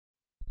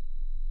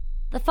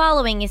The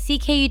following is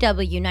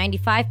CKUW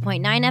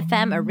 95.9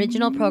 FM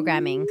original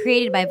programming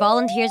created by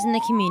volunteers in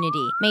the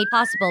community, made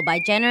possible by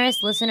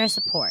generous listener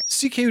support.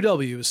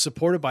 CKUW is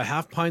supported by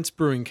Half Pints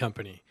Brewing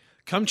Company.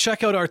 Come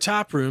check out our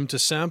tap room to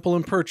sample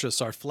and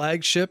purchase our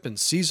flagship and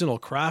seasonal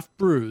craft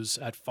brews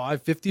at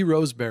 550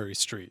 Roseberry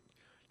Street.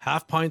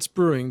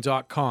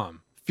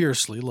 HalfPintsBrewing.com.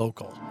 Fiercely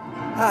local.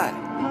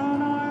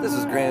 Hi, this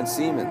is Grant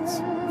Siemens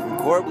from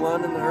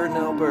Corblund and the Herdin'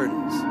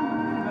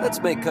 Albertans. Let's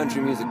make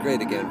country music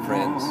great again,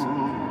 friends.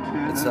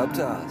 It's up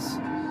to us.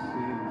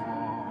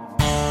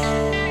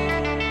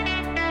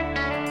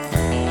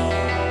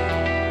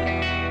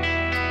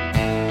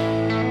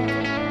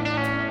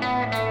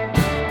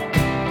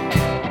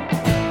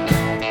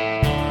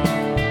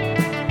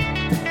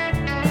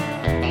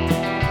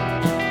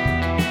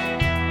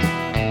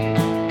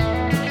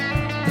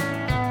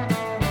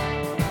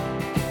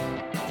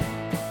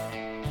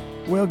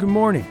 Well, good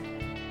morning,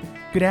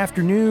 good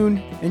afternoon,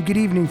 and good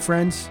evening,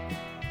 friends.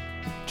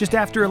 Just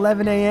after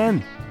 11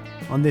 a.m.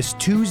 on this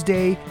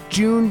Tuesday,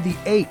 June the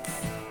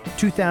 8th,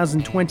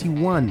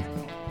 2021.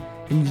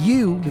 And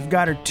you have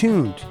got her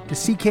tuned to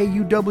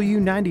CKUW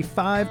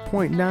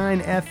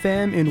 95.9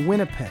 FM in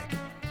Winnipeg.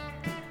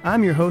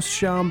 I'm your host,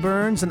 Sean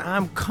Burns, and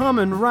I'm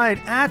coming right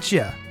at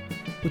you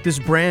with this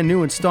brand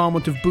new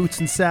installment of Boots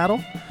and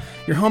Saddle,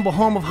 your humble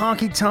home of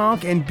honky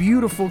tonk and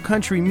beautiful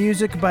country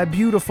music by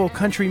beautiful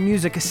country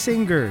music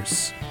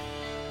singers.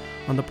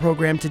 On the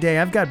program today,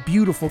 I've got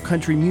beautiful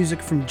country music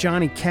from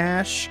Johnny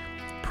Cash,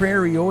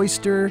 Prairie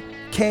Oyster,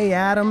 Kay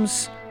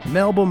Adams,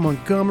 Melba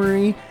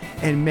Montgomery,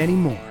 and many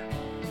more.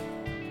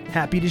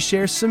 Happy to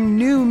share some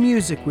new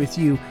music with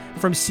you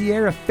from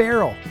Sierra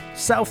Farrell,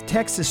 South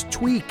Texas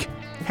Tweak,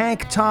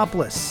 Hank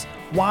Topless,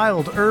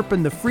 Wild Earp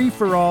and the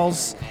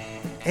Free-for-Alls,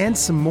 and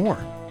some more.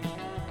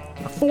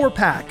 A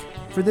 4-pack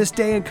for this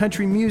day in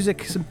country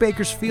music, some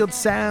Bakersfield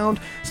sound,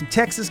 some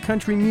Texas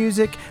country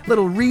music,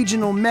 little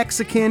regional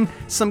Mexican,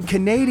 some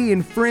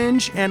Canadian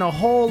fringe, and a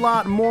whole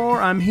lot more.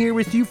 I'm here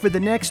with you for the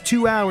next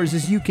 2 hours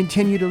as you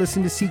continue to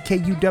listen to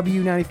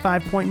CKUW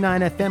 95.9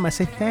 FM. I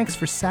say thanks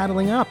for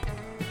saddling up.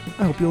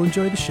 I hope you'll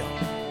enjoy the show.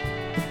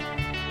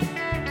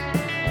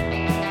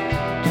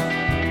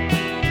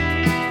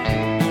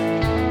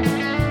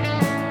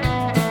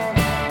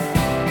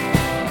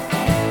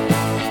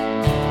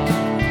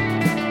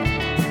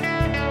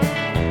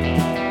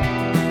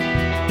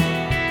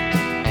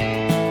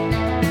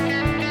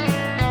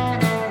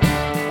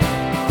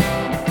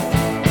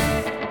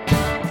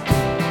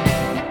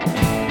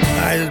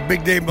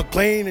 Big Dave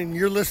McLean, and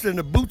you're listening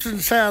to Boots and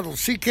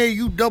Saddles,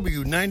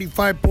 CKUW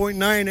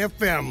 95.9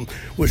 FM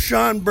with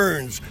Sean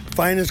Burns,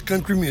 finest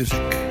country music.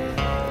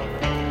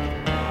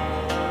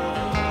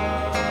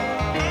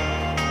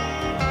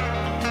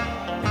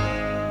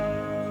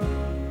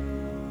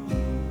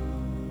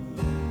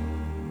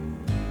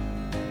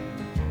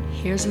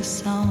 Here's a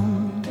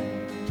song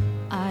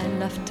I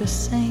love to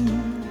sing.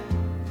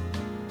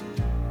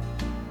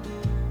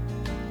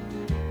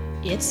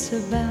 It's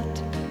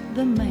about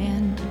the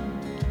man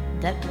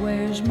that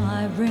wears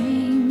my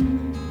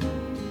ring.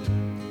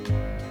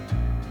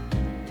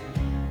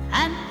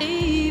 And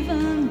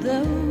even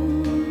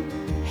though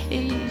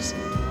he's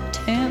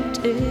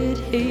tempted,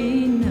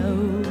 he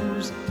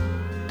knows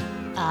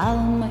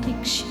I'll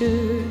make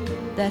sure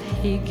that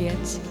he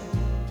gets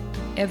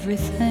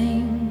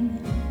everything.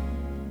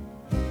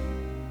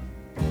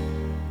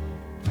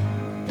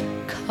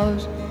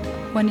 'Cause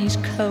when he's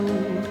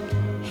cold,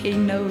 he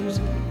knows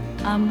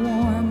I'm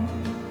warm.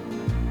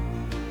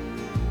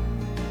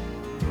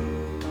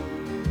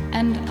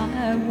 And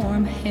I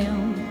warm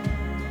him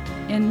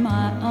in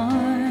my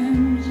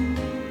arms.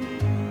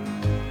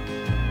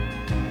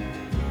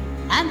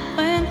 And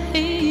when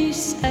he's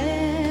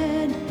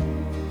sad,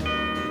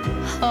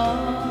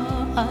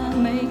 oh, I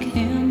make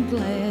him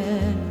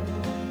glad.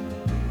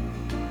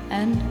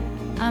 And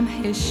I'm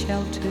his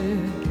shelter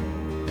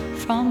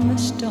from the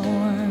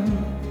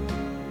storm.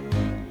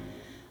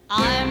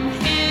 I'm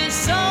his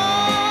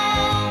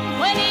song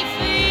when he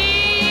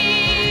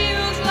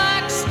feels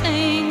like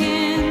singing.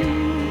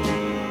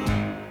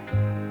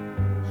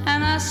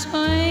 I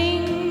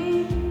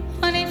swing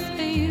when he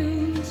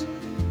feels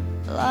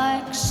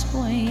like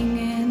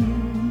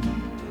swinging.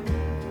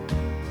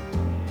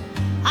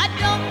 I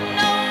don't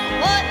know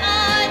what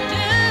I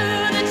do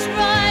that's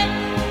right,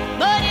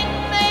 but it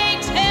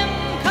makes him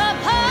come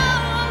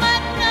home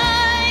at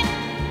night.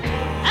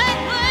 And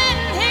when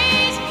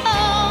he's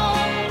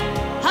home,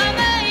 I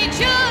make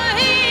sure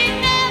he's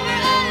never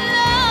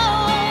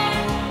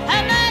alone.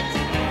 And that's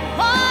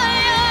why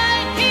I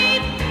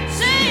keep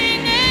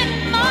singing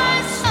my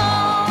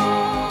song.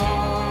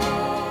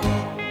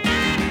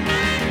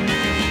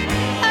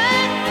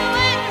 And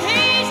when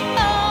he's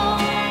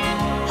home,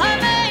 I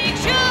make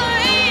sure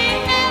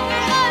he's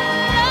never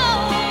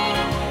alone.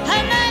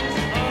 And that's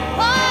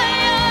why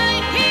I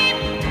keep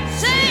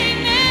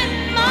singing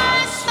my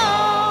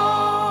song.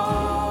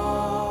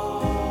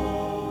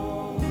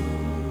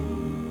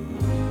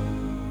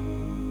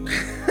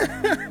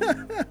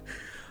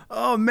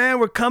 Oh man,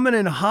 we're coming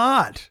in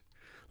hot.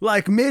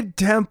 like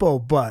mid-tempo,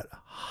 but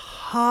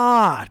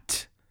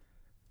hot.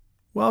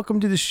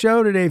 Welcome to the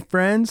show today,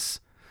 friends.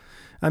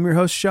 I'm your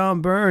host,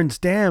 Sean Burns.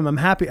 Damn, I'm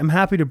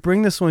happy to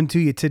bring this one to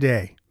you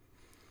today.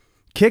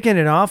 Kicking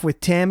it off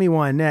with Tammy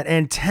Wynette.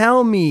 And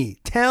tell me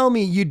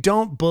you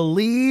don't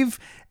believe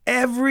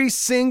every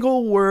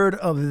single word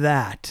of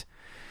that.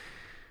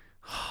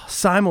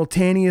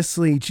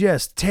 Simultaneously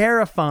just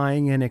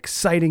terrifying and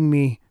exciting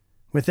me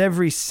with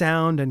every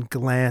sound and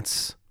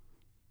glance.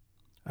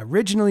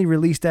 Originally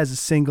released as a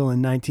single in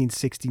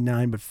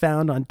 1969, but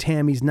found on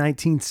Tammy's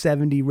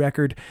 1970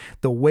 record,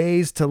 The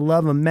Ways to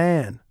Love a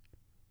Man.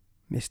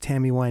 Miss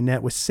Tammy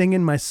Wynette was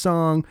singing my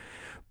song,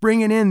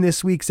 bringing in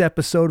this week's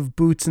episode of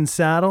Boots and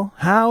Saddle.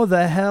 How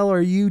the hell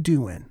are you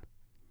doing?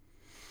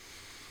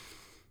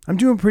 I'm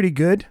doing pretty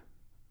good.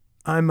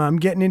 I'm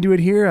getting into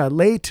it here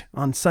late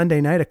on Sunday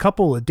night, a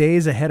couple of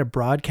days ahead of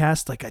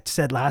broadcast. Like I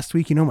said last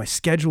week, my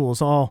schedule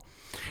is all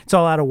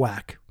out of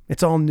whack.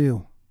 It's all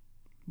new.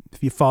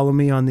 If you follow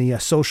me on the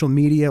social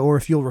media, or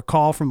if you'll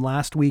recall from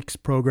last week's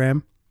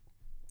program,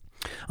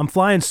 I'm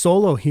flying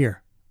solo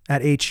here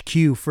at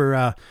HQ for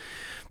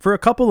a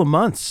couple of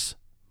months.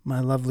 My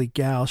lovely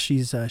gal,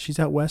 she's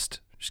out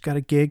west. She's got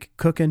a gig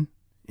cooking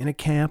in a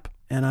camp,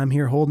 and I'm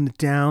here holding it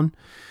down,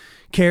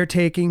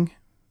 caretaking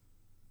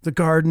the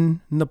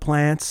garden and the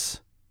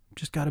plants.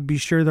 Just got to be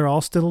sure they're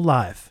all still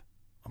alive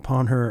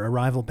upon her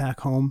arrival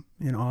back home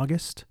in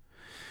August.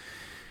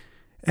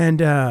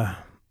 And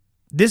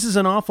this is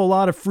an awful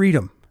lot of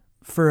freedom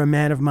for a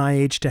man of my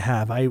age to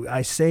have.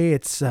 I say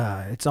it's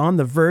on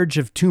the verge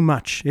of too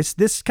much.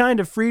 This kind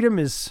of freedom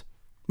is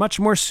much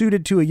more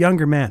suited to a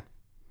younger man.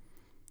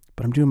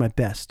 But I'm doing my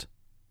best.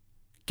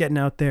 Getting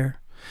out there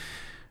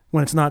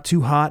when it's not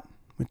too hot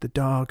with the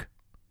dog,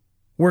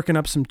 working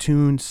up some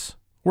tunes,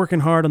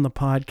 working hard on the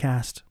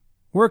podcast,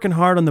 working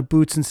hard on the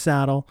Boots and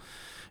Saddle.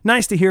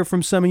 Nice to hear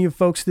from some of you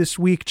folks this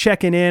week,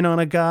 checking in on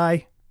a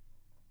guy.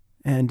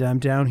 And I'm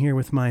down here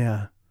with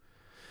my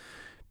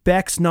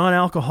Beck's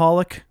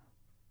non-alcoholic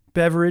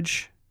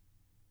beverage.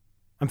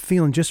 I'm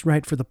feeling just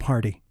right for the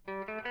party.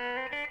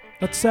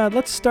 Let's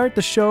start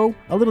the show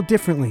a little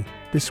differently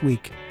this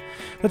week.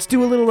 Let's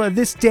do a little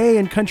This Day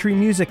in Country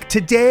Music.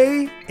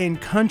 Today in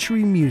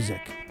Country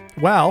Music.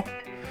 Well,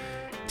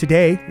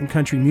 today in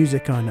country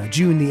music on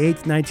June the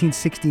 8th,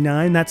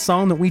 1969, that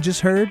song that we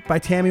just heard by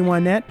Tammy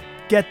Wynette,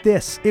 get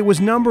this, it was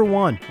number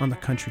one on the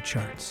country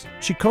charts.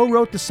 She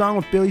co-wrote the song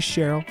with Billy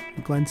Sherrill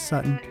and Glenn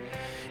Sutton.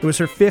 It was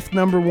her fifth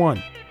number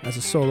one as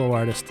a solo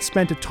artist.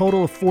 Spent a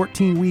total of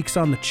 14 weeks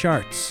on the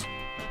charts.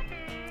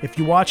 If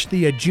you watched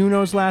the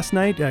Junos last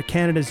night,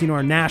 Canada's,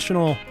 our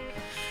national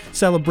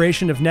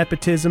celebration of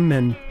nepotism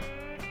and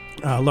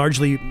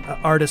largely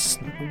artists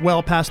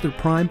well past their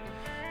prime,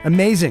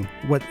 amazing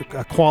what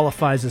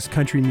qualifies as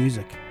country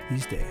music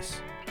these days.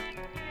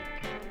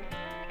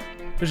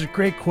 There's a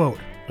great quote.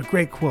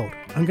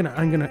 I'm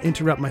gonna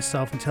interrupt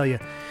myself and tell you.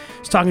 I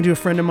was talking to a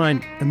friend of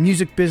mine, a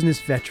music business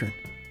veteran,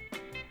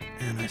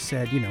 and I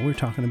said, we were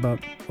talking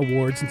about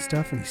awards and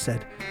stuff, and he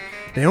said,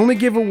 they only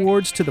give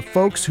awards to the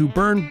folks who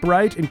burn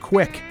bright and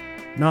quick,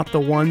 not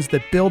the ones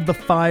that build the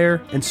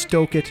fire and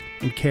stoke it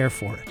and care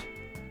for it.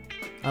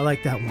 I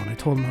like that one. I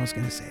told him I was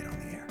going to say it on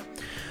the air.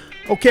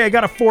 Okay, I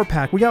got a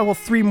 4-pack. We got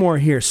 3 more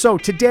here. So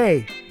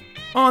today,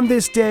 on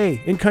this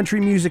day in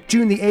country music,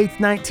 June the 8th,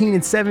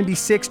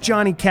 1976,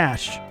 Johnny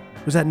Cash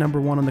was at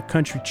number one on the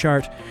country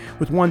chart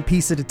with One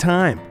Piece at a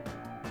Time.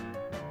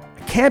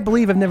 I can't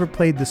believe I've never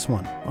played this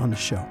one on the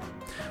show.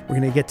 We're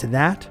going to get to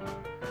that.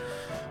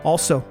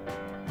 Also,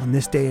 on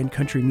this day in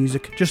country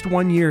music, just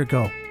 1 year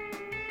ago,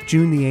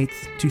 June the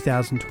 8th,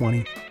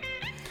 2020,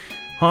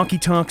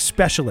 honky-tonk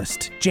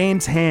specialist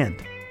James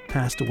Hand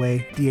passed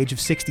away at the age of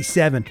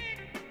 67.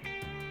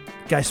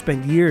 The guy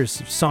spent years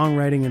of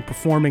songwriting and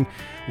performing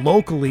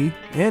locally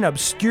in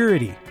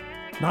obscurity,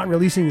 not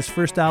releasing his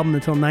first album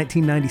until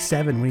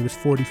 1997 when he was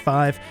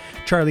 45.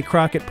 Charlie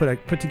Crockett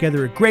put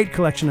together a great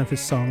collection of his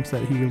songs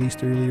that he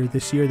released earlier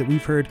this year that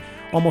we've heard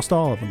almost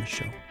all of on the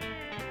show.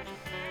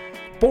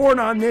 Born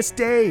on this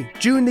day,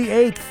 June the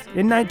 8th,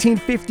 in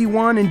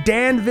 1951 in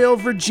Danville,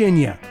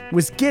 Virginia,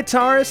 was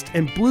guitarist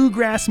and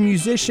bluegrass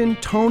musician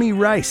Tony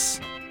Rice.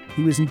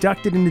 He was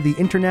inducted into the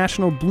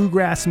International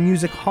Bluegrass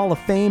Music Hall of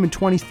Fame in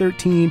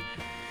 2013.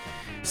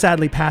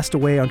 Sadly passed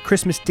away on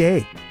Christmas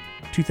Day,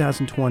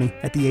 2020,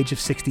 at the age of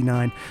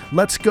 69.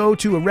 Let's go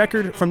to a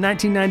record from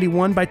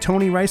 1991 by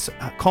Tony Rice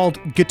called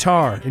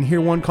Guitar, and hear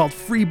one called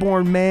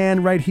Freeborn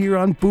Man right here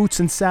on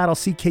Boots and Saddle,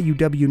 CKUW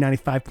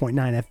 95.9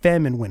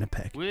 FM in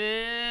Winnipeg.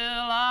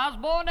 Well, I was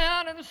born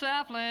down in the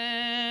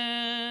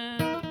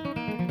Southland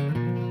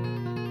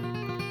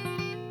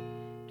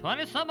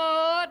 20-some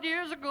odd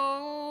years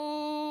ago.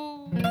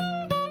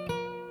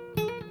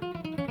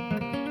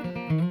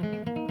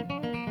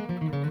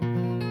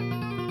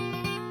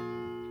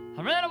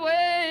 I ran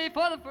away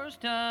for the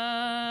first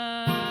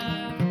time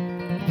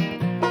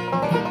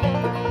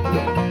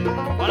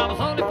when I was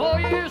only 4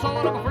 years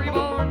old. I'm a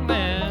freeborn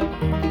man,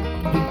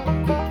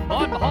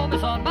 born my home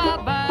is on my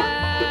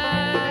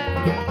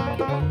back.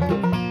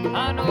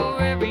 I know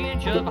every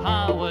inch of the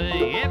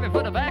highway, every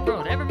foot of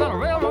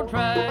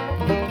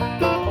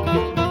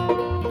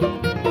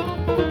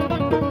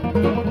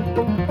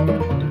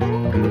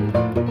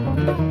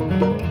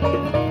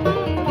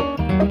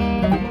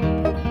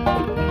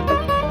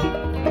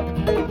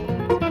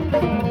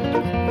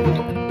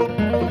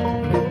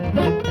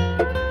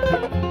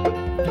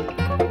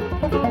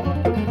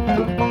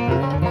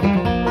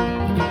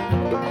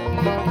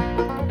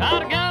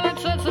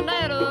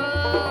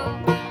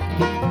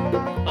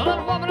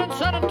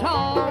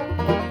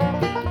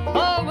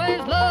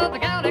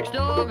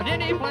know if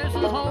any place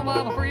is home,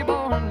 I'm a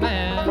freeborn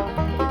man.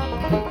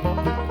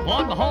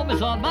 Lord, my home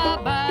is on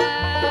my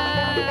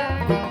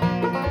back.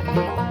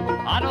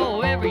 I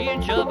know every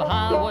inch of a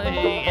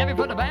highway, every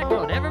foot of back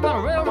road, every mile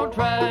of railroad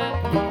track.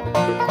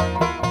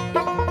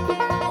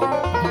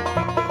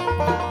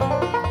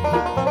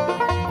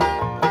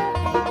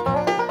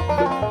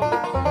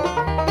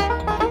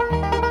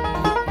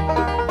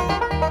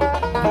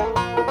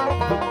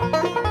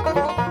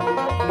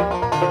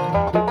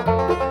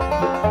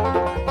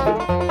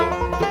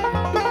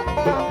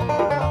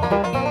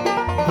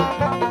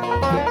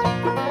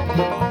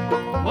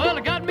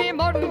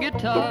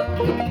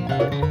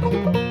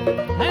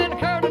 And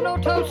curved an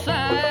auto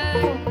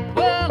sign.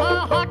 Well,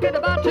 I hocked it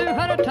about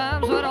 200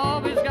 times, but I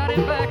always got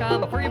it back.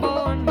 I'm a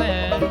freeborn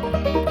man.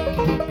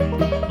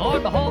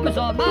 Lord, my home is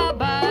on my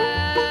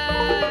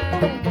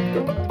back.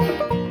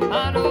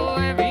 I know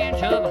every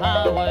inch of a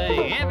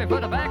highway, every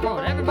foot of back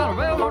road, every mile of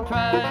railroad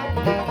track.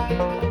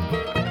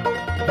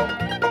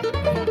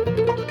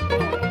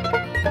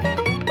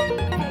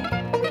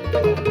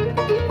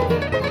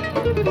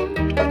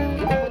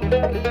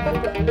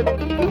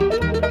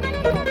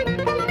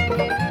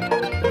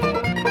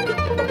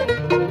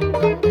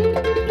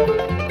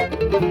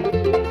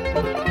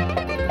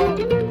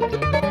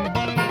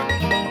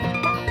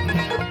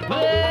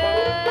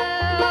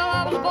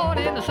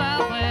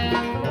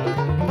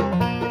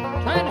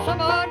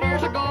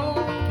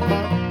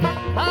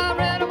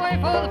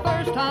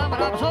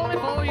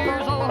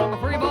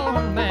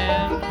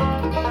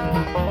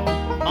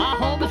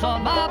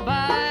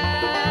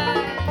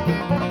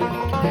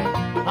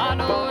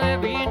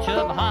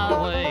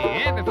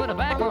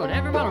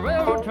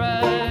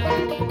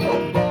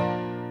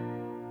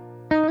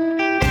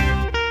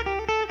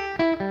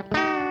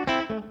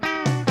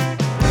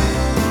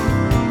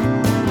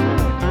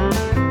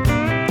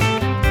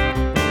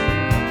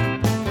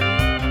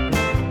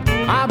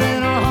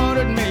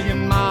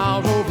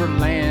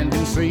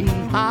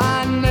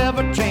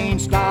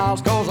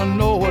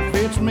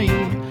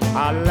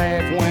 I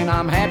laugh when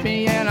I'm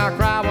happy and I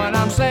cry when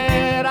I'm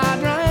sad. I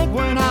drink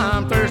when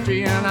I'm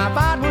thirsty and I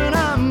fight when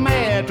I'm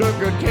mad. Took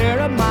good care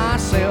of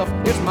myself,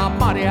 it's my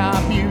body I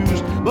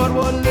abuse. But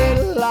what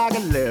little I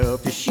got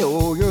left to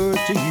show yours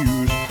to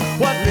use.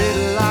 What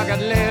little I got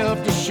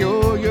left to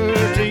show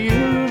yours to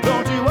use.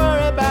 Don't you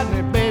worry about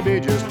me, baby,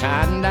 just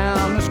tighten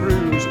down the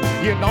screws.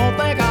 You don't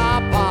think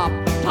I'll pop,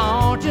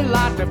 don't you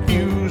light the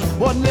fuse.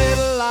 What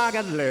little I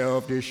got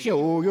left to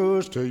show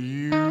yours to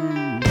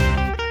you.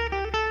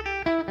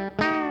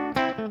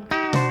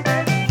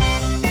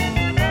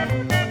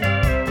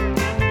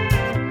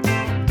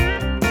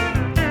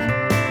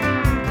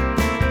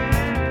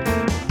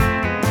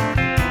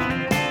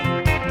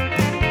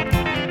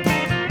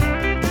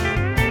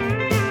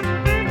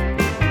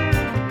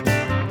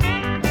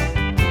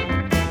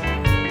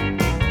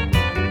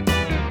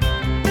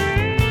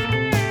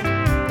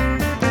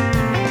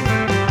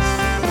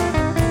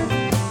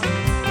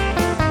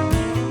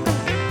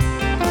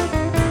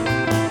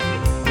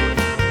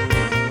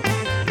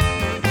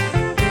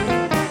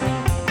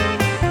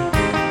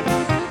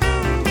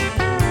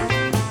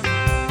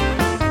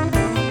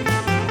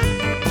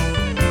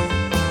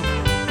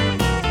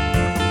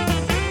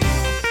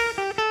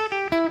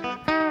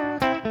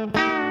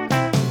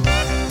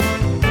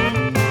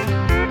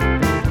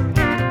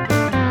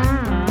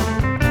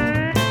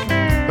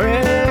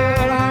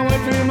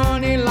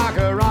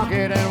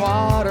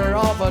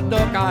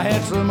 I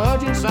had so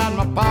much inside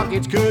my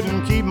pockets,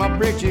 couldn't keep my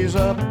britches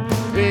up.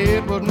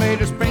 It was made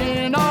to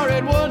spend or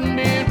it wouldn't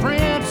be in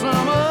print.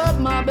 Some of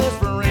my best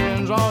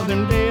friends are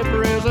them dead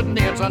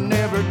presidents. I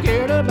never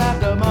cared about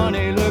the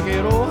money, look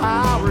at old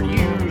Howard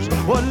Hughes.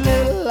 What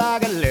little I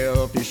got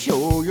left to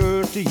show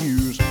yours to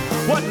use.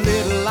 What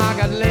little I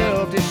got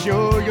left to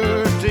show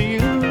yours to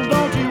use.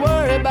 Don't you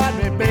worry about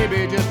me,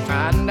 baby, just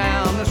tighten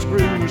down the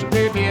screws.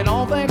 If you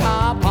don't think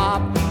I'll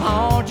pop,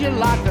 don't you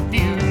like the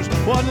fuse.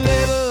 What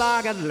little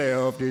I got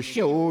left to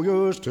show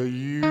yours to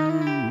you.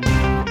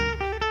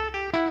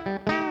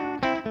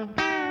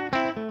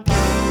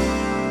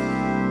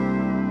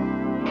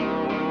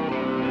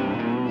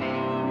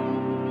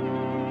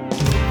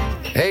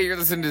 Hey, you're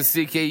listening to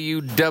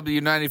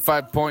CKUW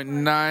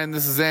 95.9.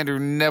 This is Andrew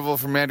Neville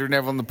from Andrew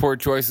Neville and the Poor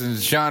Choices, and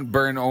Sean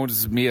Byrne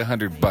owes me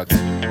 $100.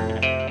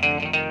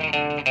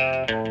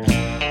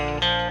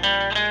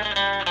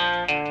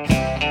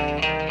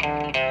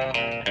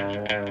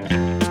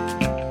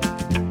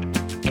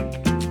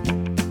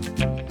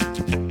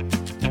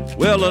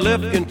 Well, I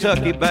left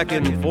Kentucky back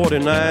in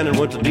 49 and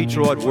went to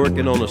Detroit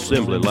working on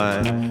assembly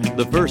line.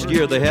 The first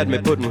year they had me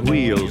putting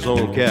wheels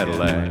on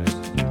Cadillacs.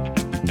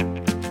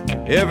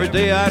 Every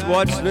day I'd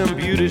watch them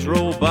beauties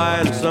roll by,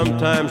 and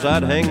sometimes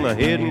I'd hang my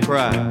head and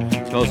cry,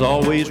 'cause I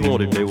always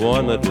wanted me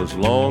one that was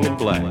long and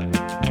black.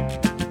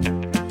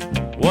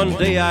 One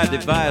day I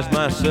devised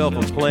myself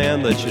a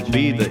plan that should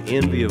be the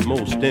envy of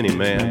most any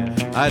man.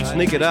 I'd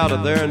sneak it out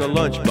of there in a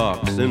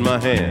lunchbox in my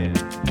hand.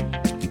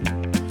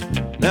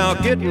 Now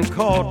getting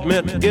caught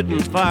meant getting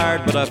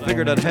fired, but I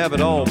figured I'd have it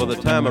all by the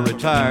time I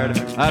retired.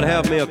 I'd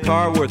have me a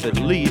car worth at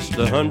least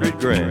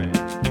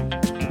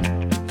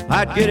 $100,000.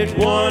 I'd get it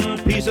one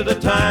piece at a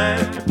time,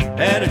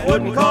 and it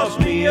wouldn't cost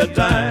me a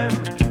dime.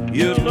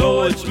 You'll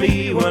know it's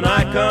me when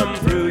I come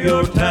through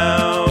your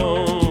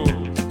town.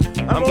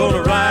 I'm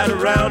gonna ride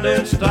around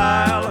in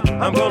style,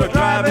 I'm gonna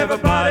drive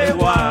everybody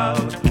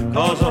wild,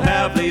 'cause I'll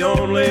have the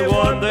only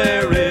one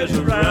there is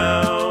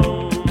around.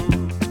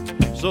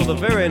 So the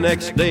very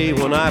next day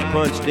when I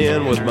punched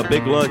in with my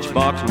big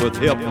lunchbox and with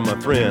help from my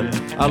friend,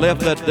 I left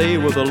that day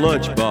with a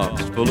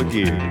lunchbox full of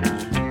gears.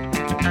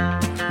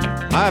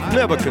 I've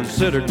never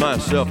considered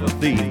myself a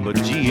thief, but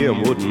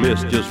GM wouldn't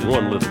miss just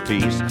one little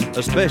piece,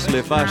 especially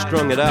if I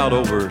strung it out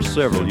over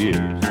several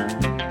years.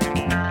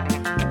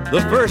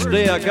 The first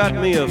day I got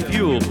me a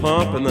fuel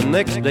pump, and the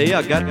next day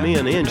I got me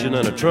an engine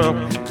and a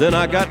trunk. Then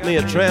I got me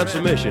a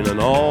transmission and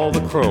all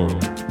the chrome.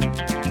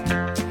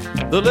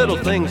 The little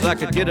things I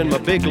could get in my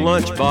big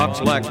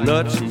lunchbox, like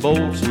nuts and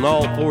bolts and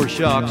all four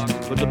shocks,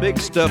 but the big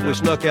stuff we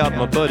snuck out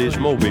my buddy's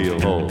mobile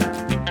home.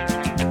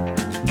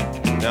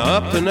 Now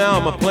up to now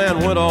my plan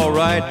went all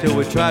right till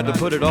we tried to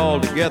put it all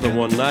together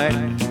one night,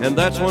 and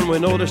that's when we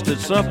noticed that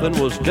something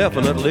was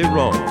definitely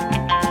wrong.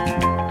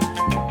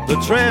 The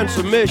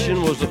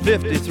transmission was a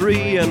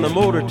 53 and the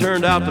motor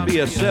turned out to be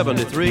a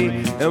 73,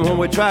 and when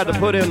we tried to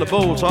put in the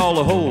bolts, all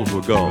the holes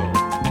were gone.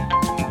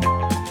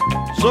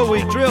 So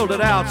we drilled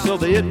it out so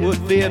that it would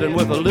fit, and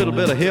with a little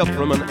bit of help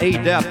from an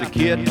adapter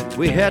kit,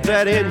 we had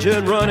that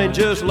engine running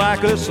just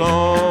like a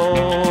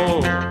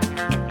song.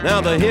 Now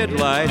the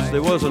headlights,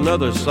 there was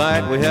another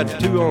sight. We had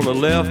two on the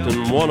left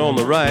and one on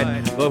the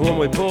right, but when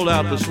we pulled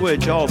out the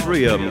switch, all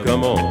three of them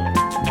come on.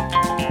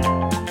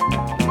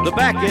 The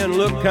back end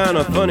looked kind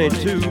of funny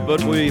too,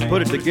 but we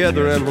put it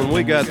together, and when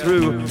we got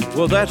through,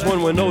 well, that's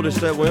when we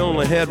noticed that we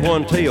only had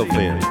one tail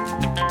fin.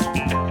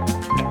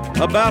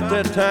 About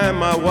that time,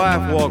 my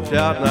wife walked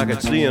out, and I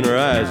could see in her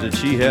eyes that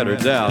she had her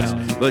doubts,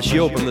 but she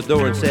opened the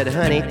door and said,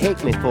 "Honey,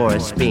 take me for a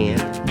spin."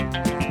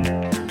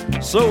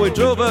 So we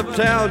drove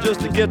uptown just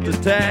to get the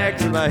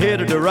tags, and I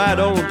headed to ride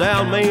on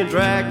down Main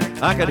Drag.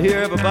 I could hear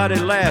everybody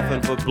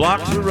laughing for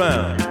blocks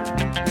around.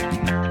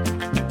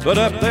 But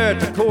up there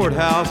at the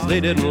courthouse, they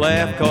didn't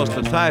laugh, 'cause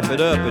to type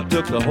it up, it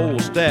took the whole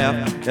staff,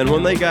 and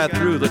when they got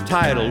through, the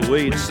title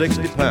weighed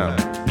 60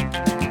 pounds.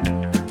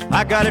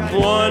 I got it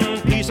one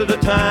piece at a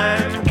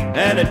time,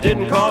 and it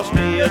didn't cost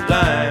me a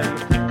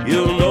dime.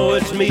 You'll know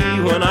it's me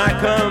when I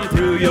come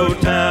through your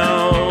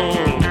town.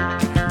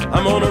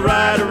 I'm gonna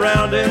ride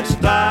around in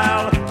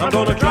style, I'm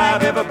gonna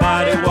drive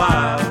everybody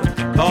wild,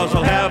 'cause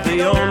I'll have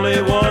the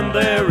only one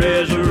there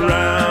is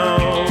around.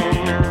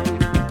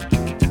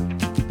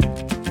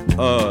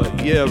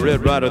 Yeah,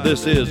 Red Rider,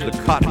 this is the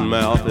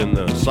Cottonmouth in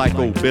the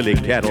Psycho Billy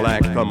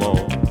Cadillac, come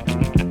on.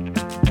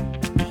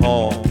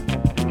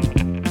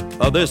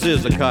 This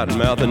is the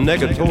Cottonmouth, and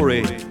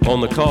negatory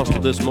on the cost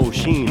of this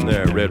machine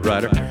there, Red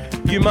Rider.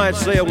 You might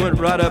say I went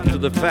right up to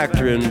the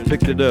factory and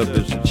picked it up.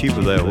 It's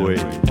cheaper that way.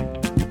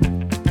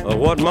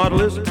 What model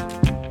is it?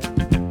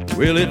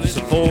 Well, it's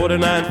a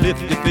 49,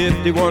 50,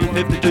 51,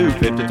 52,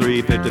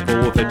 53,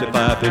 54,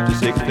 55,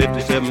 56,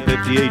 57,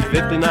 58,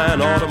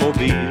 59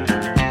 automobile.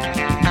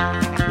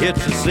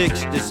 It's a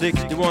 60,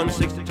 61,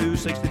 62,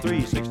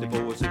 63,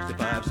 64,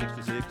 65,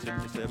 66,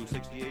 67,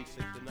 68,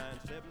 69,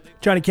 70.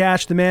 Johnny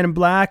Cash, the Man in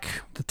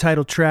Black, the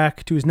title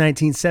track to his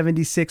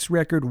 1976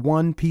 record,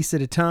 One Piece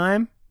at a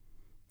Time.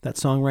 That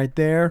song right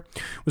there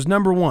was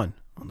number one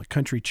on the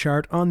country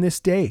chart on this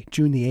day,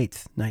 June the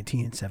 8th,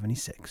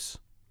 1976.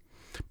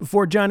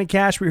 Before Johnny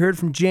Cash, we heard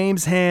from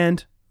James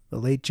Hand, the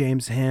late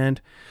James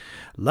Hand.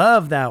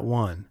 Love that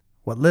one.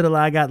 What Little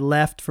I Got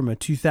Left, from a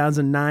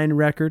 2009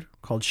 record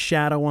called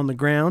Shadow on the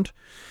Ground.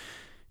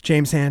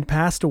 James Hand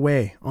passed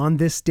away on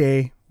this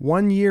day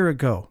 1 year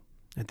ago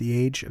at the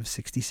age of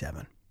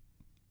 67.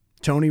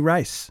 Tony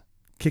Rice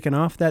kicking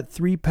off that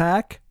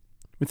three-pack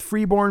with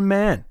Freeborn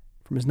Man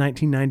from his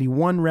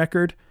 1991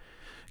 record,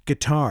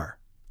 Guitar.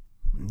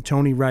 And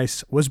Tony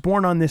Rice was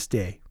born on this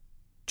day,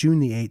 June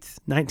the 8th,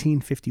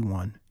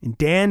 1951, in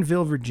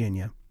Danville,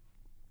 Virginia.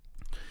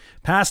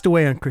 Passed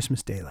away on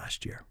Christmas Day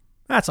last year.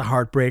 That's a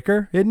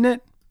heartbreaker, isn't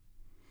it?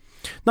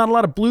 Not a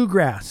lot of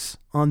bluegrass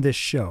on this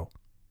show,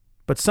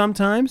 but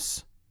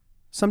sometimes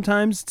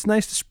it's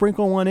nice to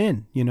sprinkle one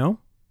in, you know?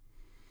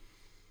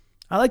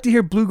 I like to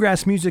hear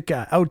bluegrass music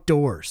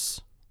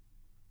outdoors.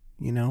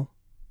 You know,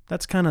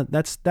 that's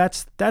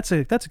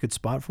a good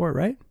spot for it,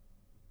 right?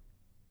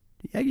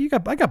 Yeah,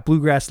 I got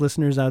bluegrass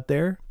listeners out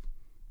there.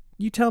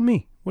 You tell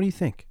me, what do you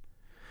think?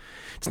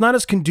 It's not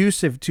as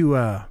conducive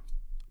to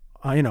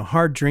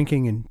hard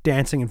drinking and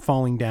dancing and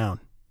falling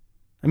down.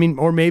 I mean,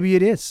 or maybe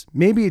it is.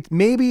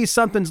 Maybe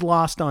something's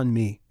lost on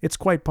me. It's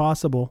quite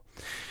possible.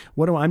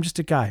 I'm just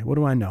a guy. What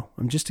do I know?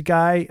 I'm just a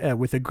guy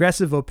with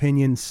aggressive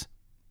opinions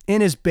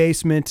in his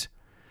basement,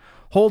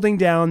 holding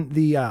down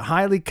the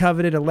highly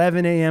coveted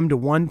 11 a.m. to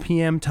 1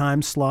 p.m.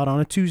 time slot on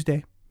a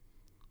Tuesday,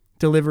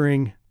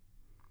 delivering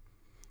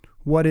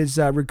what is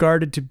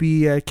regarded to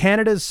be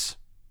Canada's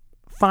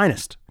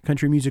finest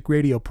country music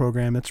radio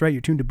program. That's right,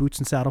 you're tuned to Boots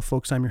and Saddle,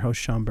 folks. I'm your host,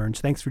 Sean Burns.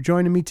 Thanks for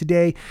joining me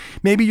today.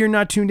 Maybe you're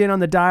not tuned in on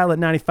the dial at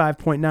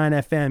 95.9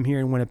 FM here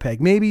in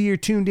Winnipeg. Maybe you're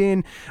tuned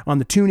in on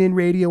the TuneIn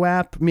radio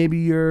app. Maybe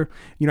you're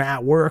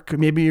at work.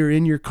 Maybe you're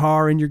in your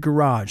car, in your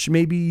garage.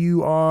 Maybe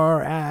you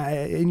are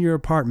in your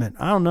apartment.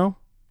 I don't know.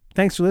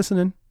 Thanks for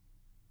listening.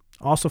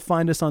 Also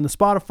find us on the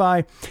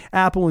Spotify,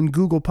 Apple, and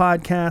Google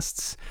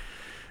podcasts,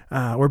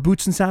 or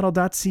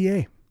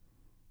bootsandsaddle.ca.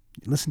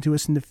 Listen to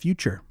us in the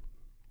future.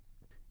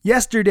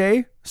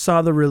 Yesterday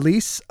saw the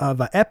release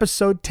of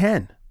episode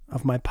 10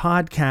 of my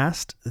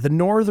podcast, The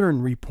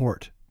Northern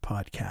Report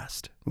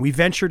podcast. We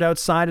ventured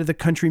outside of the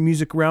country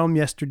music realm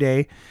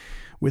yesterday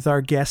with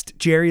our guest,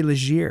 Jerry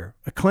Legier,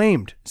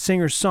 acclaimed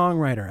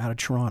singer-songwriter out of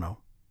Toronto.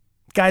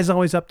 Guy's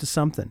always up to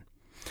something.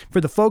 For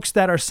the folks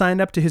that are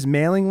signed up to his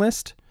mailing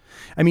list,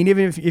 I mean,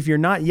 even if you're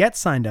not yet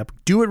signed up,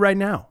 do it right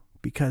now,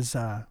 because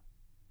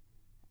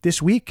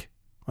this week,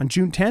 on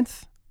June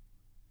 10th,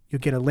 you'll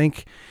get a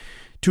link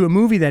to a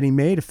movie that he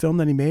made, a film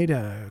that he made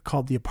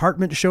called The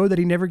Apartment Show That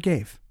He Never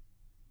Gave.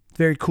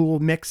 Very cool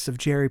mix of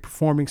Jerry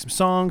performing some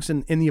songs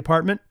in the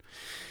apartment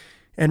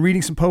and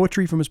reading some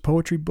poetry from his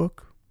poetry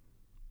book.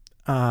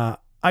 I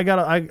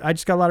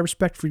just got a lot of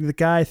respect for the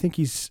guy. I think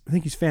he's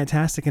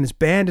fantastic, and his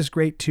band is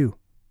great too.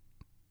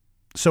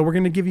 So we're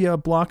going to give you a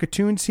block of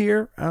tunes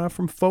here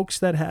from folks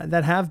that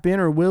have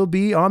been or will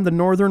be on the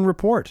Northern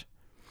Report.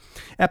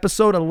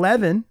 Episode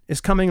 11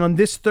 is coming on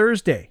this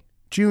Thursday,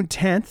 June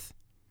 10th,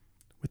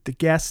 with the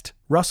guest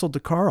Russell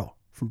DeCarl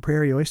from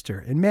Prairie Oyster.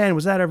 And man,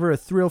 was that ever a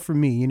thrill for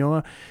me.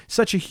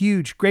 Such a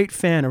huge, great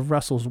fan of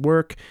Russell's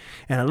work,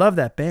 and I love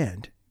that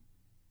band.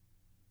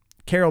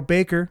 Carol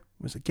Baker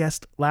was a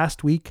guest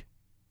last week,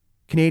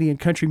 Canadian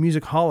Country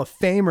Music Hall of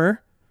Famer.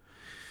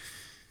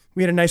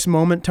 We had a nice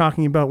moment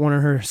talking about one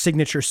of her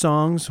signature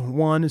songs,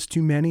 One is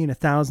Too Many and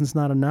 1,000's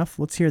Not Enough.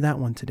 Let's hear that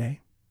one today.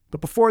 But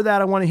before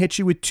that, I want to hit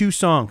you with two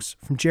songs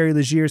from Jerry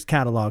Legier's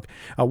catalog.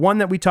 One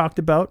that we talked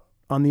about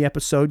on the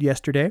episode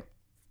yesterday,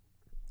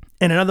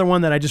 and another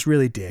one that I just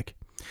really dig.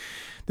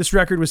 This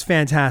record was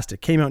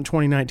fantastic. Came out in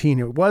 2019.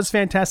 It was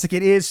fantastic.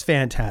 It is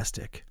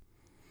fantastic.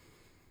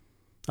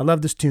 I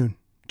love this tune.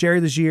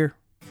 Jerry Legier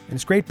and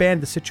his great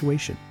band, The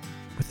Situation,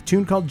 with a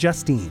tune called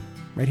Justine,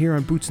 right here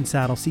on Boots and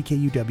Saddle,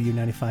 CKUW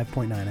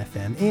 95.9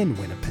 FM in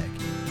Winnipeg.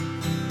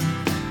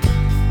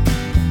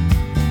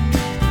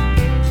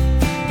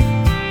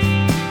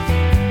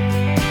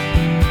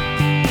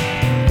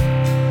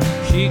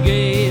 She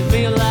gave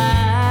me life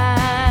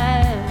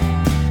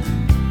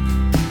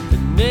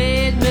and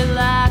made me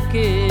like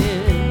it.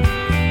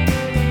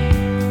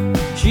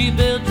 She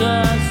built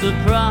us a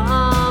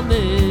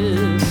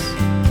promise,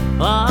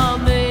 all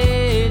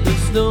made of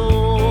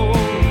snow.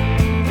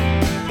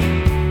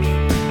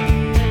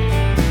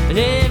 And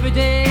every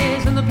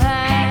day's in the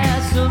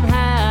past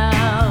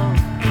somehow.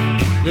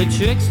 The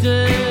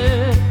trickster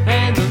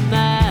and the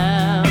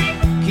now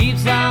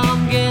keeps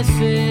on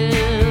guessing.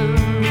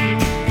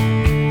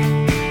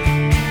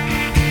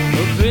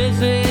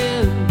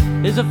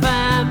 Is a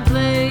fine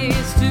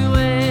place to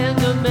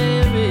end a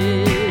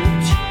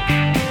marriage,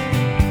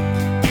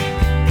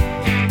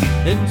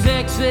 and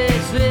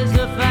Texas is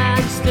a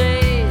fine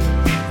state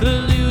for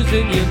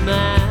losing your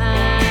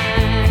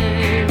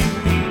mind.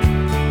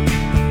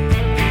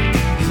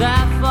 'Cause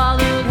I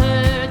followed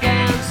her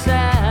down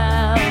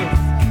south,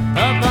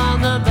 up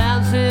on the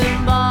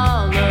bouncing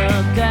ball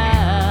of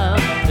doubt,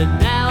 and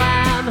now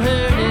I'm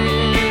hurting.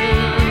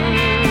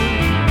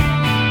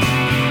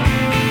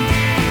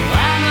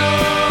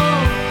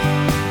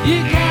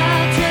 You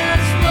got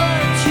just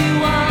what you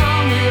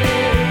wanted,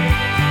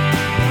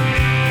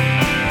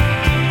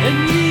 and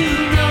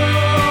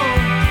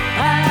I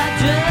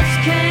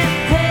just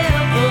can't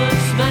help but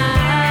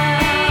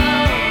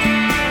smile.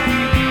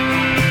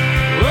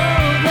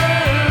 Oh, the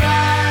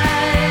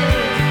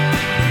light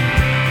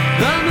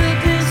from a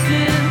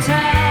distant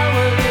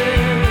tower,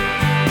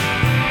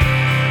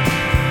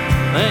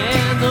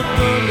 and the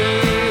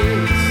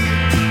bullets,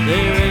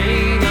 they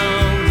rain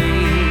on me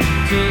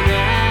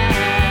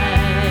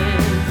tonight.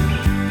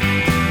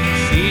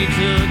 She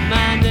took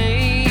my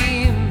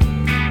name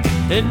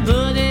and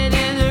put it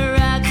in her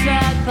right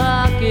side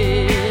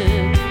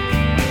pocket,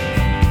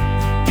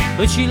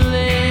 but she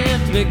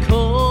left me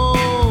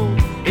cold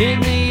in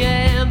the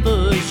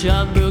ambush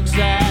on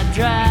Brookside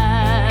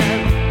Drive.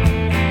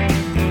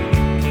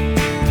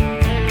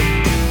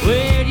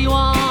 Where do you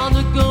want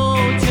to go,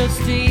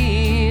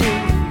 Justine?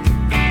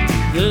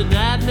 The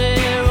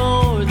nightmare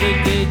or the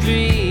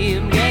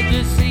daydream? Get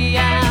to see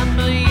I'm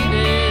bleeding.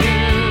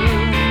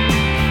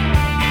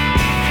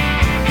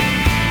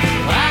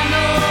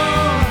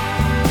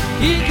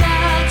 You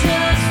got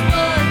just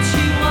what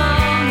you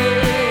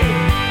wanted,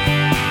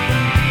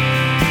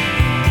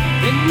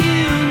 and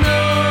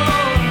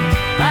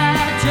I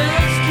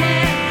just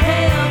can't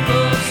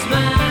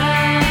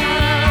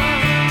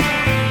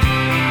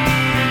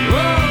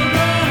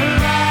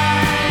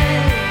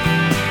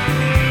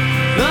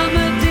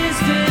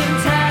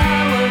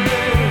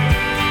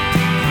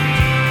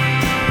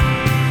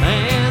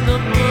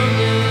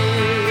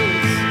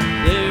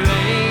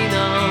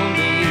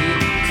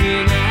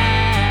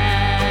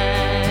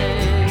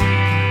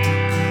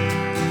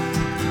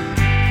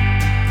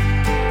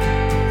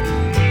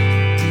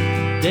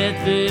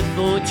death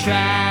before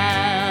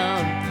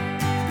trial,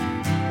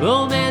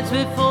 romance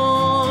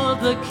before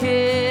the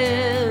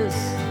kiss.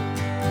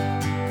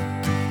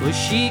 Well,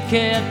 she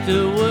kept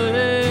her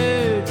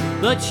word,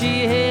 but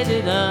she hid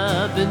it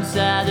up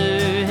inside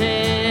her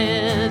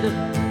head.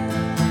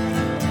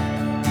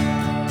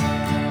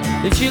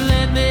 Did she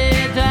let me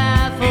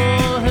die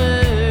for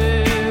her,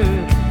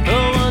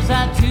 or was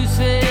I too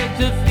sick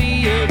to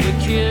feel the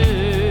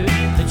cure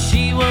that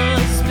she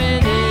was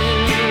spinning?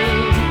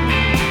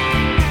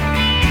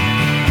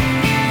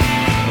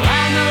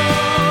 I know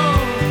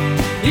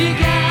you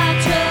got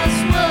just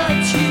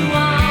what you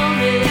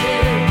wanted,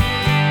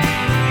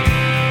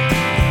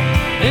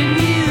 and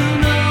you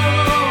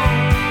know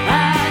I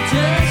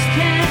just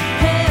can't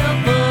help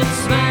but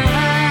smile.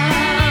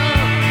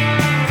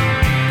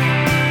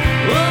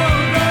 Oh,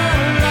 the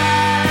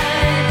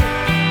light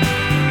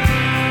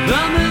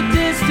from a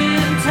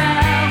distant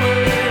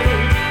tower,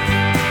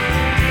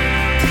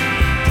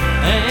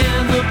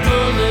 and the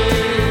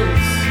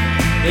bullets,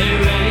 they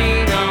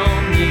rain on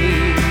me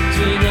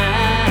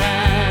tonight.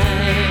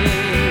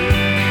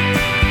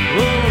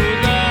 Oh,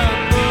 the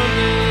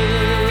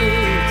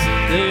bullets,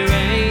 they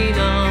rain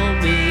on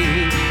me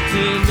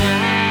tonight.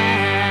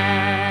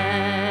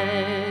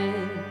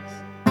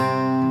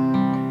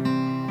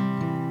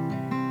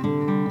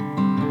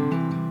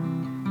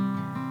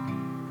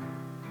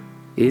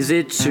 Is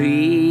it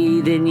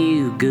treating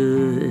you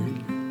good?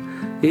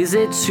 Is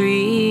it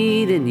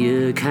treating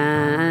you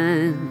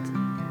kind?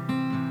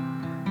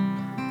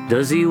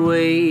 Does he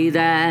wait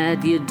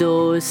at your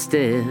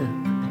doorstep,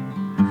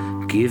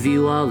 give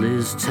you all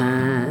his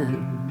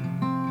time?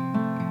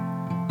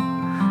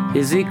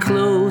 Is he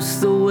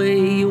close the way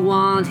you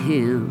want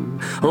him,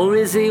 or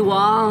is he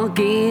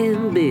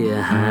walking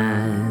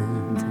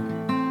behind?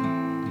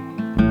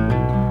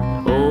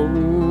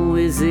 Oh,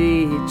 is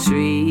he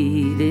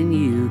treating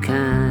you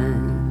kind?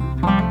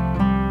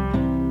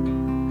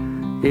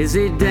 Is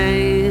he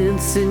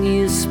dancing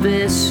you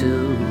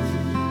special,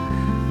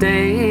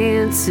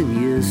 dancing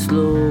you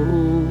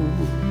slow?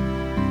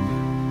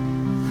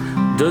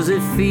 Does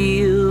it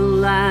feel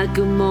like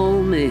a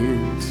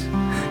moment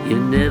you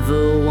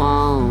never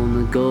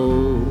wanna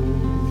go?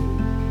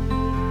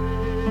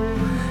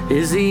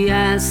 Is he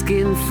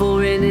asking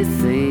for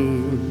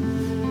anything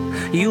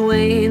you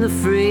ain't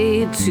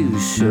afraid to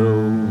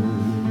show?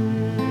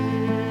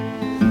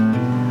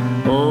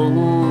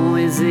 Oh,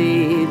 is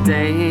he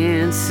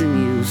dancing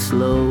you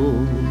slow?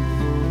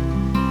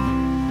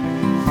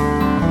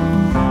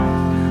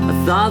 I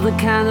thought the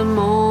kind of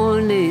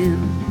morning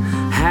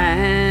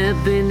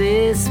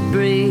happiness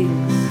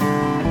brings,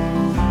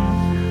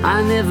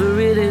 I never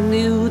really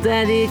knew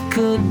that it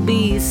could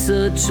be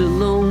such a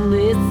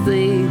lonely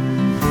thing.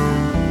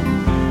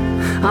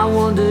 I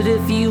wondered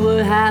if you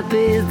were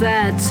happy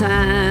that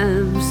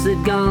times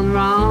had gone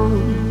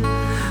wrong,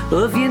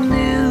 or if your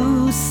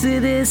new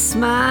city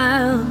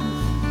smile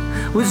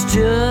was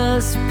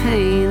just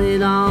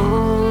painted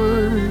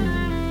on.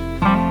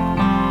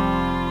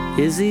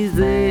 Is he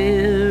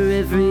there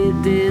every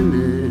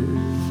dinner,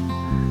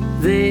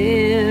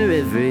 there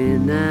every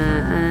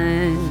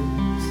night?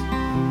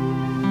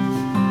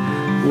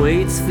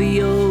 Waits for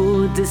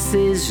your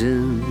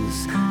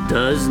decisions,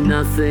 does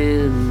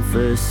nothing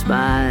for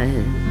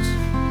spite.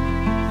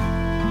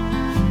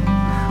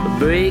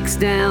 Breaks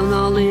down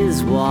all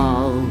his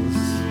walls,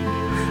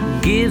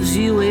 gives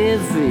you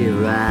every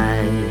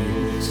right.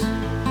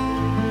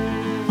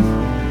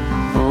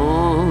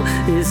 Oh,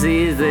 is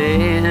he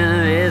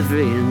there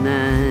every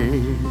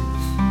night?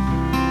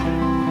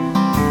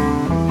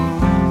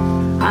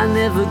 I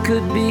never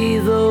could be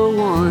the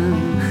one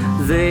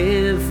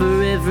there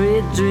for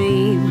every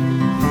dream,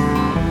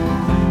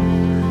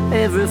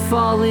 every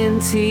falling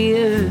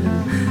tear,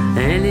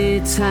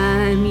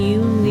 anytime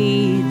you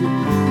need.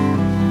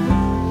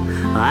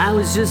 I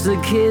was just a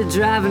kid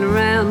driving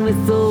around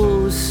with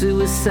those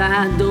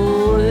suicide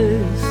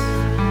doors,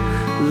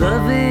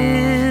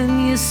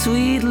 loving you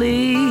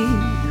sweetly,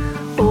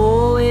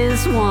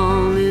 always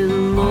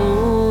wanting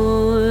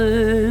more.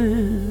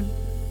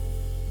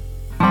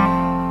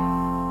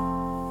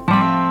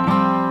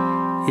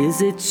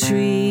 Is it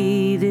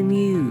treating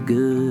you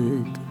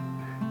good?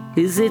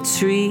 Is it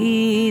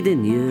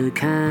treating you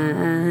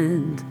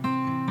kind?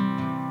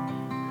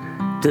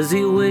 Does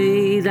he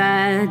wait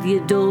at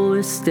your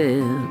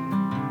doorstep,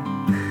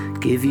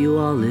 give you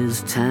all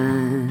his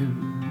time?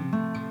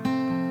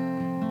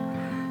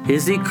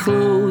 Is he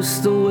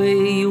close the way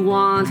you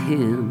want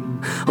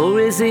him, or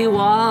is he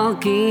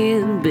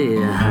walking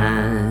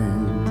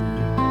behind?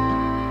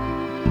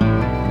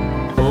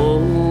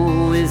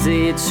 Oh, is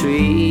he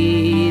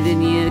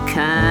treating you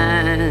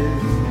kind?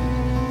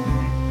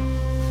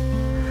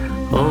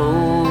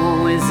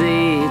 Oh, is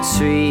he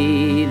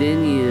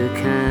treating you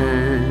kind?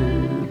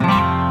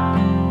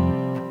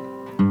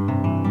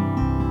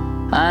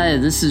 Hi,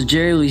 this is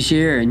Jerry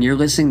Legier, and you're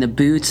listening to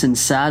Boots and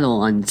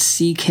Saddle on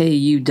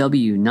CKUW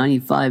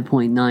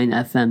 95.9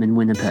 FM in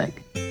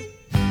Winnipeg.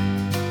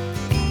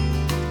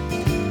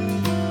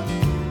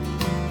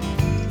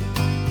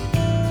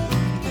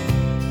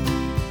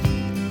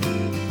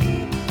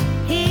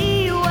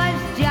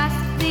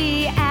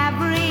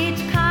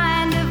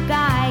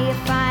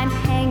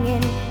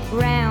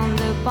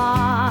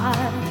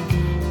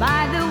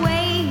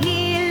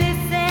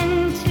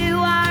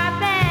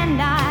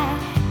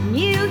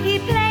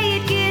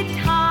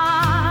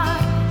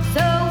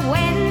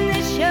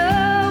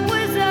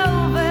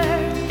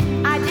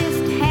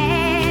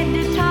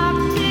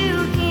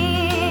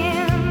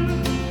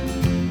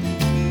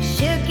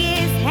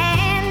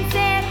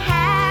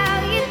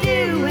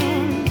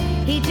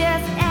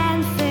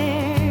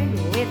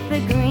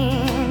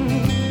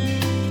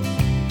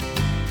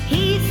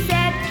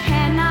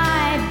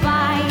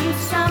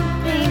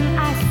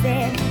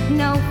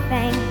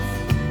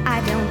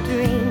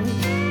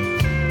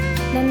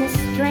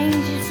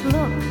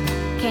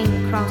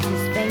 across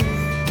his face,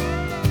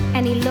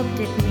 and he looked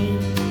at me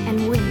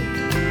and winked.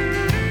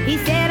 He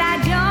said, I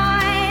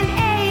joined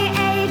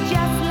AA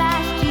just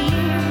last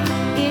year.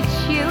 It's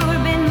sure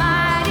been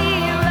mighty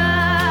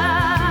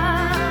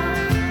rough.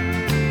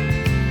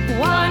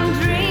 One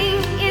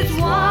drink is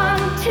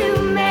one too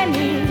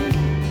many,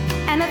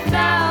 and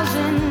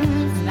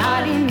 1,000's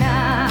not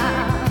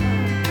enough.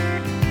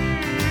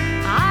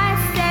 I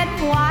said,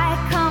 why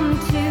come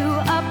to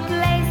a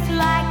place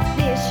like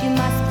this? You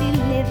must be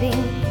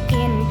living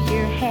in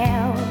pure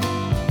hell.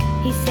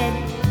 He said,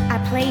 I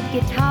played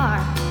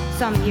guitar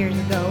some years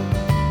ago,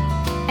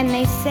 and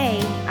they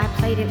say I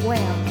played it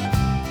well.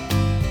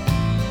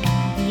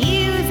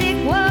 Music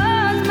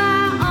was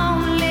my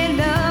only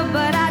love,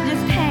 but I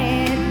just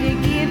had to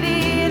give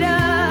it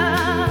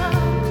up.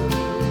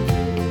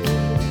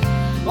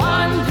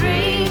 One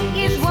drink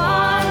is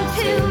one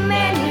too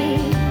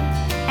many,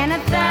 and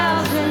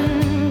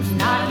 1,000's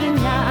not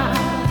enough.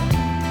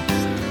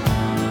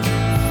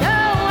 So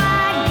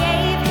I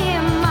gave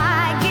him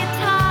my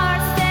guitar,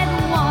 said,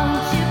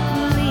 won't you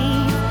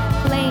please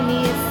play me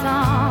a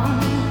song?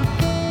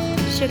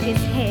 Shook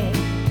his head,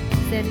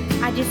 said,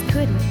 I just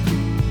couldn't.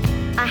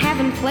 I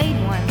haven't played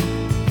one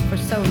for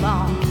so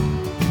long.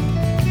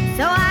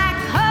 So I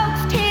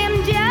coaxed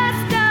him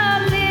just a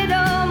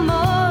little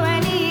more,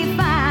 and he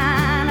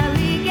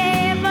finally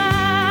gave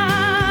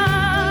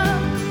up.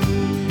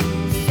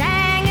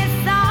 Sang a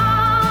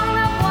song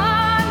of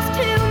one's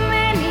too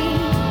many,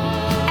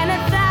 and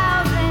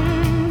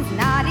 1,000's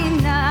not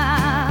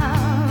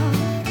enough.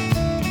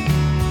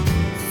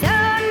 So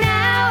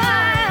now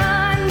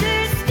I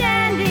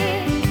understand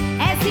it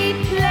as he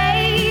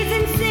plays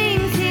and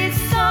sings his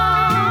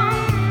song,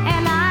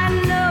 and I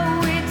know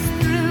it's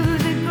through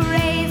the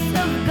grace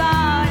of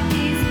God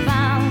he's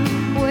found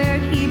where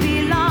he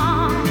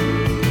belongs.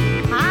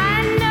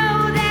 I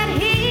know that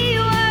he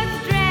was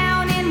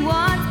drowning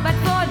once, but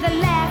for the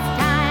last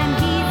time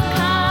he's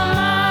come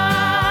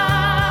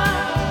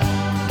up.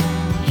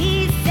 He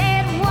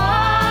said,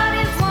 one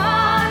is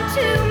one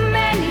too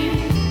many,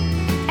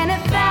 and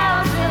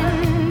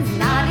 1,000's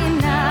not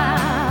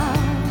enough.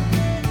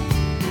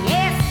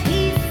 Yes,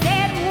 he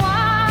said,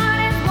 one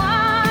is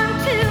one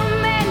too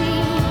many,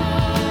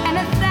 and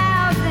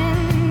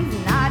 1,000's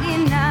not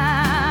enough.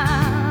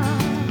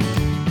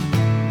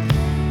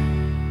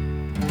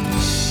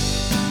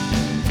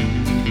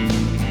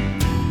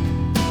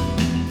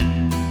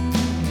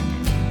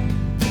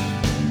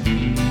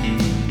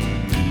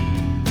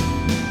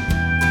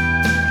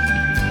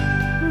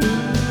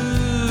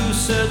 Ooh,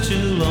 such a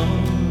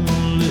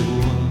lonely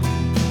one.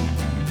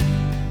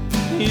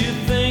 You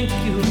think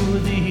you're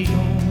the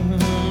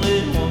only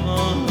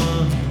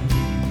one.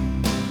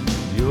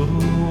 Your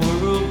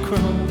world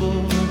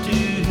crumbled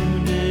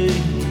today.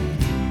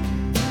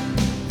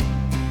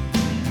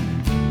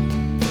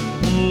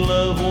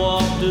 Love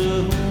walked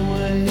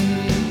away.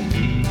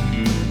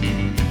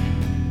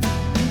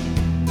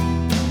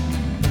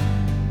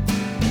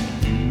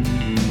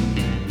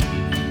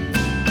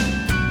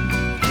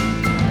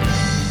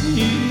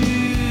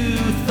 You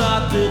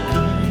thought that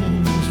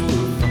things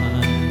were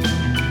fine.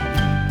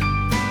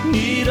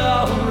 He'd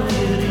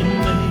already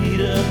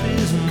made up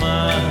his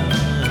mind.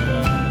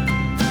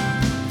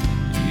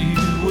 You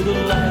were the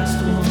last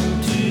one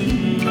to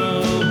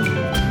know.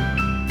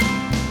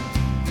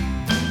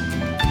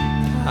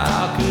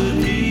 How could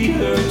he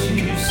hurt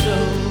you so?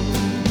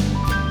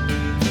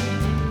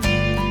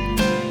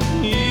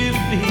 You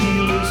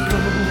feel as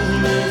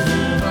cold as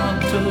an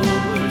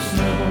October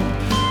snow.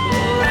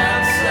 Or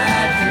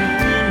outside your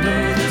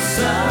window the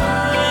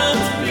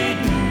sun's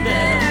beating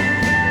down.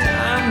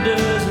 Time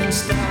doesn't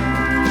stop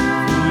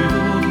for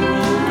your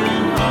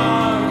broken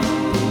heart.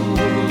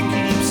 The world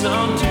keeps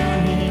on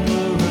turning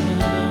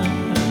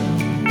around.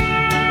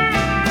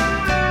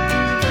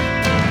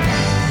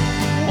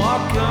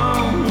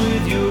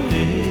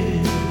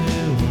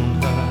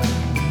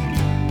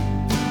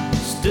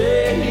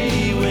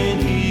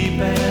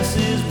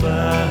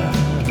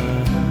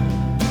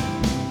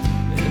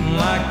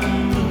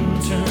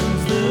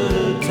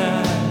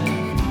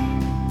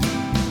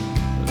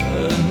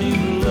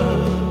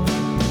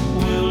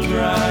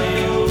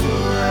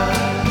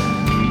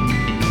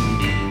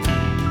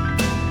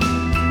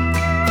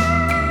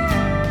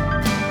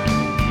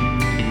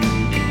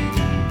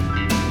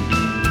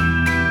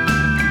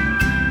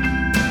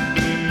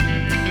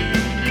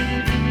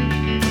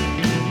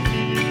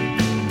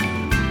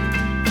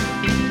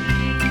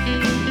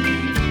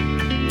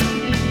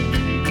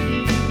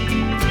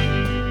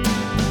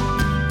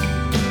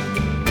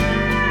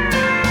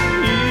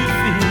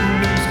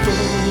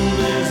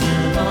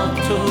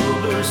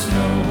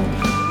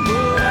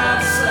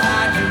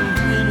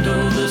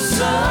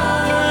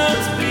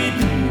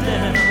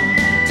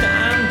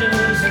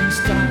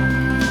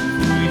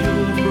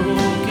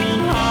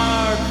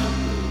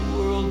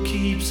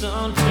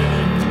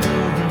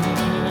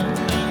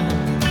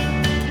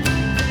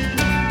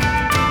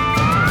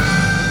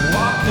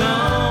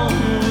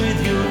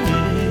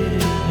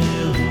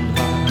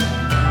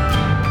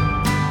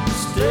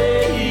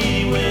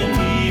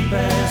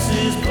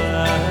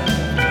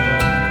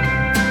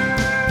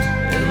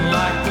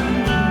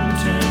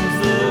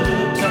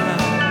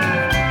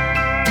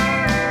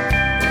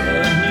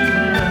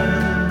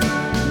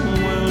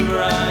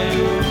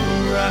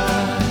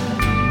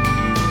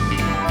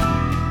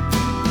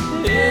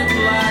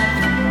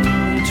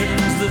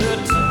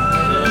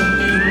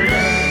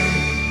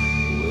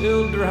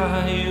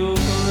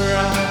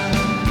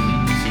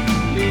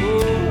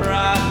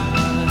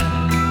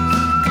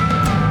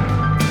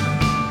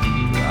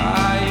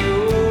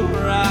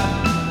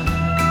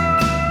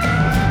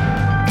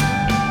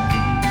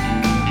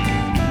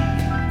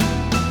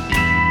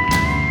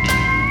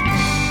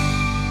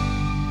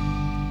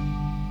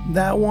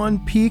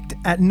 one peaked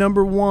at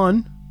number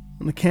 1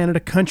 on the Canada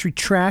Country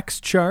Tracks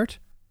chart.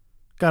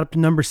 Got up to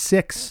number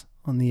 6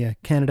 on the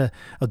Canada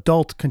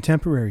Adult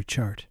Contemporary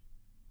chart.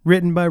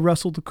 Written by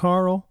Russell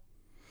DeCarl.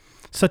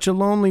 Such a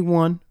Lonely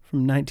One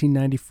from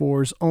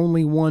 1994's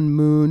Only One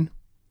Moon.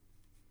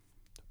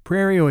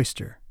 Prairie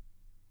Oyster,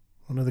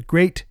 one of the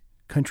great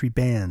country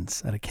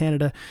bands out of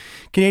Canada.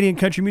 Canadian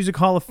Country Music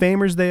Hall of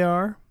Famers they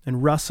are.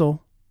 And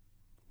Russell,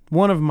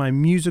 one of my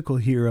musical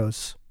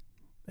heroes.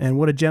 And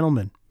what a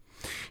gentleman.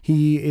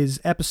 He is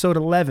episode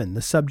 11,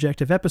 the subject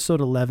of episode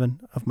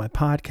 11 of my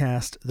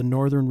podcast, the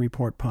Northern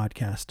Report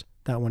podcast.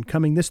 That one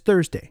coming this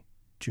Thursday,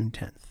 June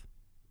 10th.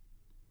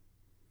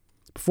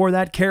 Before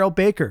that, Carol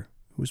Baker,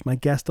 who was my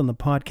guest on the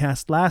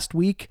podcast last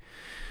week.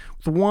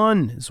 The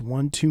one is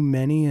one too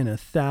many and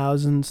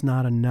 1,000's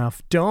not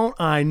enough. Don't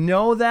I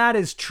know that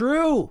is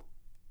true?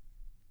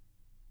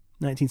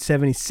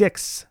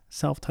 1976,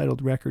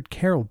 self-titled record,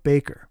 Carol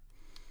Baker.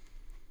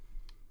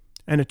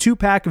 And a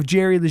 2-pack of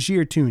Jerry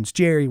Legier tunes.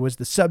 Jerry was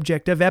the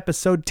subject of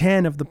episode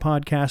 10 of the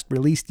podcast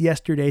released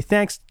yesterday.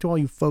 Thanks to all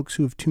you folks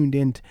who have tuned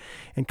in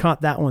and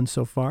caught that one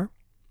so far.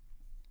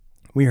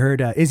 We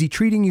heard Is He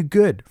Treating You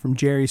Good from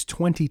Jerry's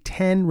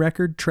 2010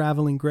 record,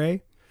 Traveling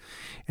Gray.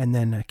 And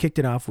then kicked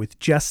it off with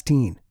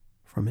Justine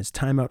from his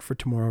Time Out for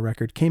Tomorrow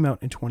record. Came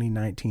out in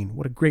 2019.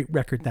 What a great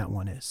record that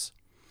one is.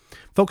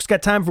 Folks,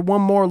 got time for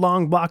one more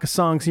long block of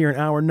songs here in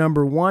hour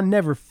number 1.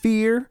 Never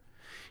Fear.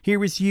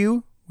 Here is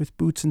you with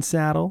Boots and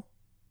Saddle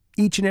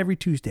each and every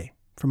Tuesday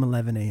from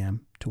 11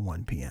 a.m. to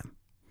 1 p.m.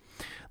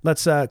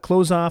 Let's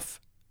close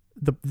off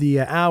the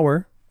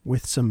hour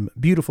with some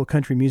beautiful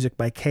country music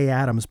by Kay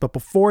Adams. But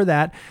before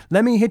that,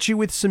 let me hit you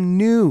with some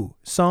new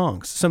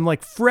songs, some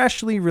like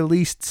freshly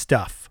released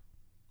stuff.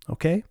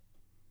 Okay?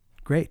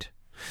 Great.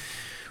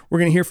 We're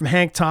going to hear from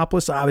Hank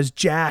Topless. I was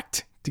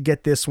jacked to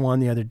get this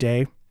one the other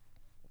day.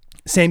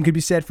 Same could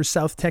be said for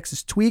South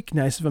Texas Tweak.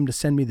 Nice of him to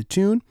send me the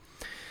tune.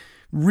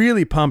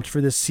 Really pumped for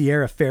this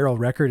Sierra Farrell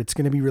record. It's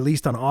going to be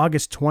released on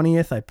August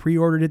 20th. I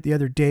pre-ordered it the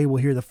other day.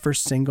 We'll hear the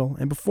first single.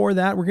 And before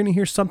that, we're going to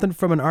hear something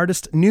from an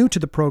artist new to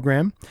the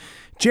program.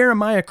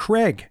 Jeremiah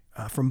Craig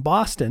from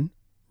Boston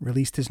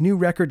released his new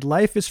record,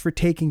 Life is for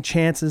Taking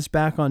Chances,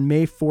 back on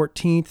May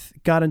 14th.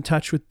 Got in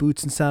touch with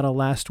Boots and Saddle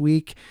last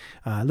week.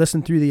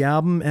 Listened through the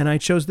album, and I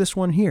chose this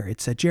one here.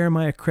 It's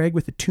Jeremiah Craig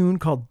with a tune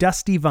called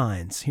Dusty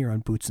Vines here on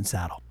Boots and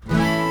Saddle.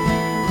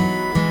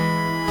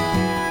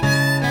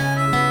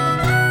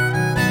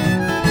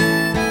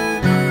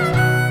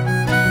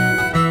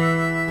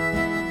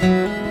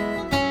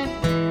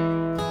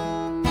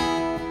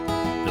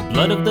 The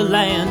blood of the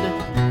land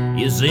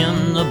is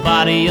in the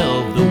body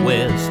of the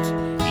West.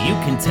 You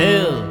can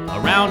tell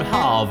around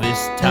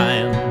harvest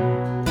time.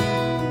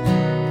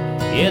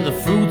 Yeah, the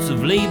fruits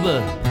of labor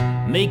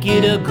make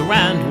it a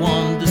grand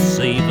one to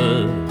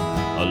savor,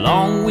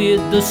 along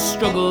with the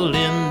struggle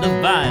in the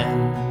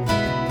vine.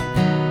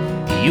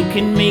 You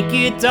can make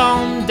it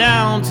on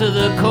down to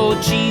the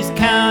Cochise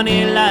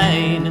County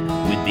line,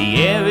 with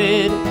the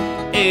arid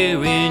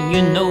air in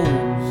your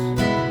nose.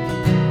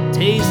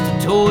 Taste the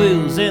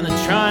toils and the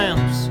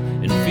triumphs,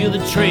 and feel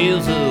the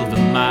trails of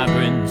the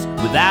migrants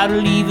without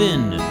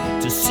leaving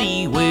to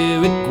see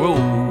where it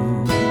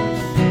grows.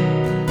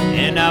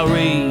 And I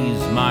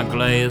raise my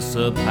glass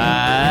up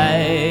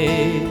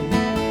high.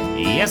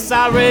 Yes,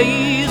 I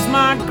raise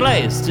my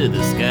glass to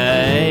the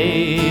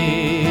sky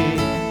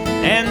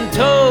and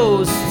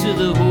toast to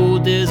the whole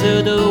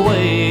desert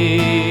away.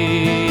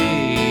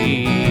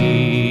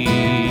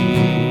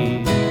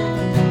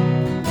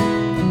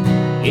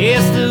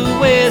 Yes, the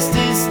West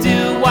is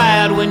still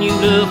wild when you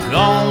look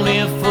on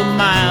it for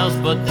miles,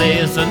 but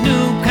there's a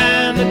new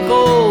kind of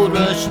gold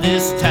rush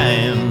this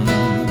time,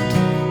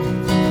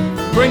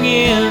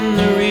 bringing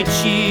the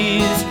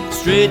riches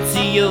straight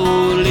to your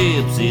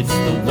lips. It's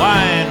the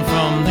wine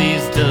from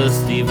these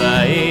dusty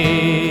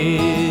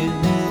vines.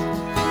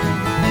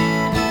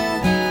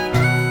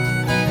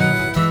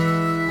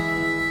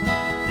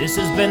 This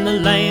has been the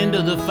land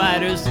of the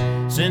fighters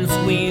since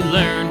we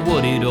learned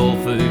what it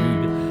offered,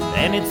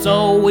 and it's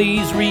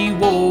always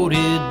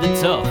rewarded the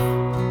tough.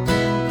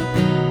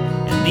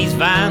 And these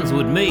vines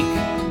would make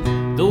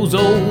those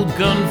old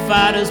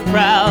gunfighters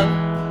proud,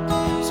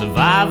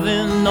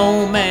 surviving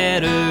no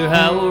matter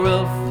how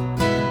rough.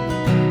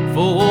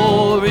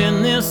 For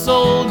in this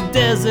old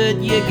desert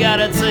you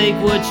gotta take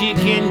what you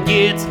can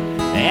get,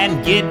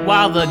 and get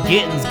while the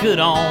getting's good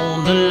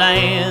on the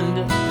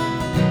land.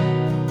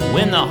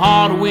 When the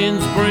hard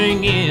winds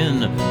bring in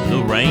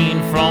the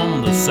rain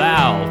from the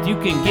south, you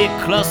can get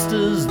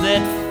clusters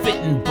that fit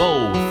in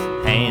both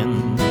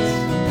hands.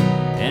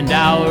 And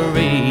I'll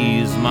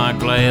raise my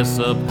glass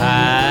up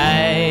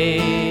high.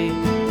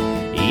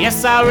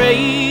 Yes, I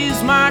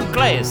raise my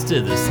glass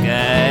to the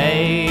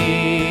sky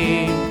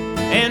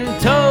and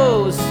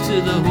toast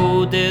to the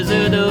whole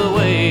desert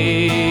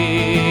away.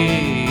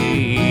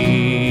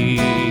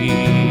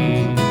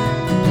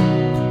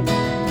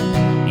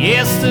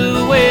 Yes,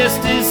 the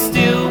West is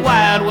still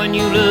wild when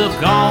you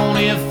look on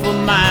it for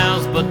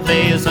miles, but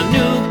there's a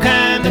new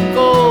kind of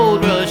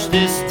gold rush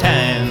this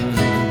time,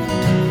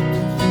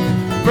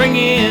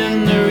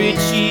 bringing the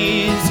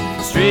riches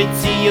straight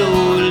to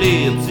your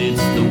lips.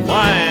 It's the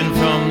wine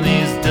from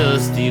these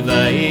dusty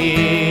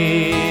vines.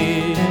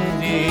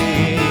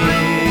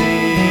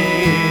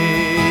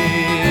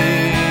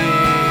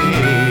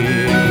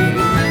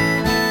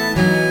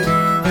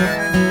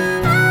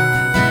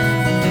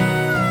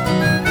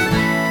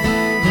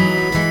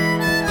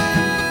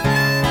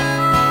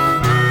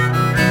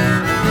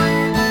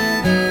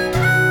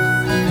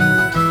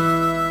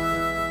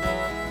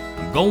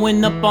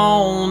 Going up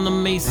on the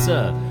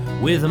mesa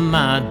with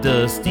my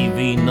dusty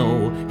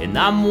vino, and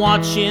I'm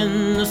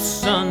watching the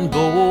sun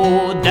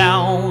go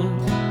down.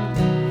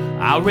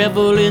 I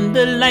revel in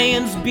the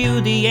land's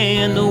beauty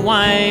and the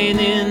wine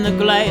in the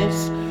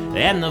glass,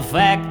 and the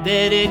fact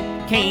that it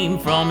came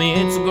from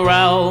its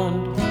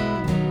ground.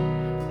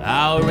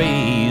 I'll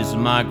raise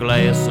my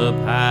glass up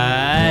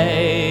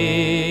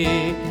high,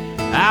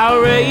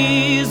 I'll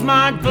raise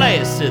my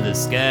glass to the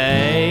sky,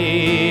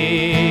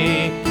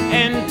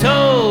 and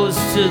toast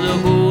to the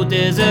whole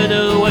desert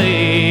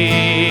away.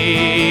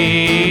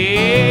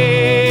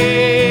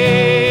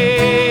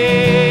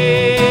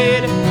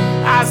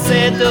 I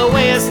said the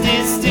West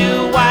is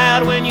still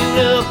wild when you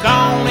look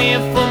on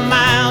it for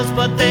miles,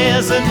 but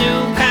there's a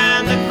new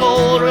kind of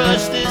gold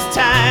rush this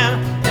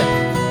time,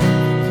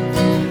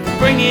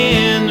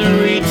 bringing the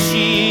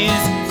riches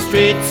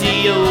straight to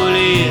your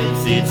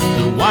lips. It's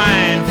the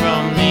wine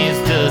from these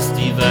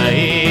dusty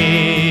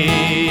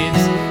vines.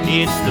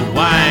 It's the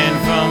wine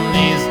from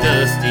these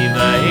dusty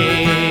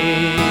vines.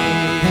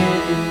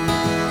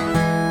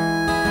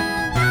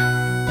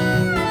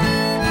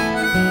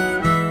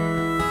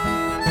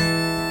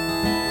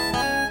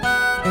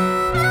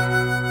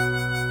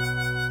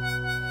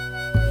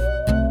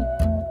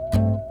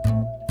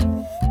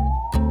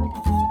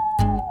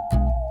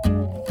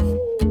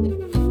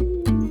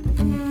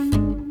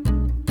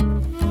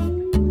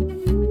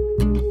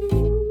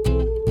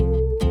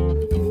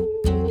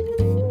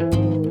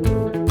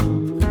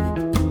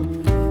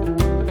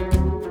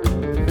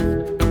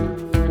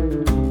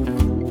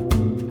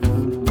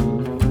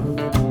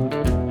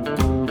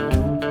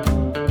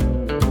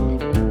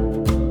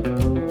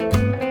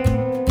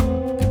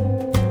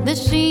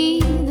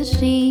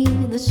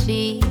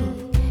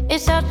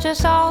 A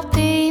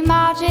salty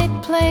magic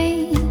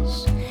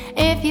place.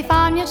 If you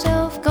find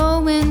yourself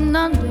going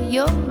under,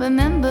 you'll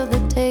remember the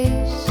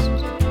taste.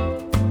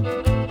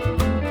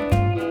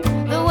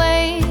 The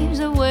waves,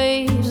 the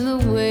waves, the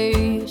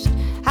waves,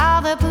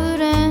 how they're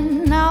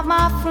putting out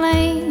my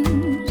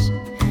flames.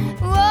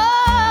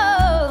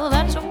 Whoa,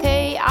 that's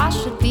okay, I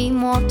should be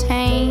more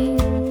tame.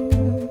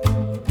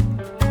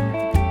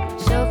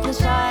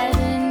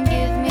 Self-deciding,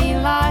 give me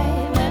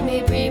life, let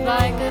me breathe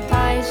like a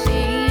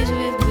Pisces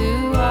with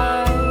blue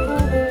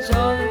eyes.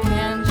 All the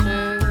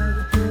cancer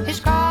is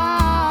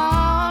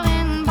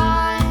crawling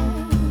by.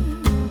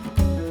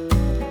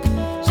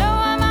 So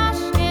I'm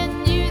asking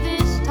you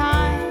this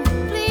time,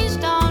 please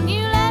don't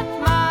you let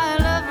my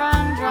love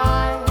run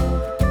dry.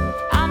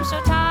 I'm so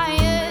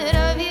tired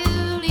of you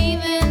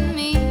leaving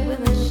me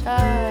with a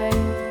sigh.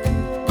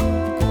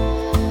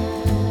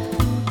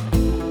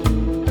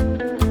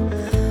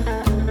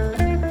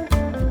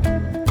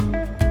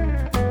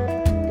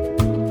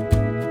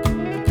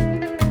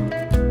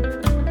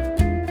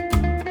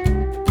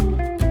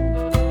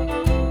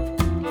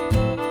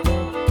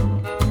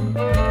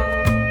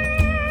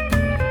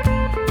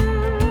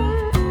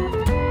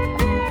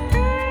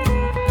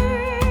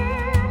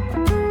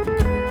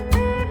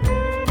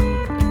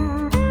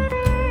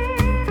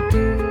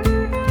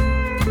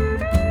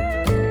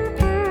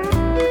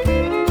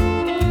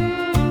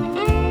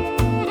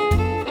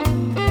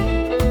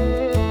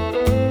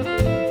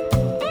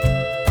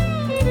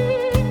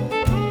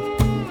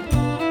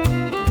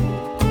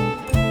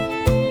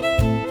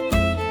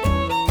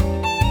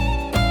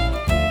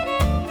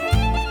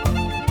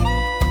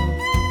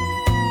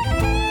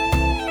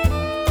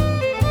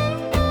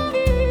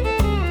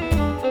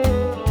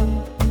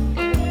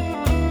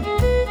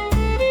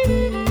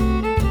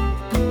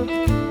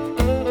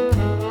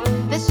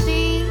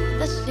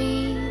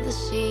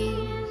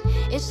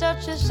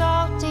 Such a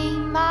salty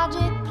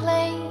magic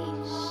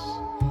place.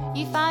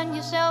 You find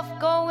yourself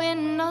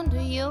going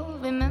under, you'll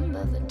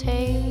remember the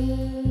taste.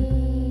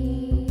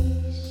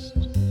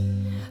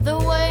 The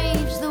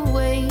waves, the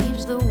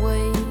waves, the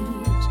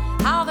waves,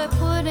 how they're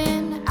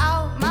putting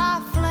out my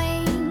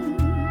flame.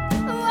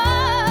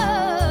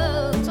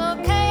 Whoa, it's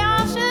okay,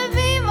 I should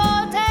be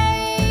more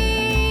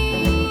tame.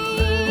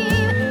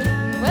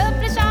 Well,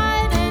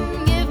 decide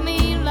and give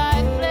me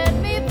life, let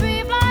me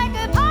breathe like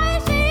a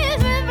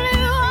Pisces with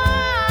blue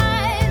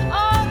eyes.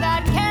 All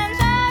that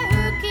cancer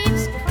who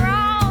keeps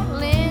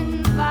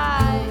crawling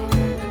by.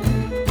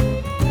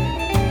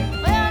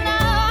 Well,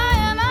 now I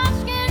am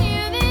asking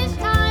you this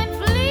time,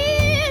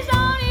 please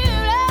don't you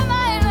let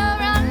my love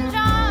run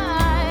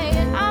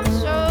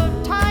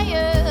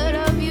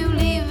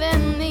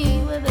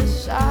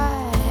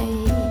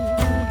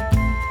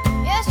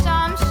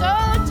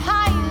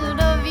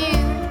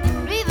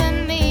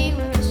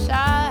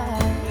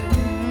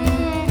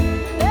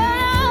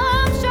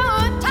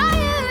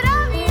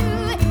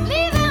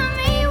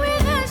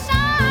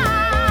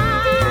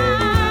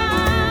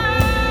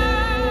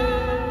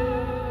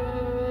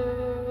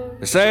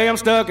say I'm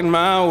stuck in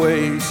my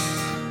ways,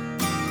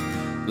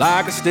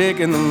 like a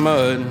stick in the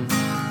mud.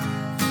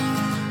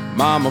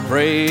 Mama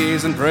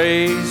prays and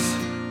prays,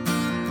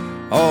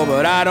 oh,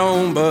 but I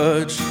don't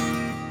budge.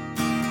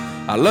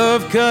 I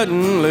love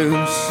cutting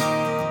loose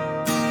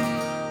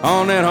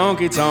on that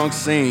honky-tonk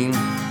scene,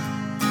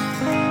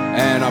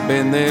 and I've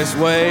been this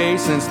way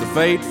since the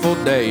fateful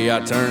day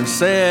I turned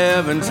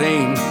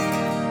 17.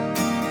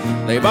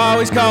 They've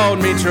always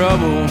called me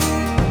trouble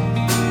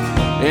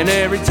in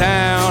every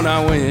town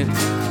I went.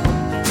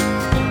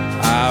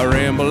 I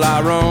ramble,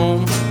 I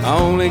roam, I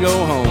only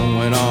go home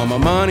when all my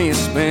money is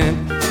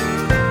spent.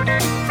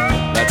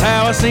 That's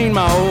how I seen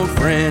my old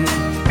friend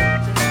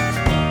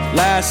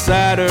last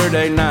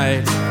Saturday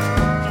night.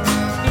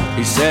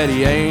 He said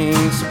he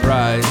ain't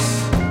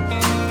surprised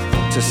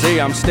to see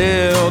I'm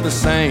still the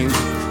same.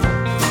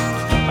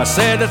 I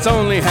said that's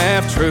only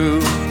half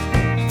true.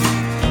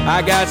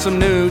 I got some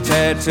new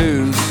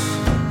tattoos.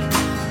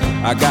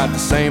 I got the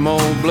same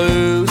old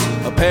blues,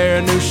 a pair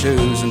of new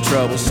shoes, and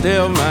trouble's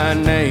still my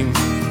name.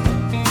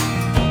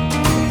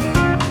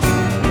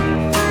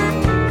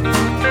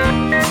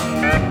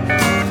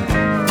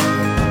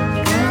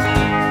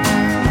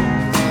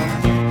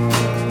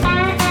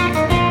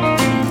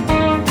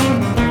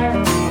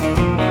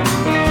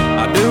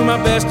 I do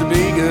my best to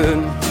be good,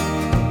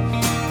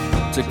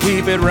 to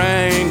keep it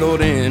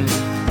wrangled in.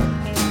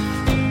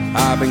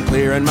 I've been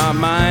clearing my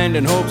mind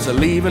in hopes of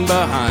leaving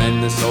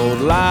behind this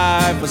old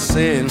life of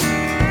sin.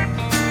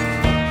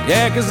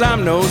 Yeah, 'cause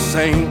I'm no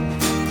saint,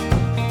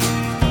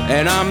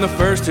 and I'm the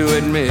first to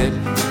admit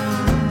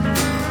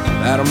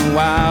that I'm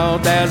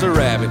wild as a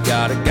rabbit,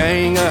 got a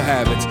gang of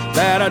habits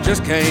that I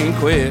just can't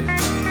quit.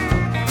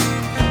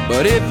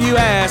 But if you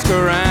ask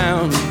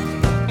around,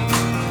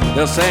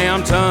 they'll say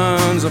I'm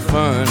tons of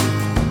fun.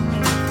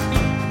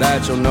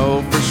 That you'll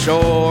know for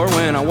sure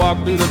when I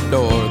walk through the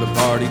door, the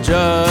party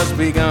just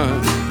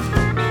begun.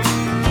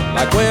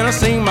 Like when I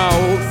seen my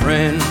old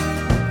friend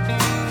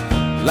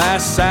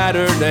last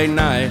Saturday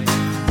night.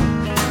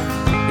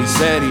 He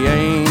said he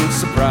ain't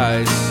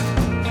surprised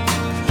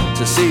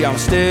to see I'm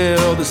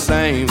still the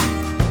same.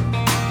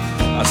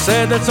 I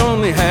said that's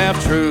only half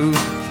true.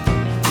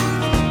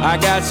 I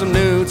got some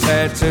new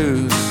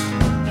tattoos.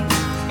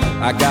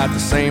 I got the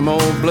same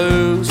old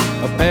blues,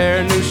 a pair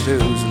of new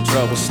shoes, and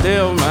trouble's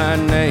still my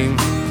name.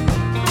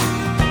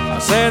 I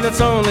said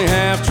that's only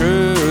half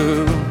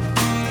true.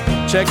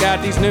 Check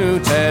out these new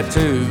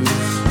tattoos.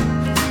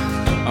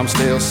 I'm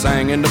still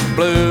singing the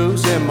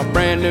blues in my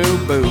brand new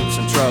boots,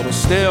 and trouble's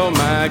still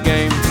my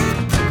game.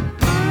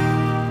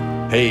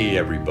 Hey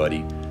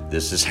everybody,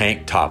 this is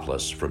Hank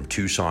Topless from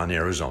Tucson,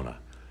 Arizona,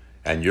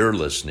 and you're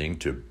listening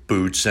to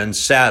Boots and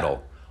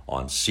Saddle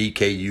on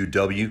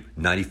CKUW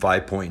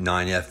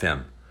 95.9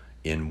 FM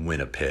in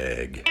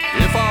Winnipeg.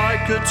 If I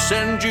could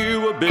send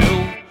you a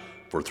bill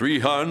for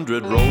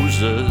 300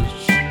 roses,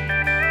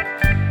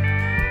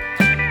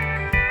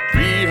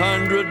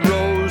 300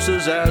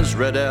 roses as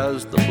red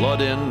as the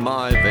blood in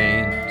my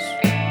veins,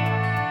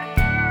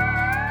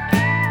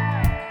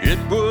 it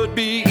would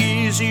be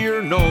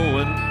easier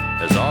knowing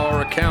as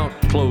our account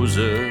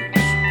closes.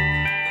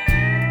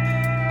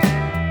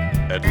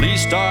 At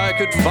least I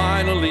could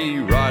finally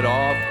write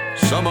off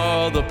some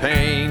of the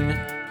pain.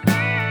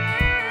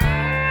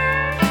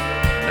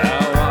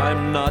 Now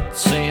I'm not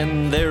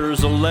saying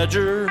there's a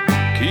ledger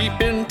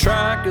keeping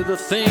track of the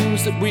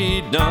things that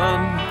we'd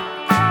done,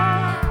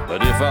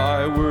 but if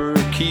I were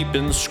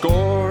keeping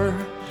score,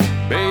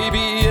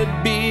 baby,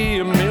 it'd be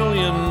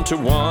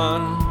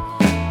 1,000,000-1.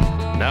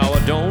 Now I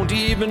don't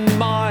even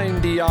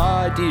mind the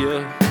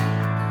idea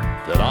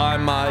that I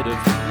might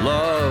have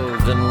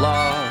loved and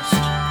lost,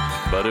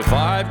 but if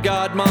I've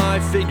got my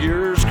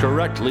figures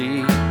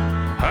correctly,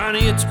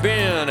 honey, it's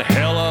been a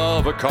hell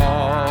of a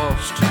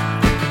cost.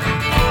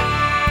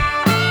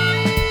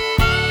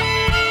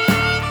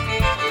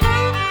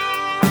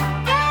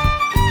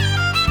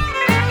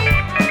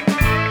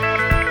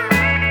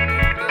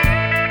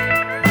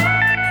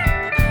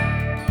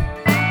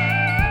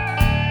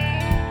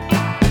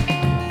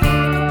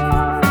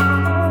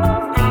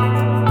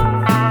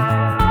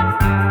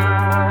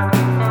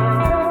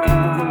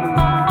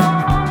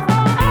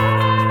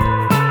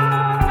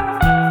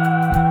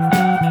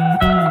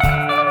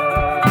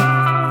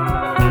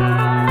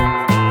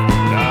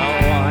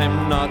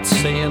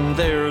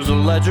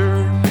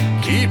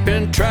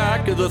 Keeping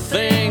track of the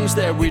things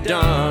that we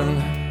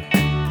done,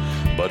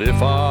 but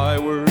if I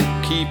were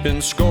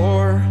keeping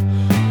score,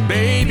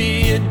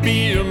 baby, it'd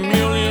be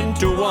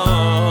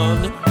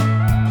 1,000,000-1.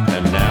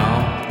 And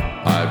now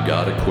I've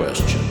got a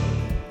question.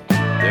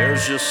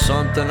 There's just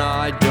something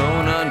I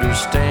don't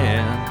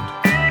understand.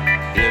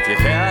 If you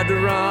had to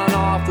run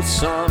off with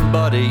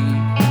somebody,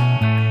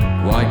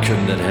 why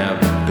couldn't it have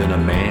been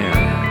a man?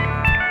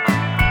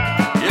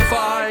 If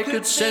I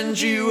could send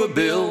you a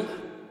bill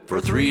for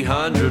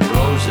 300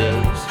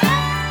 roses,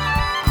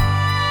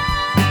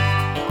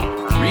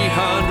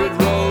 300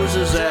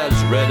 roses as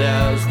red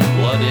as the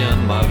blood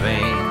in my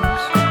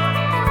veins,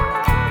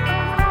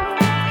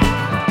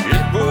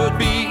 it would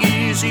be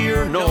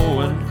easier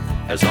knowing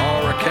as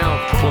our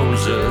account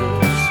closes.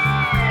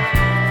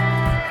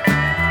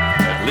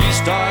 At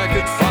least I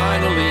could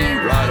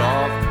finally write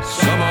off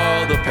some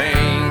of the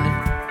pain.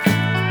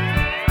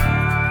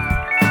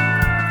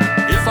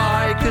 If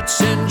I could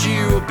send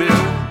you a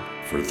bill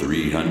for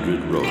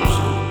 300 roses,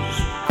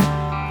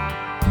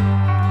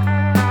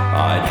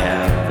 I'd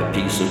have a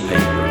piece of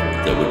paper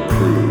that would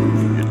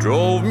prove you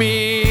drove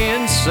me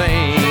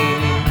insane.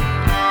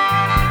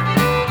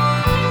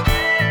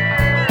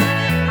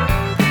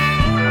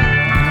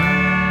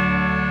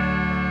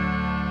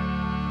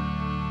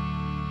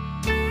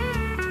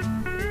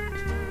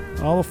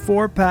 All a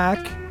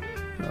 4-pack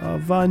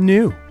of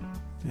new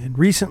and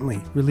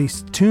recently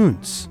released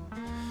tunes.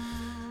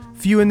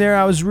 Few in there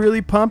I was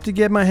really pumped to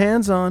get my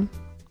hands on.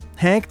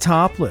 Hank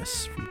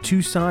Topless from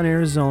Tucson,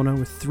 Arizona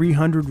with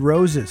 300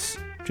 Roses,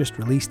 just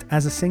released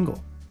as a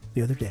single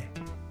the other day.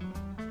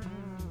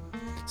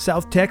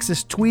 South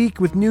Texas Tweak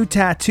with New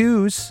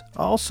Tattoos,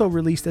 also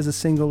released as a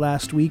single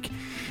last week.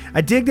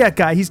 I dig that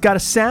guy. He's got a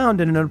sound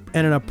and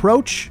an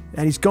approach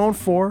that he's going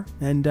for,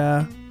 and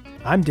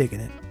I'm digging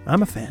it.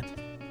 I'm a fan.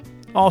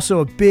 Also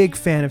a big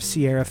fan of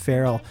Sierra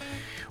Farrell.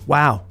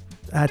 Wow,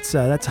 that's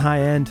high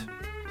end.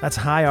 That's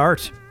high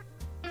art.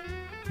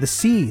 The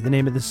Sea, the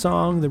name of the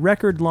song. The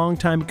record, long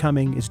time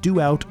coming, is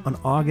due out on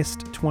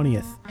August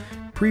 20th.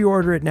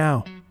 Pre-order it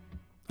now.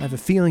 I have a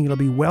feeling it'll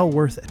be well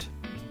worth it.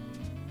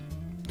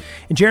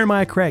 And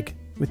Jeremiah Craig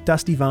with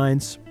Dusty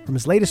Vines from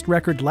his latest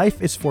record,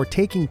 Life is for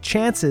Taking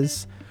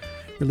Chances,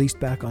 released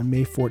back on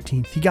May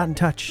 14th. He got in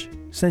touch,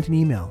 sent an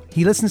email.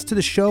 He listens to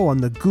the show on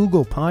the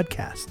Google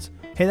Podcasts.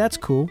 Hey, that's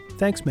cool.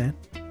 Thanks, man.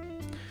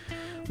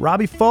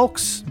 Robbie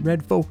Folks,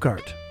 Red Folk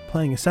Art,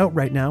 playing us out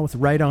right now with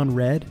Right on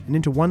Red, and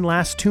into one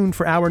last tune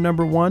for hour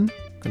number 1.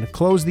 Going to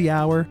close the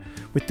hour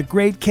with the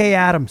great Kay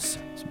Adams,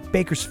 some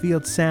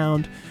Bakersfield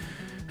sound.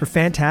 Her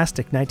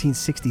fantastic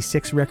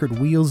 1966 record,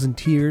 Wheels and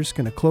Tears,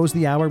 going to close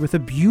the hour with a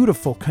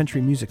beautiful country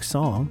music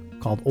song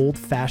called Old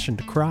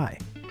Fashioned Cry.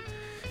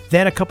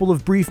 Then a couple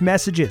of brief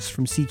messages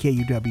from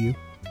CKUW,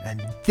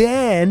 and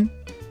then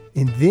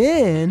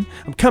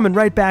I'm coming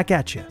right back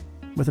at you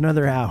with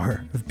another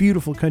hour of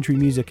beautiful country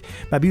music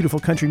by beautiful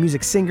country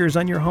music singers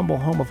on your humble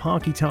home of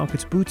honky tonk.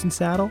 It's Boots and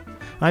Saddle.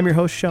 I'm your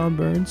host, Sean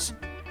Burns.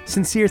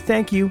 Sincere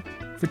thank you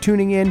for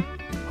tuning in.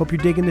 Hope you're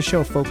digging the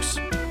show, folks.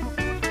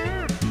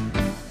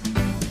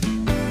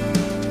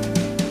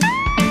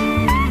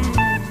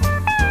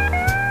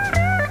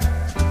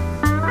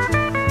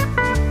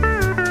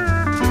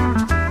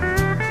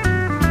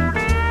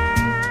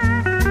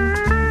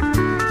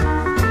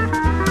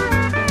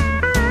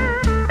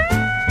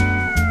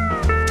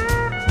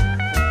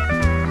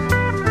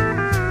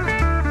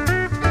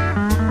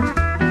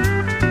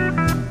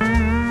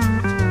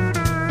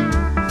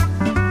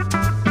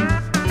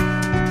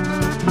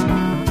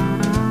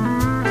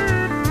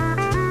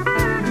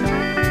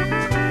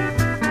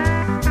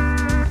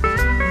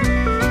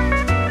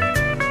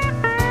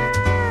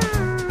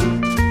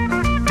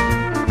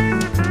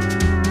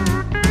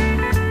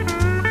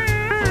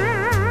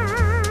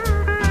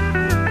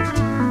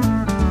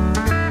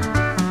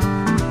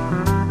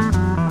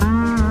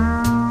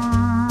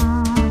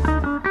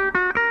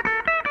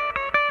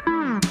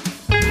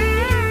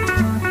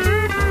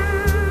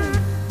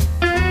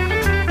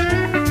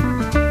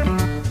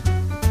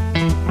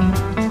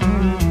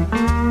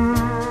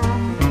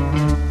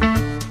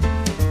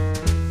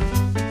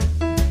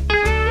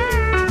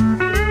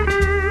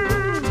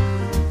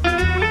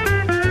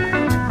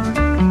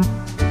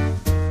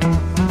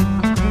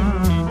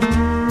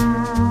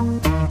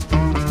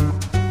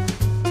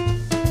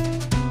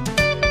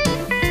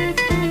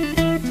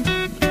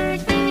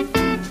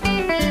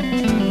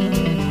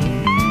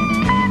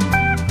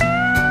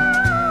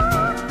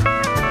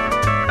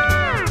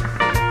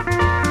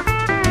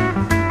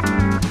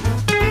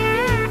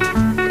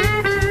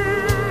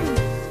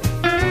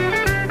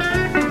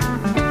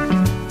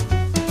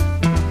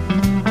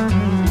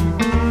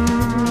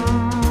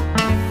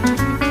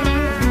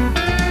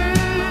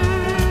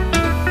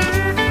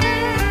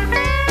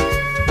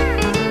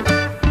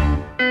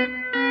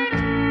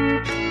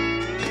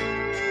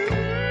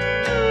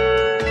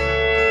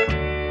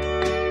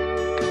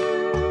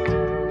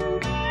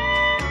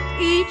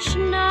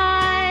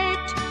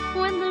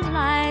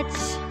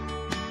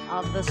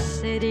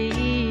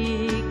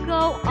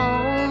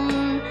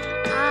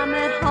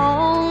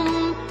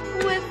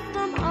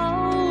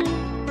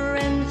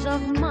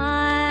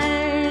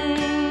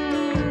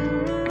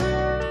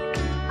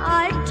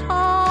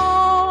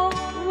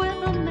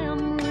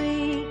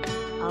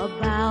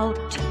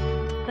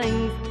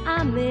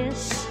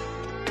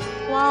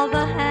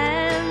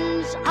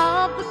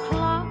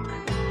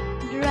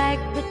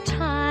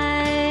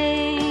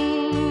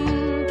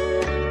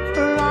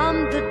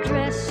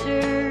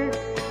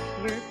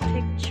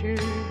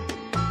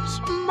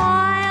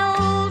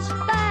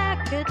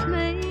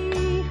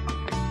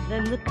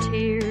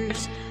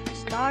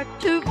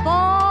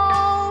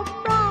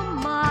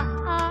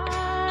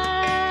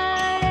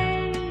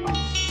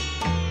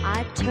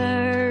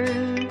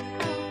 Turn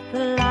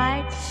the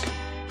lights,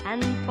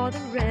 and for the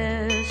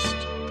rest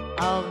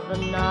of the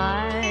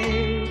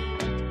night.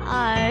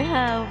 I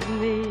have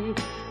me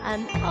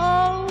an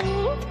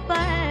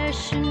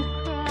old-fashioned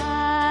cry.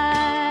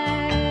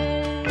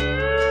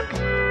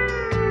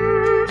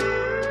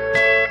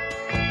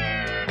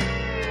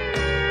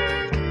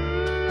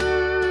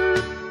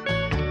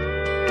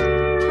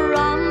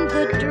 From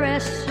the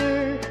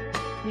dresser,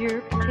 your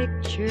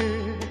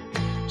picture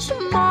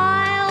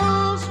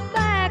smiles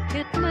back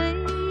at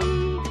me.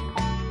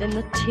 Then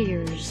the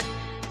tears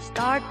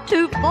start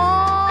to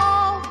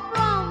fall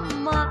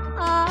from my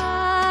eyes.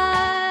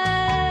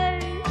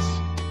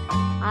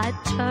 I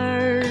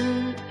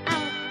turn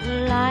out the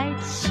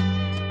lights,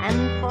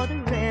 and for the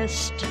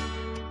rest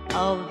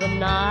of the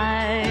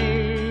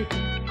night,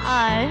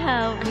 I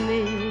have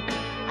me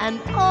an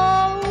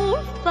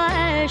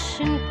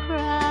old-fashioned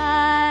cry.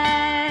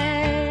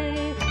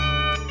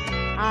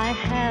 I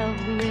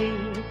have me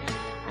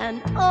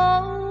an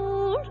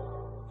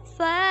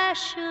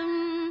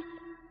old-fashioned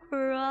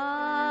cry.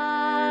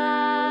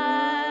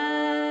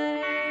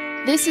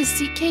 This is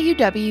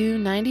CKUW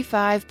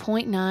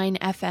 95.9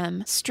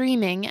 FM,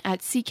 streaming at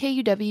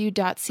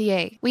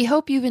ckuw.ca. We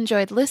hope you've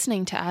enjoyed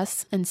listening to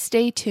us, and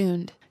stay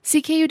tuned.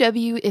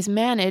 CKUW is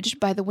managed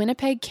by the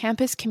Winnipeg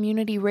Campus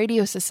Community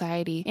Radio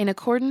Society in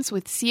accordance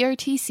with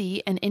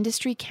CRTC and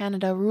Industry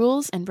Canada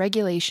rules and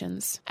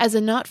regulations. As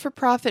a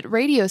not-for-profit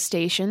radio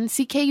station,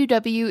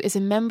 CKUW is a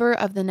member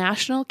of the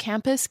National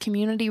Campus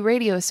Community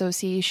Radio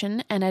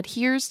Association and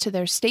adheres to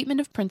their statement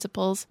of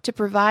principles to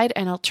provide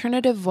an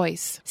alternative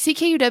voice.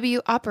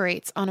 CKUW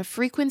operates on a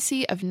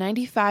frequency of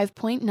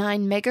 95.9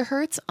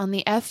 MHz on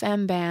the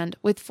FM band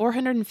with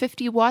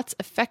 450 watts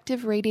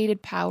effective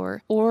radiated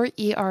power, or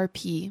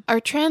ERP.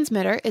 Our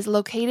transmitter is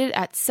located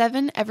at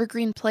 7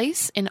 Evergreen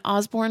Place in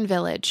Osborne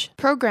Village.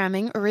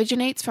 Programming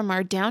originates from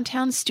our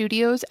downtown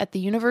studios at the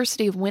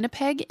University of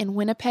Winnipeg in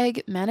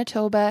Winnipeg,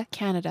 Manitoba,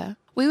 Canada.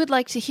 We would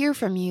like to hear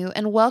from you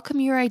and welcome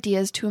your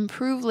ideas to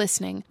improve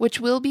listening, which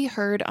will be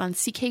heard on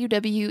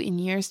CKUW in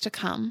years to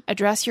come.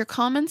 Address your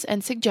comments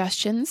and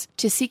suggestions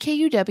to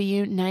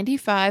CKUW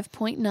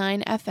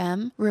 95.9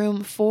 FM,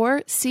 room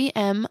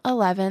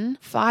 4CM11,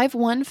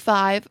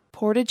 515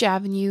 Portage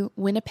Avenue,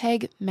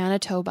 Winnipeg,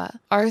 Manitoba,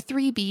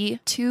 R3B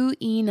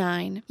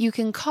 2E9. You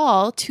can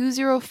call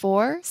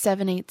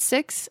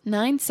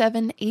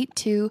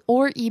 204-786-9782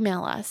 or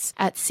email us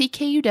at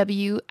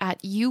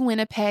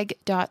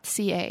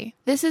ckuw@uwinnipeg.ca.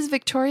 This is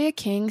Victoria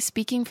King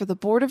speaking for the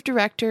Board of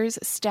Directors,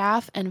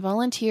 staff, and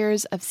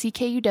volunteers of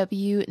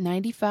CKUW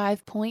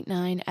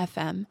 95.9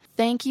 FM.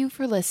 Thank you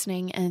for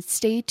listening and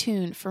stay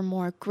tuned for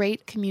more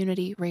great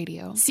community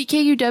radio.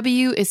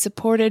 CKUW is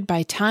supported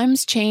by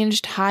Times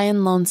Changed High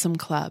and Lonesome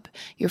Club,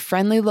 your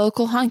friendly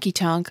local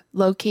honky-tonk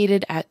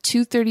located at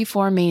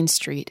 234 Main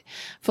Street.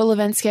 Full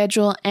event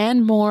schedule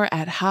and more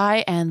at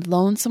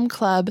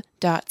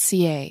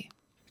highandlonesomeclub.ca.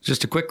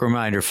 Just a quick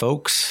reminder,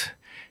 folks,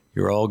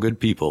 you're all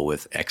good people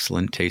with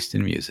excellent taste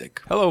in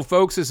music. Hello,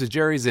 folks. This is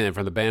Jerry Zinn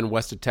from the band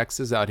West of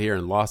Texas out here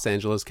in Los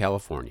Angeles,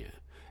 California.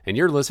 And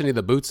you're listening to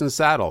the Boots and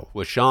Saddle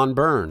with Sean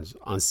Burns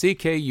on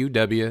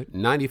CKUW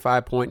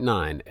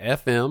 95.9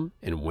 FM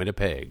in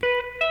Winnipeg.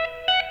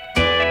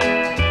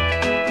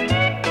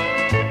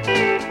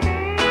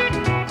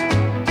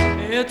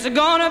 It's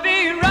gonna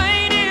be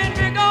raining,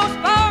 big old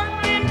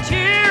sparkling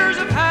tears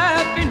of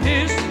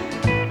happiness.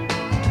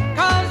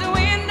 'Cause the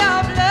wind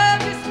of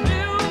love just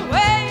blew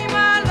away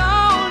my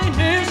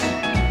loneliness.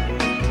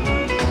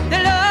 The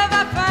love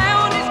I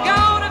found is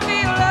gonna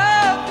fill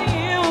up the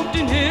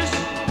emptiness.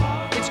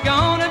 It's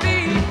gonna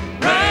be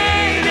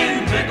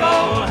raining, big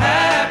old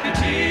happy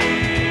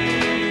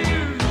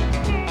tears.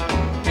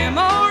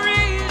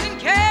 Memories and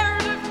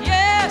cares of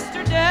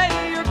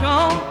yesterday are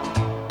gone.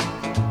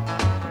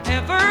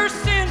 Ever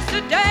since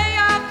the day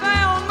I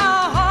found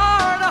my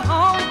heart a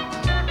home,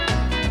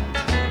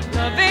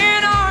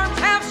 loving arms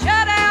have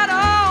shut out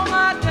all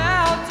my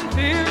doubts and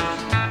fears.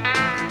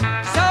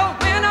 So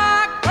when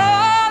I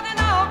cry, then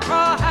I'll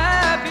cry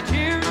happy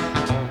tears.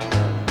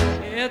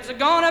 It's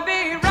gonna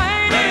be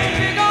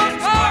raining, big old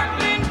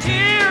sparkling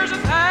tears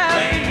of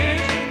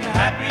happiness.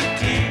 Happy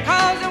tears.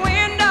 'Cause the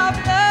wind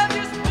of love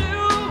just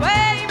blew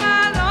away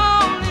my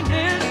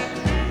loneliness.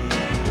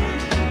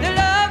 The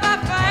love I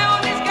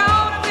found is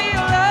gonna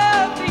fill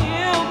up the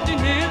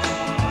emptiness.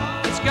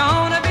 It's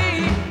gonna be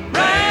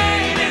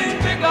raining,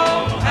 big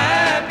old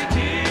happy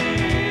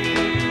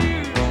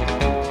tears.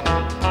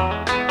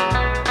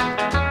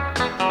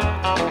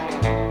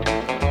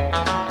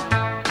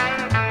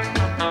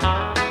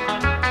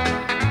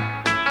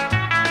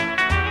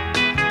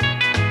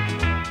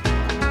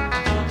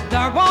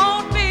 There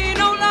won't be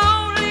no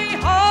lonely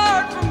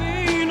heart for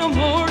me no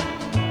more.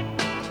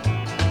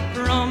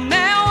 From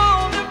now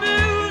on, the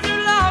blues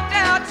are locked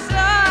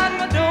outside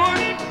my door.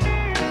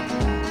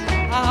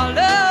 I'll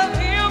love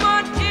him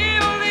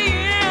until the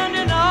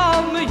ending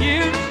of my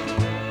years.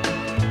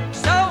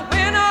 So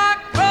when I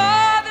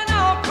cry, then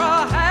I'll cry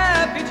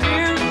happy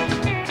tears.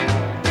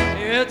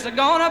 It's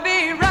gonna be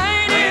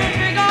raining,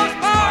 big old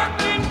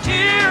sparkling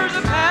tears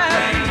of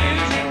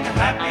happiness.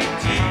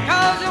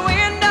 'Cause the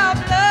wind of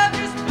love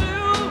just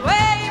blew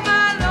away my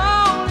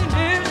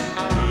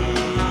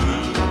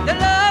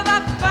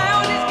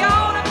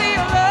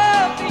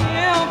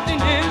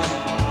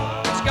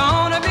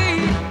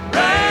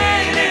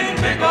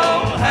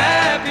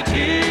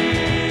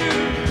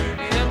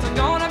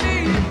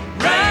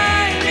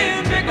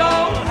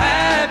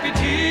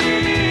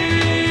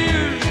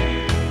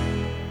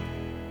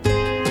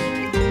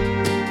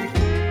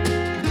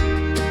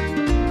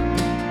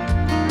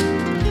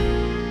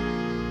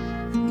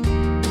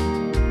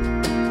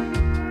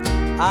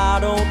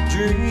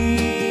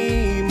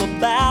dream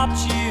about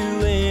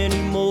you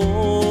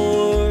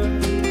anymore.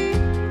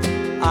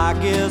 I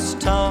guess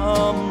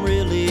time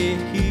really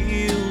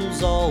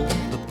heals all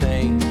the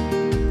pain.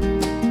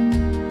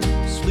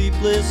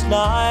 Sleepless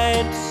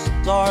nights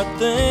are a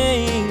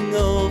thing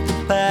of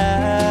the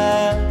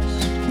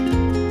past.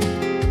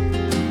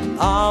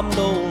 I'm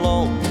no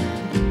longer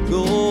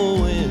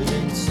going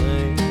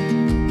insane.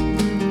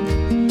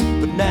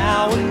 But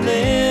now and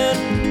then,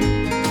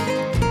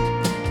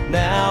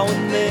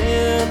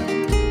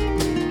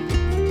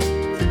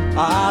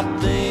 I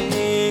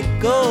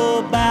think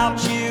about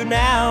you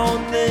now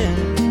and then.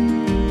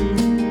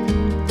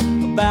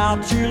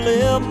 About your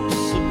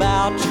lips,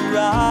 about your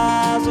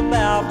eyes,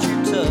 about your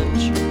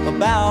touch,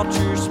 about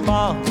your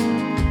smile.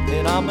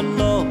 And I'm in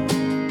love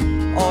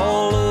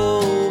all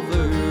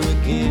over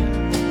again.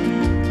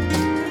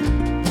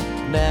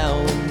 Now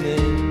and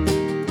then,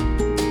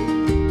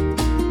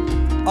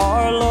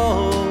 our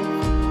love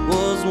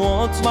was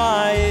once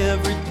my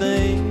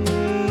everything,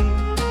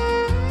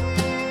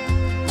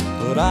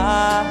 but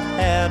I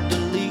had to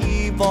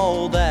leave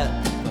all that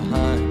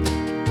behind.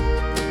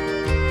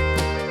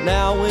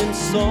 Now when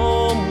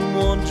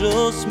someone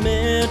just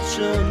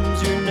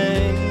mentions your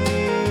name,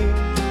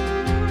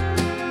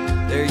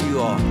 there you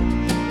are,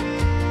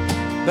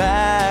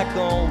 back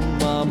on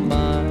my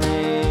mind.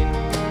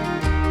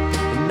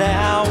 And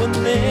now and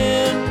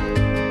then,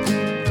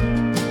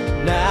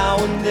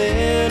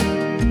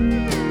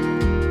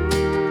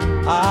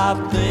 I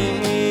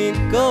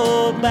think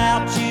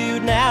about you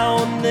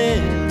now and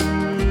then.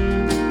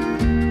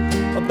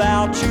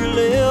 About your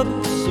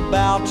lips,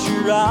 about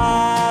your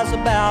eyes,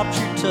 about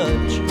your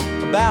touch,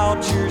 about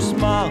your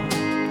smile.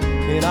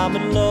 And I'm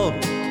in love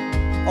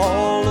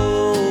all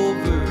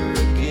over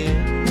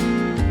again.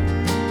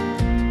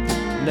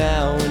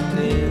 Now and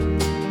then.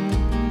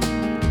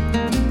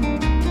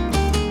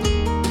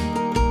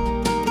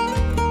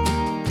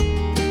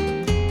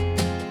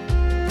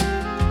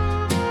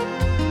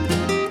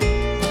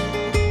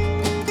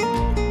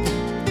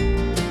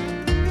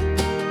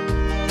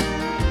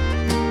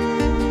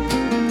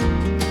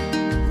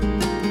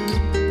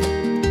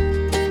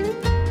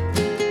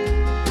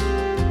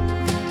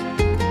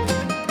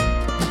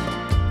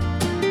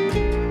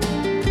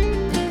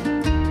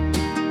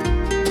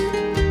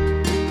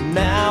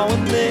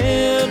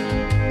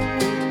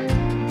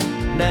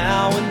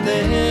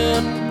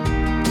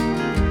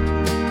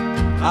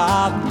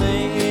 I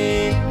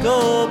think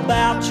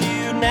about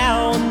you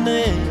now and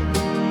then.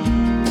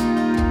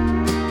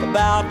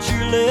 About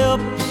your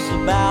lips,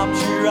 about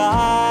your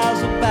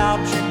eyes, about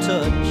your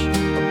touch,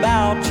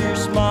 about your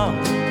smile.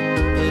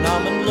 And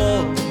I'm in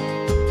love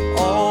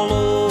all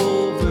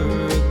over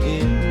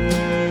again.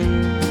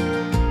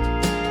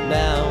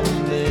 Now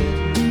and then,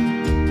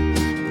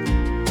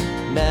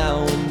 now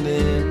and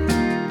then,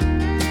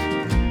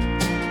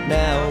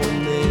 now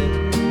and then.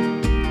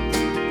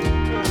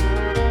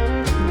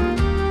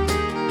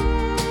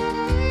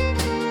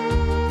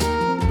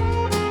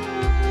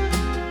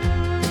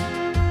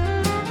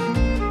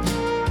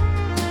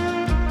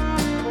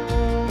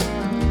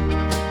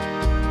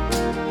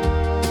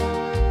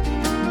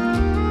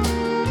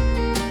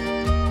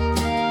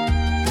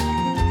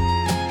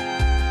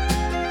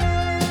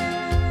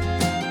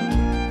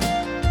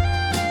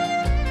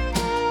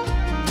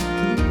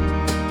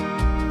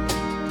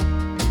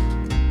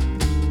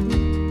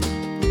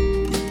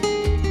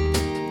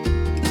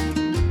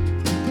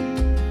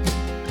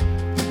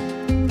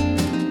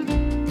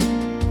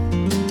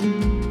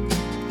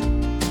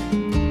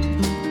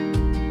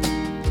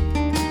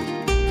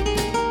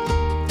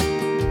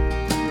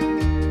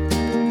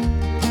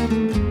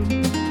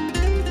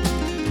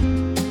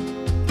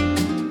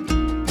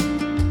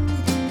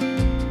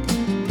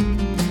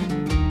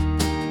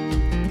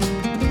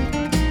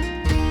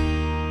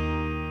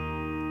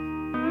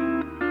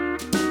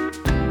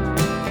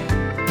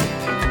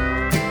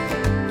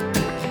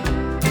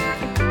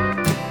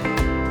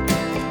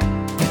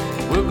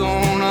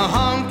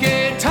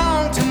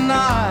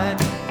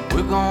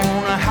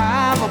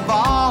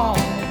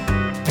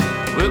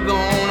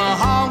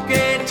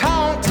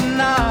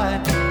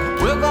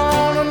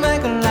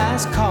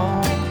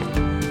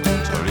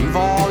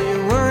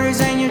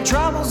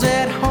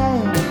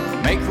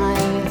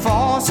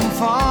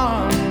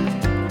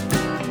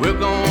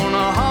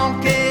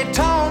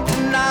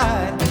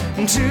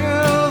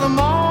 Until the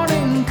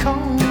morning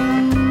comes,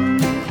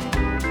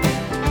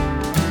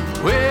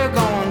 we're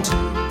going to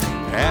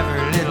have a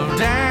little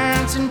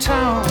dance in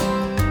town.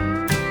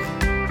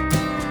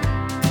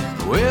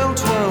 We'll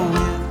twirl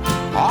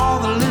with all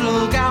the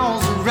little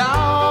gals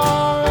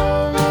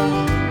around.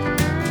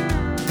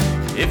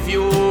 If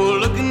you're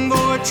looking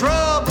for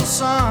trouble,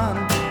 son,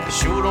 you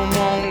sure don't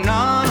want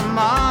none of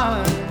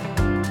mine.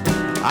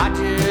 I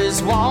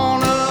just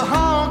want a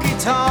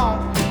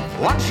honky-tonk,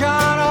 one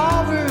shot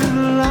over the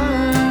line.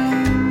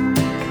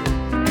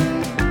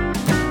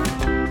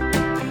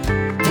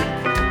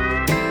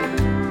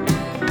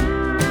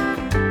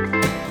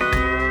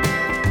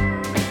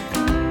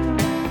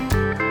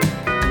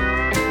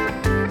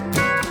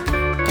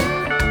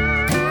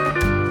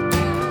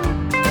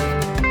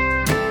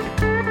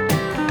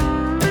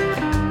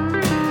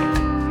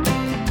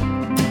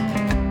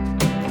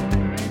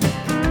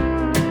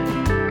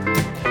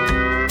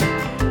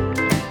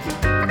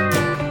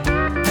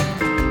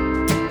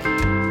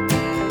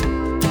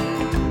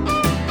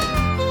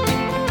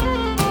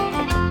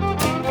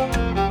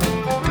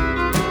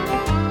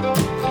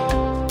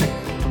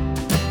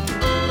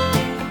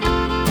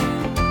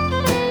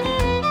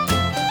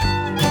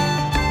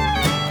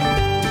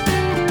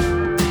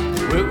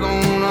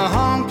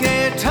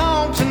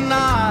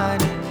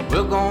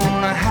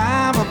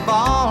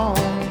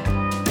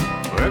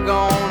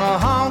 gonna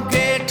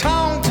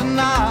honky-tonk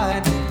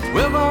tonight.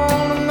 We're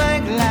gonna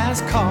make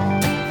last call.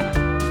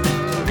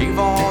 Leave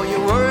all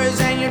your worries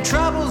and your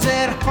troubles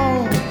at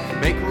home.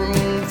 Make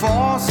room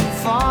for some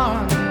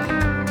fun.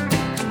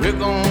 We're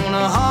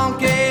gonna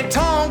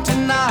honky-tonk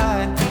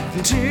tonight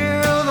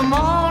until the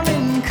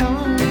morning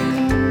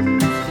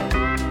comes.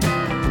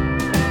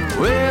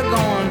 We're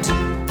going to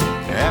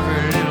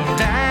every little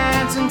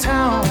dance in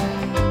town.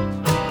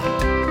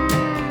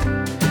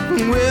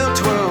 We'll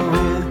twirl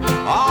with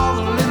all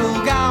the little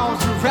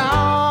gals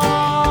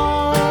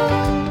around.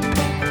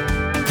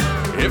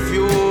 If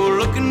you're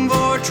looking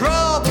for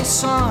trouble,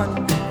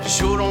 son,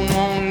 sure don't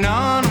want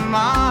none of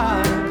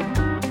mine.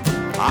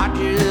 I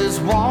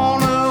just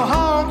want a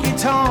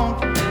honky-tonk,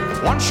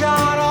 one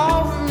shot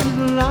over the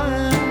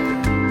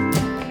line.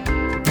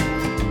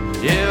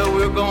 Yeah,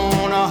 we're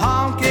gonna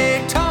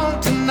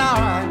honky-tonk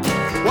tonight,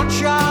 one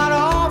shot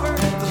over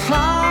the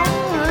line.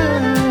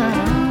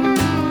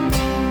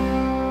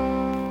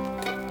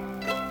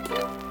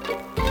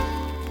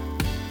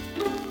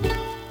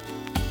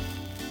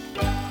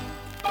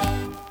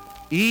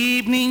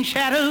 Evening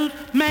shadows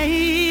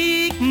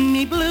make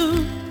me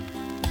blue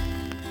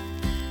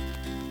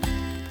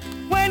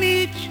when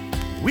each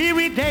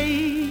weary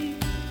day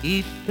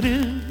is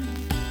through.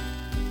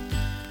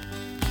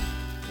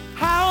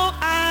 How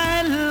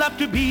I love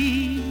to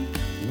be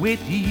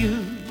with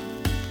you,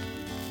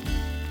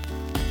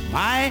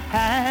 my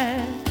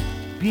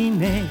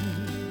happiness.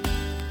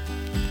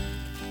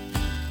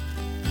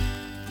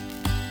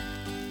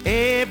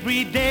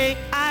 Every day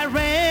I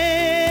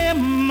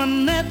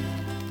reminisce,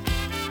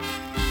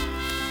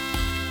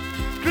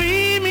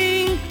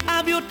 dreaming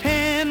of your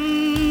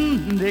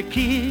tender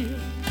kiss,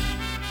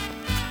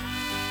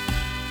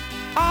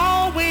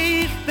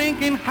 always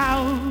thinking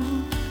how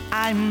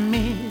I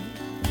miss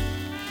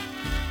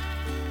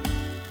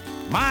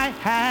my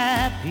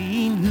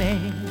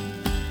happiness.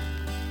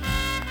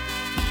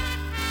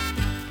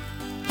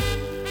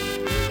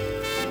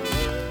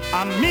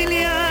 A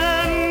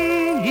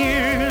million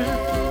years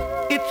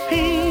it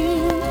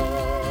seems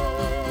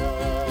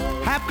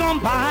have gone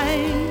by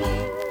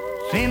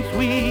since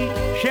we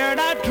shared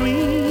our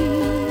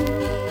dreams,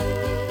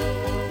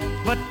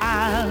 but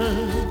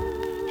I'll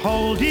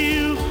hold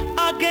you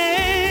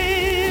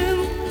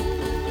again.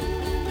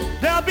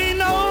 There'll be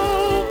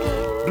no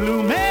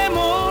blue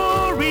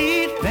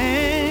memories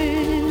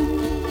then.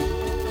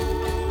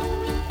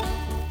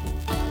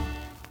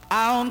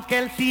 Aunque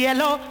el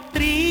cielo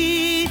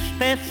triste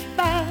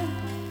está,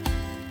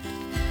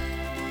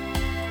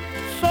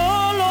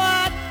 solo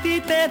a ti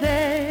te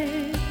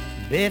de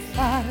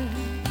besar.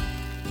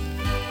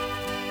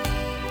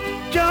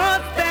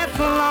 Just as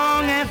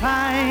long as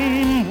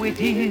I'm with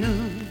you,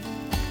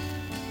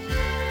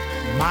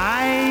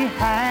 my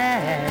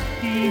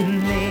happiness.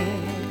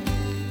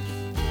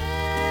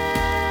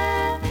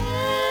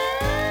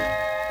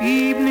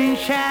 Evening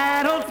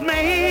shadows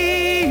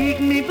make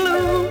me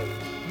blue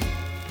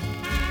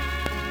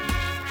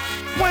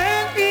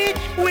when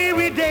each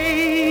weary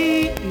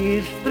day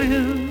is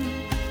through.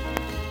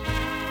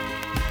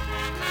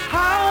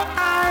 How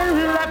I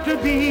love to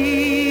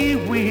be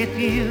with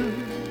you,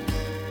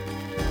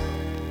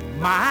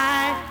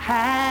 my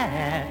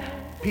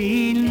happiness.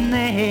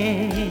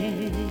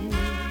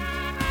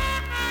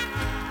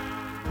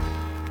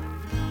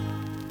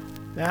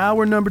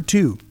 Hour number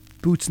 2,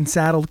 Boots and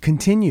Saddle,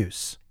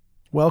 continues.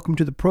 Welcome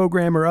to the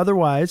program or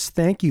otherwise.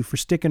 Thank you for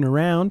sticking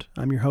around.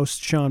 I'm your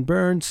host, Sean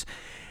Burns.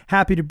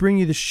 Happy to bring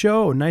you the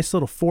show. A nice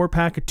little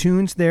 4-pack of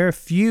tunes there. A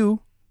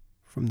few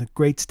from the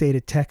great state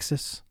of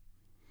Texas.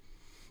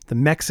 The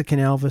Mexican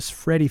Elvis,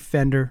 Freddie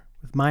Fender,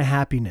 with My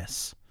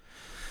Happiness.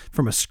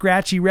 From a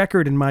scratchy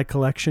record in my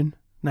collection,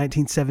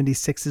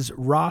 1976's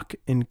Rock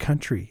and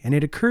Country. And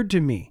it occurred to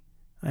me,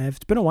 it's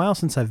been a while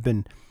since I've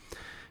been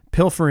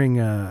pilfering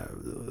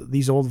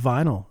these old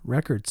vinyl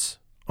records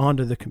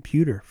onto the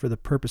computer for the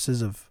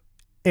purposes of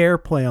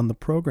airplay on the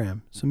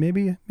program. So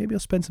maybe I'll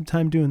spend some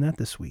time doing that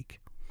this week.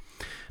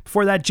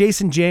 Before that,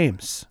 Jason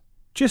James.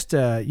 Just,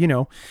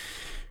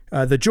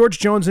 the George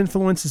Jones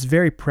influence is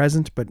very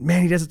present, but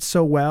man, he does it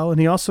so well. And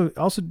he also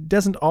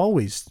doesn't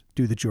always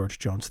do the George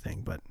Jones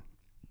thing, but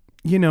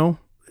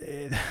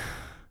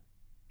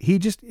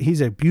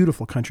he's a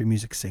beautiful country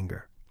music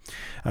singer.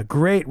 A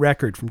great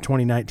record from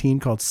 2019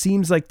 called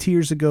Seems Like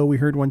Tears Ago. We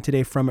heard one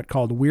today from it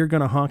called We're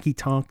Gonna Honky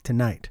Tonk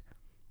Tonight.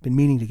 Been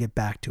meaning to get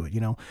back to it,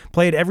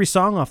 Played every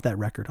song off that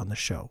record on the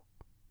show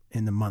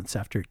in the months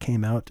after it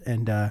came out.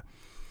 And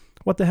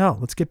what the hell?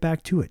 Let's get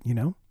back to it,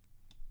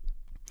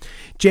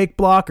 Jake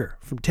Blocker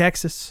from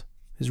Texas.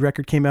 His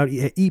record came out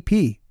EP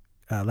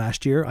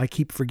last year. I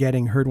keep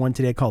forgetting. Heard one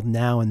today called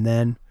Now and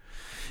Then.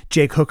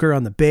 Jake Hooker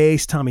on the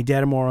bass, Tommy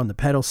Dedamore on the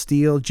pedal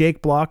steel.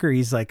 Jake Blocker,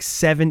 he's like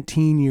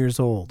 17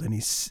 years old, and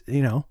he's,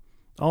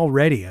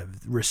 already a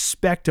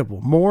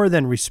respectable, more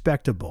than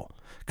respectable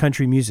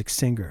country music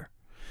singer.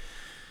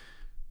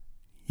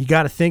 You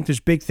got to think there's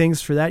big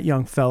things for that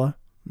young fella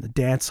in the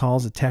dance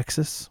halls of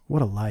Texas.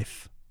 What a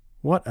life.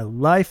 What a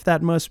life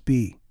that must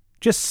be.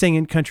 Just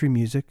singing country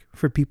music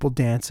for people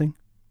dancing.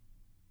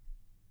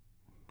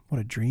 What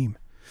a dream.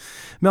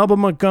 Melba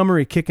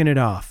Montgomery kicking it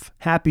off.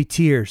 Happy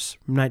Tears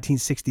from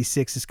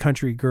 1966's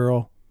Country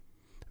Girl.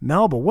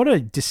 Melba, what a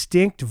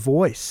distinct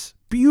voice.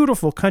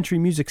 Beautiful country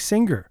music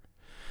singer.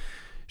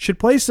 Should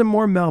play some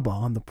more Melba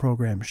on the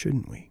program,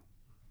 shouldn't we?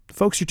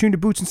 Folks, you're tuned to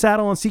Boots and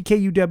Saddle on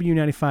CKUW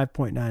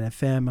 95.9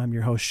 FM. I'm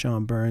your host,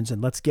 Sean Burns,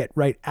 and let's get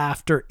right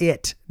after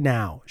it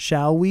now,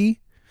 shall we?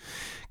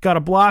 Got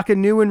a block of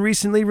new and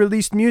recently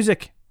released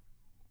music.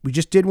 We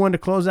just did one to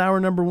close hour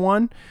number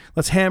 1.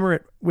 Let's hammer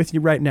it with you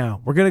right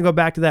now. We're going to go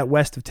back to that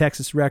West of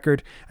Texas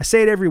record. I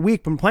say it every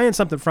week, but I'm playing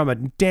something from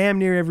it damn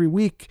near every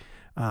week.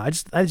 I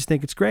just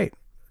think it's great.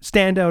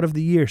 Standout of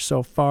the year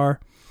so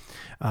far.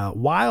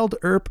 Wild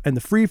Earp and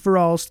the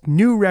Free-for-Alls,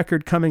 new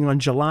record coming on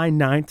July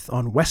 9th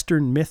on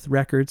Western Myth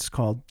Records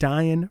called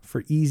Dying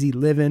for Easy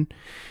Livin'.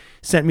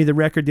 Sent me the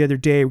record the other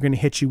day. We're going to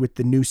hit you with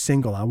the new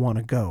single, I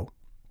Wanna Go.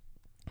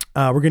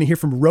 We're going to hear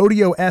from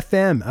Rodeo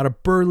FM out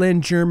of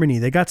Berlin, Germany.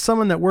 They got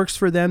someone that works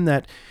for them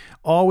that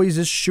always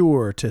is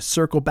sure to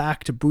circle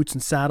back to Boots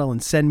and Saddle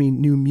and send me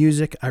new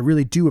music. I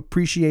really do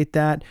appreciate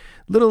that.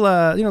 Little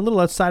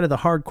outside of the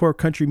hardcore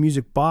country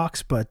music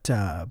box, but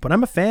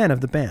I'm a fan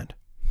of the band.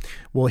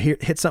 We'll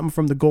hit something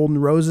from the Golden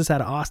Roses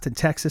out of Austin,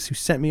 Texas, who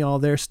sent me all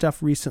their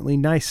stuff recently.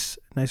 Nice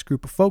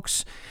group of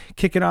folks.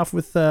 Kick it off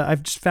with,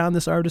 I've just found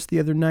this artist the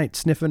other night,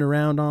 sniffing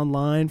around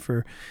online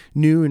for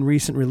new and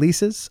recent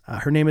releases.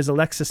 Her name is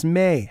Alexis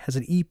May, has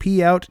an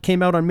EP out,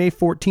 came out on May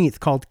 14th,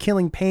 called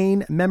Killing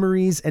Pain,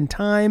 Memories, and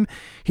Time.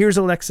 Here's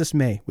Alexis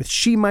May with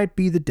She Might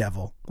Be the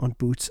Devil on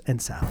Boots and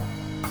Saddle.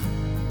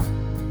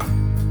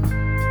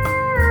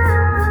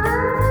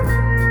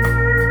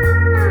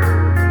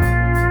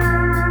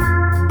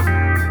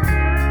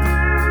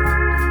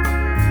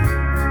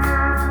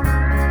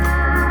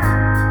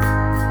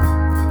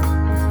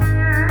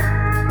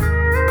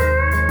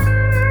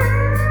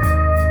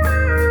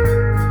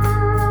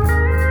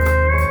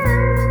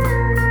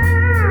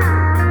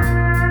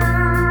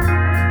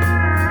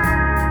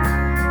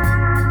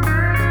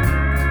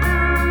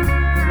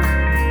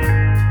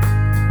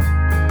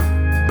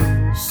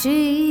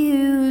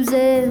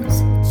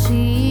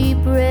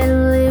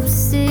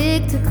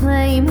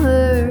 Claim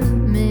her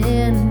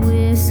men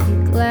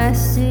whiskey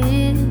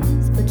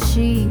glasses, but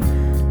she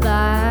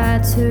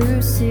lights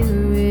her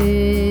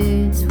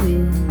cigarettes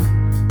with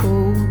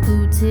old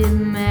blue-tip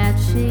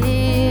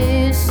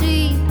matches.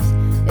 She's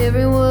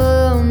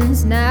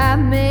everyone's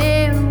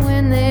nightmare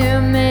when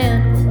their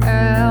men go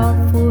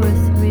out for a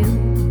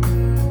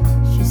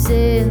thrill. She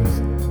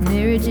says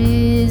marriage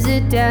is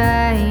a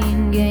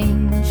dying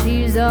game, and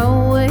she's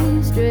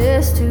always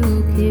dressed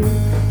to kill.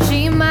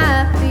 She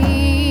might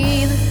be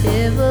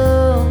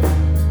devil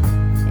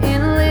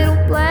in a little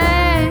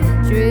black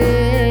dress.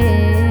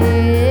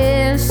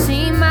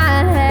 She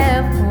might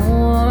have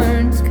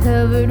horns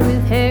covered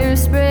with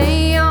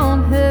hairspray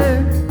on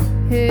her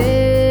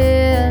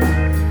head.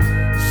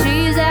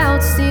 She's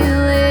out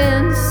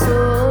stealing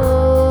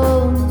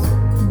souls,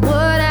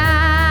 what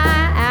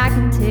I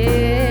can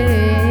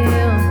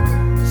tell.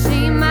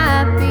 She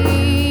might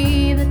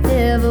be the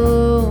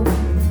devil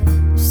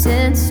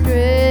sent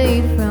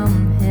straight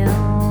from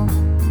hell.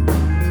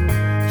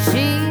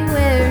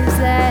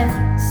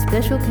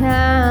 Special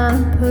kind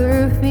of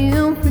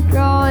perfume for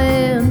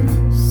drawing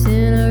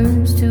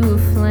sinners to a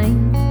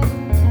flame.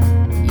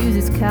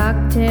 Uses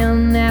cocktail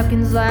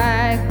napkins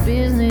like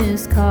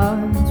business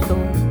cards for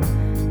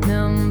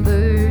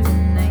numbers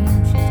and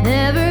names. She's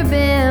never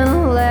been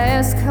a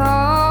last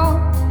call,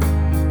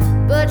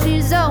 but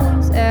she's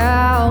always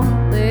out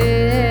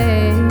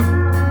late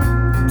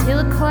till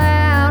a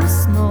cloud of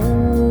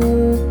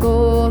smoke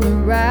or the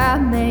right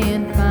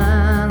man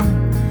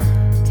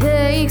finally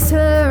takes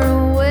her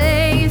away.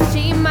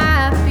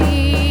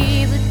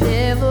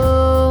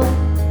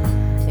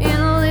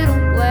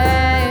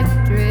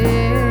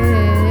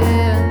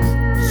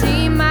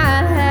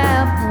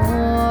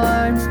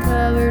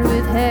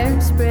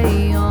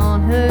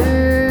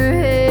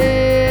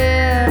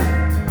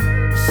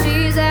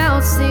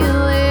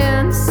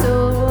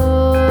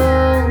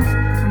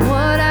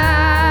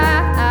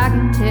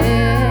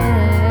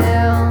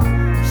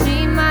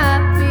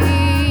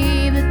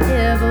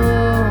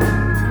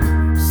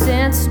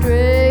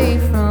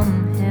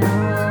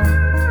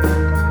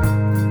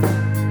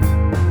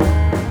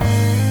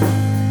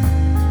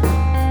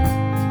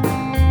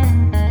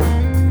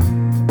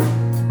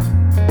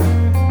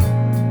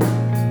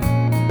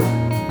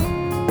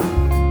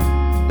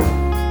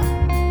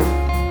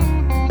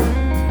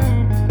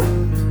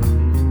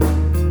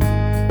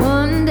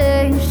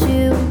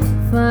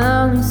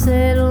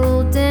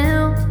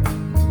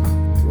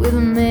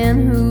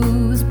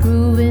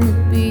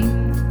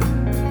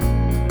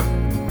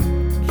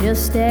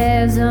 Just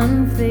as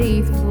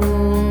unfaithful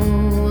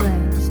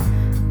as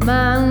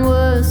mine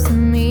was to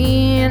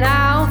me, and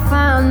I'll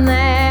find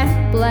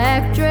that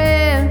black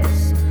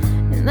dress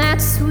and that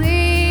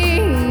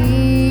sweet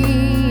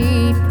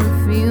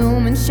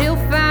perfume, and she'll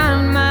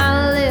find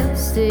my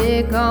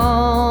lipstick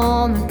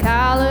on the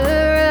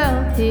collar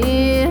of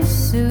his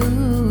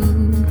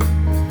suit.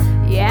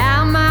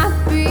 Yeah, I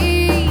might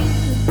be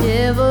the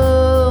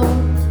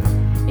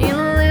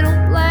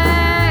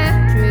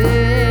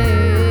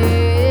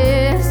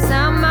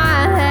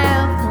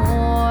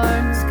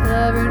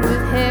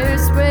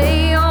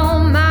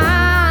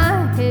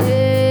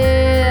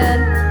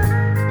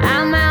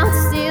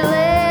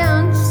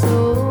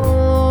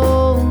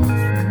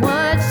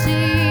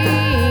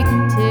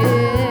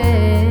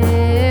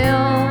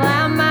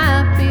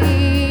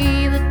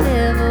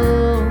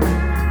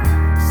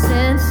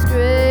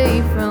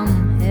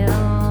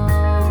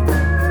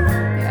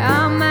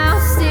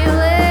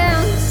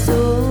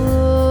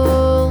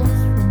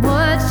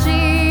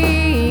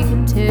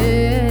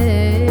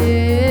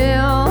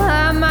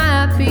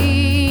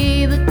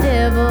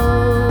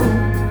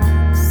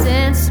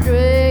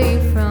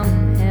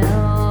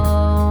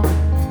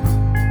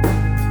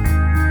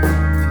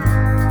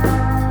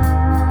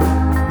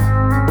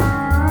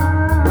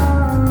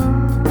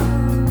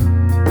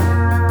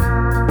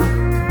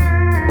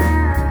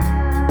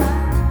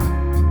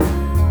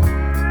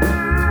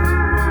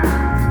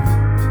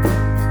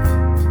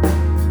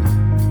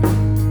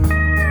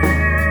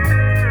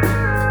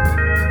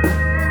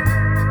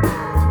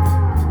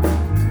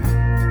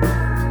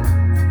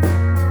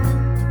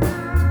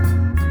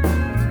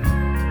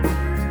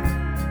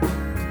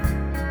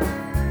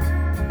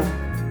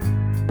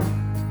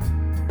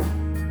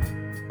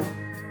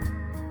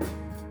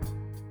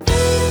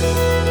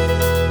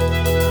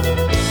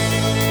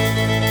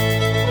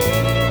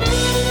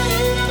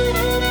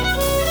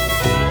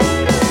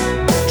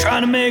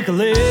make a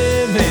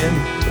living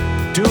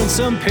doing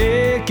some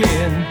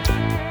picking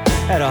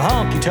at a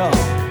honky-tonk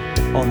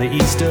on the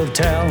east of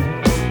town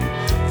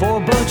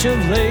for a bunch of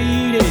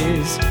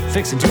ladies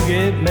fixing to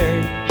get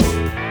married.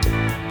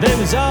 They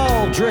was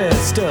all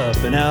dressed up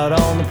and out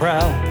on the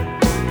prowl.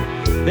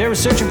 They were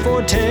searching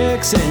for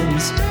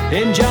Texans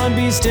in John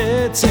B.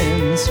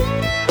 Stetsons,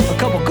 a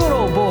couple good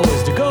old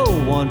boys to go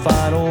one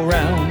final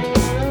round.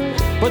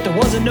 But there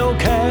wasn't no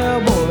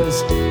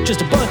cowboys,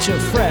 just a bunch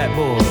of frat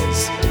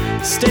boys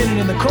standing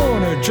in the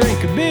corner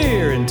drinking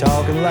beer and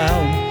talking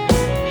loud.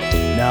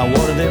 Now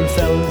one of them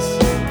fellas,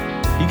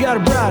 he got a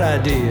bright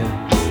idea.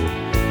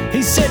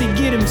 He said he'd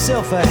get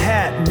himself a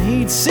hat and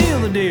he'd seal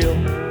the deal.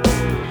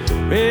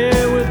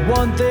 Yeah, with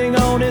one thing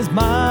on his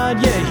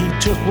mind, yeah, he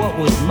took what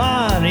was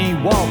mine and he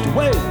walked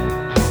away.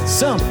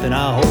 Something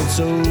I hold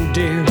so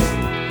dear.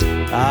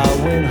 I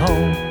went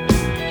home,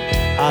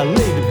 I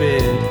laid to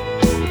bed.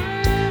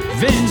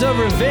 Visions of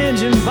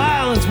revenge and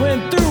violence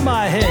went through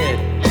my head.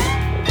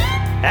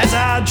 As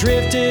I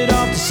drifted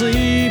off to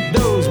sleep,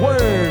 those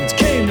words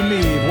came to me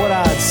of what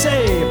I'd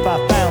say if I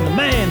found the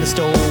man that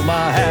stole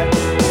my hat.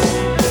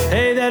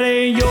 Hey, that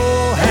ain't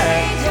your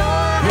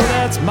hat. No,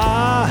 that's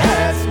my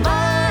hat.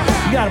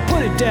 You gotta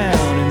put it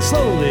down and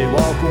slowly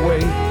walk away.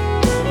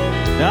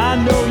 Now I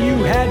know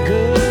you had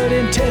good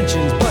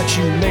intentions, but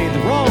you made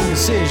the wrong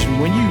decision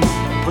when you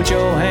put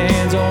your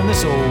hands on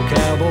this old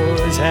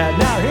cowboy's hat.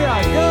 Now here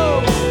I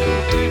go.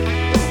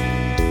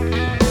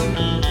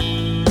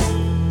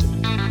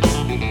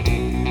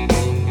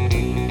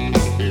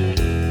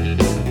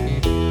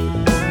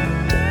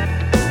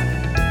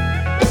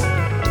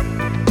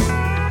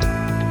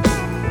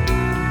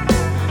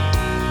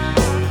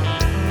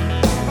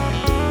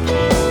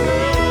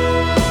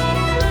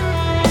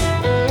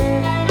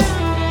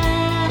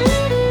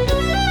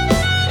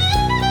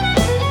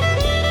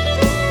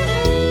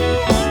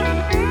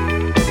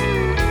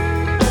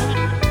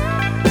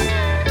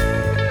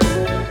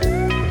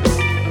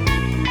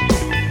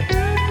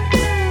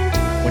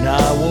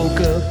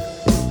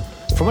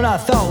 What I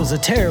thought was a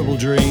terrible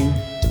dream,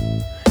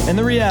 and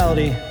the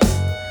reality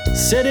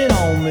set in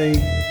on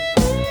me.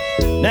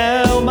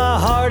 Now my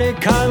heart, it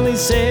kindly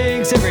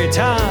sinks every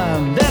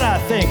time that I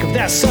think of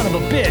that son of a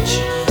bitch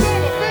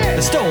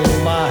that stole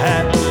my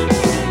hat.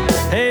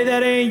 Hey,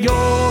 that ain't your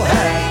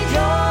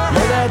hat.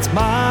 No, that's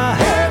my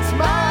hat.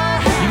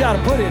 You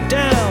gotta put it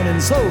down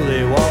and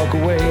slowly walk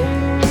away.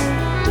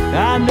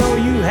 I know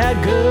you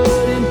had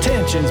good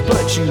intentions,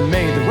 but you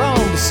made the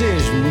wrong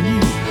decision when you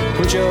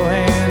put your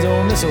hands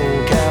on this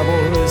old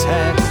cowboy's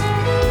hat.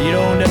 You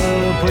don't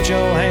ever put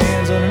your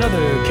hands on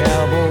another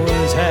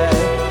cowboy's hat.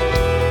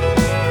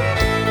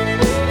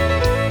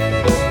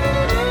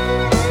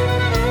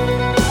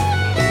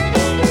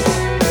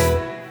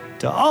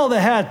 To all the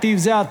hat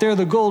thieves out there,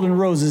 the Golden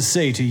Roses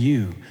say to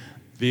you,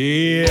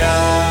 the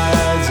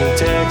eyes of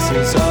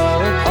Texas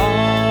are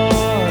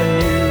upon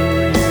you.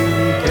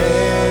 You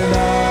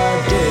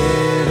cannot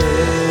get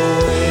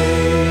away.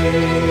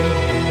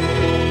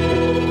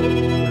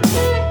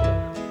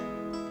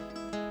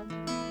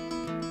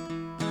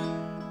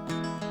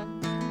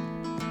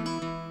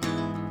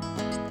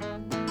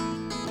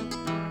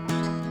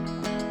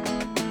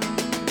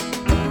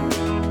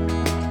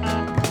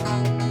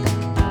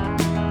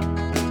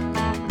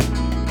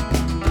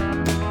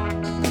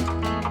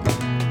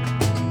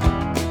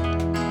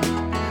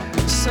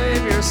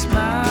 Save your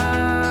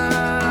smiles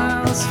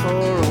for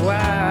a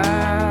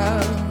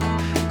while.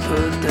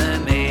 Put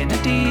them in a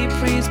deep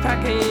freeze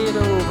packet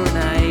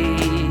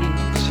overnight.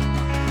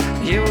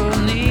 You will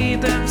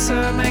need them,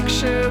 so make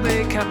sure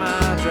they come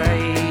out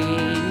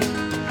right.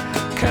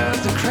 'Cause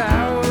the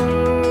crowd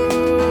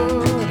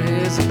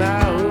is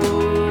about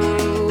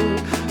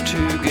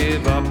to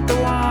give up the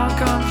one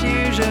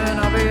confusion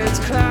of its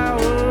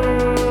cloud.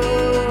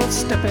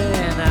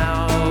 Stepping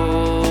out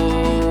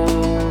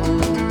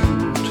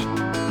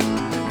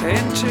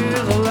into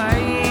the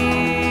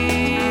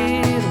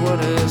light, what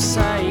a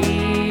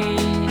sight.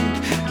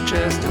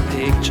 Just a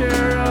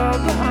picture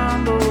of the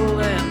humble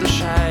and the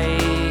shy.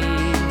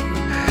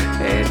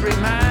 It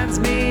reminds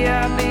me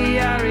of the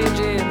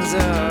origins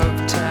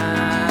of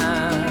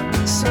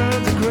time. So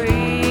the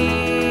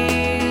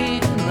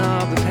grain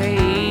of the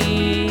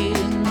pain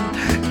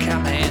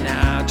coming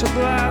out to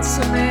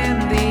blossom in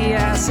the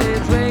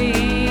acid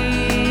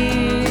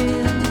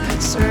rain,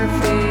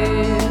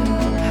 surfing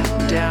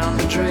down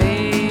the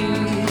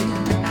drain.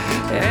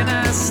 And I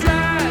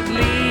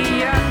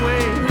slightly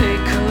outweigh, they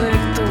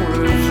collect the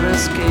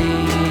ruthless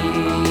gain.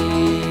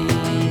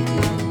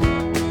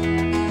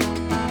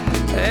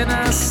 And I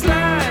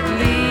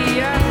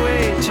slightly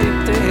outweigh, tip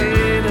the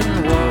head and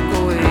walk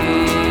away.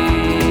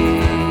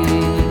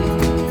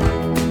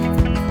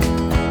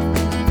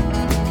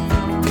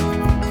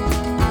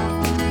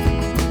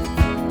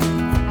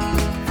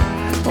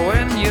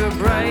 When you're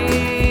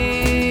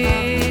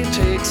bright,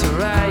 takes a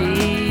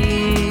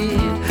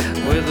ride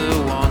with the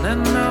one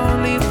and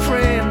only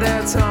friend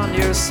that's on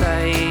your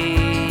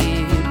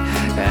side,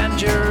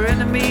 and your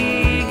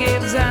enemy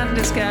gives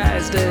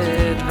undisguised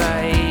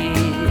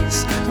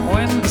advice.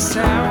 When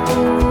beside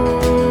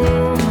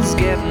sounds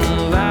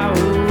getting loud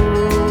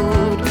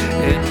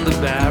in the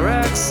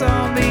barracks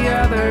on the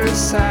other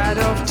side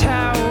of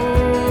town.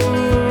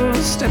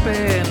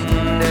 Stepping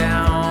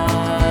down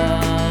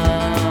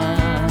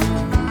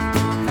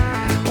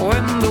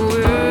when the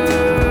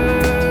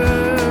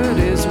word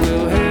is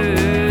well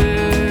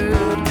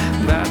heard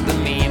that the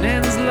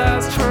meaning's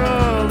lost for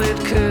all it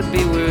could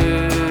be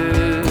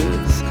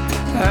worth,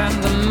 and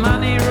the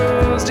money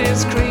rose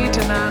discreet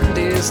and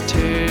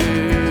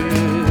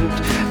undisturbed,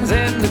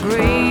 then the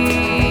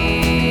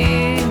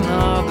grain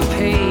of the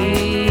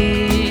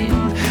pain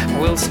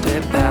will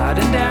step out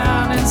and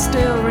down and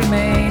still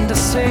remain the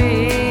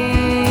same.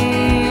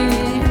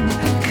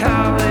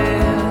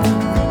 Calling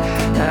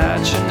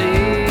at your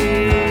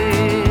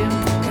name,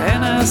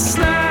 in a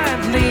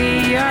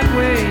slightly odd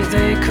way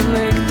they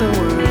collect the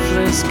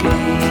worthless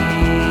gain.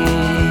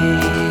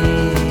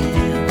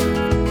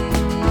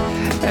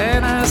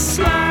 In a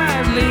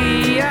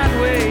slightly odd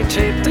way,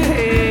 tape the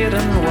head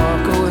and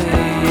walk away.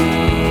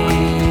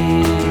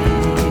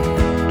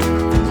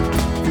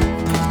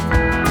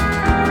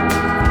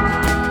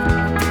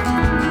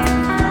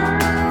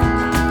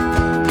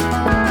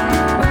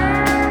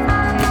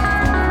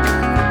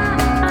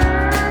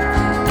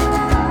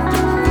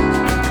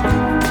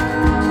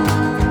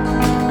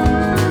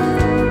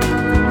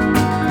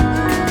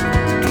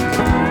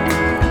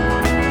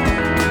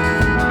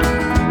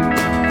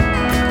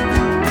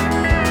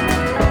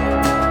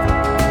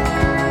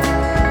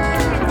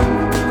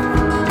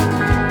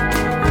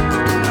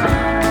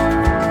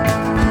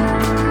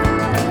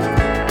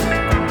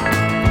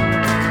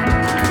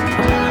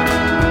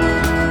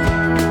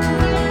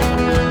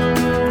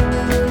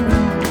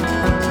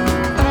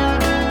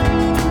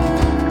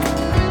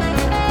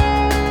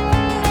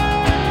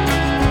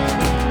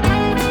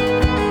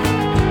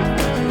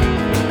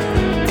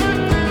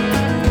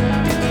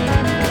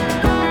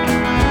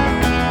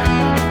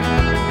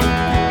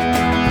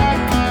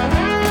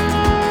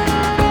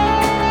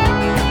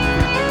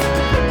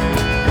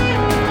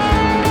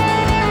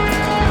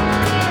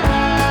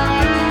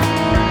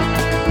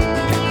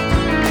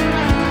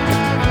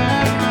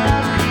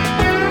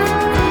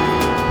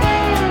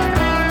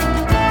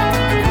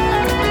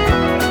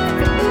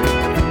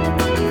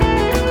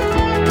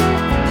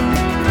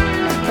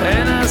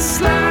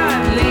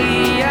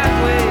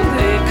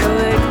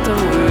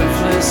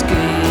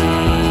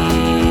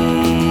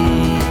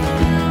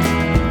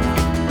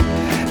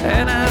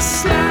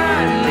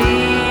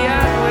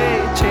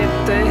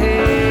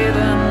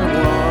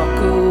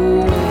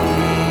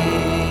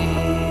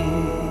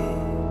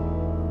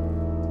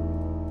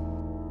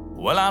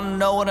 Well, I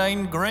know it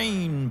ain't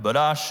green, but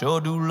I sure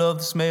do love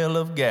the smell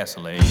of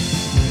gasoline.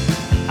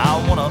 I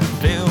wanna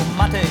fill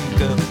my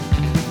tank up,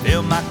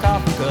 fill my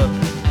coffee cup,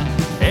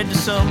 head to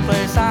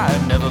someplace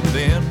I've never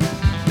been.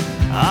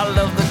 I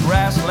love the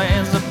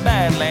grasslands, the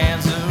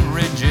badlands, the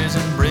ridges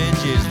and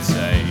bridges the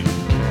same.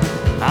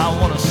 I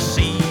wanna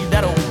see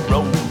that old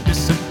road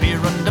disappear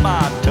under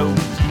my toes.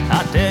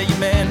 I tell you,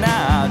 man,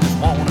 I just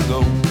wanna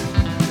go.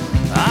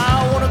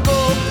 I wanna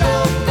go,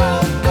 go,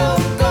 go, go,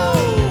 go.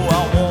 I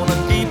wanna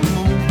keep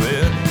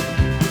moving.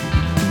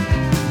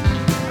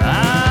 I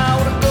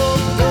wanna go,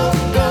 go,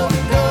 go,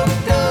 go,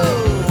 go.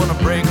 Wanna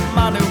break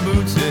my new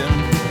boots in.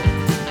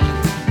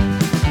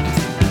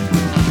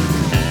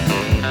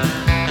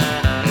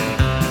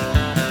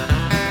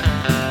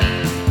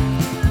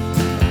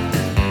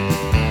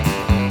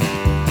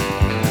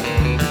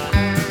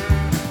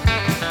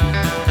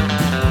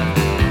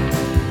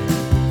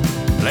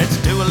 Let's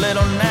do a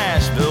little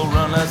Nashville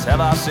run, let's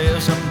have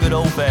ourselves some good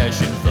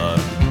old-fashioned fun.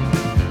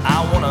 I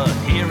wanna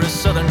hear a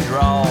southern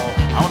drawl,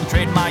 I wanna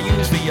trade my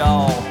use for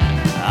y'all.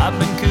 I've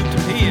been cooped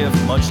up here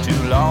for much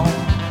too long.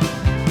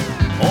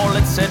 Or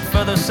let's head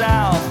further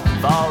south,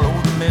 follow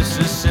the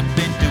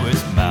Mississippi to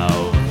its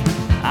mouth.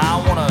 I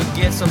wanna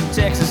get some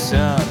Texas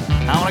sun,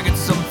 I wanna get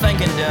some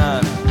thinking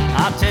done.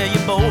 I tell you,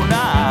 boy,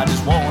 now I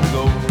just wanna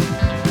go.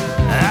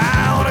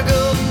 I wanna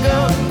go,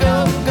 go,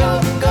 go, go,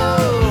 go.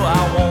 I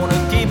wanna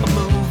keep it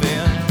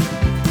moving.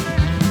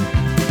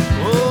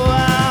 Oh, I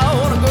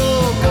wanna go,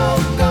 go,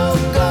 go,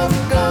 go,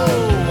 go.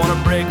 Wanna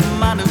break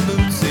my new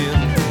boots in.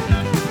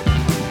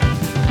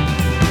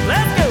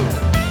 Let's go.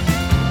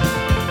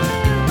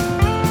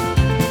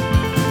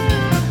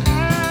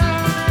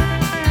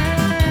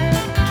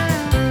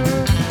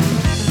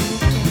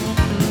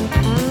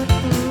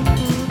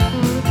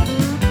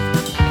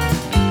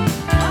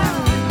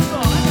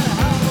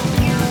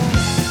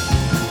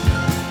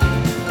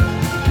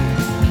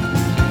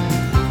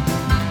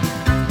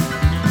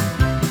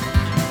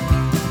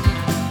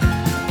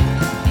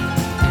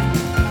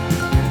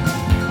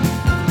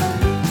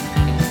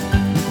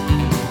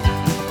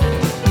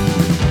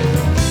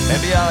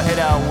 Maybe I'll head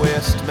out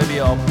west, maybe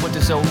I'll put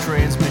this old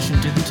transmission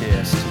to the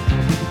test.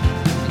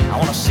 I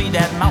wanna see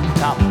that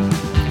mountaintop,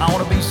 I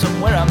wanna be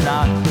somewhere I'm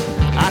not.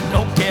 I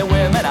don't care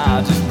where I'm at,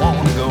 I just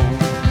wanna go.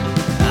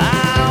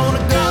 I wanna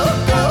go,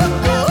 go,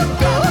 go,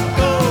 go,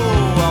 go.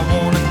 I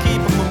wanna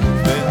keep it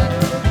moving.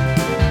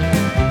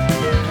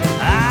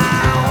 I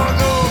wanna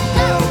go,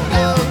 go,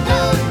 go,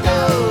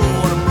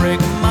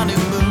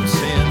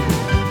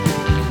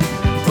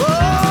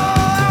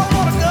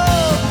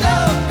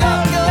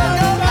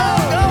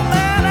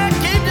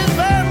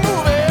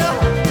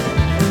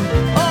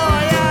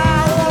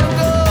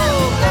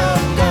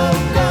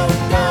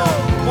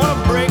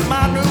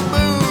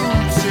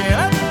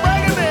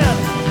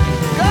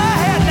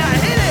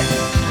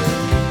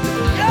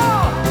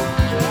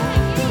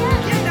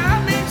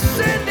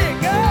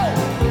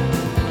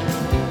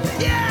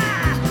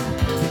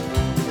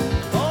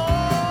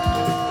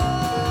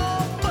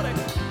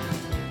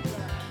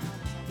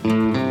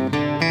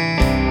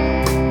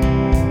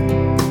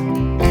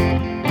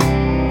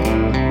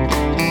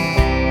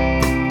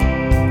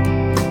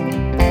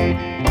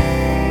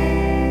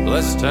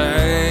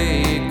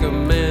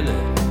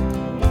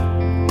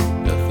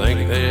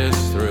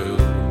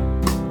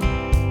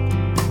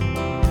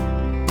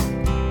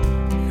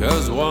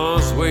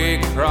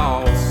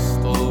 cross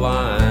the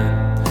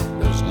line,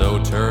 there's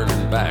no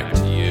turning back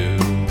to you.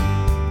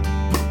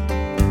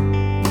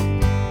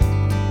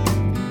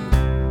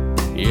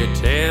 You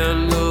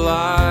tend to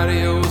lie to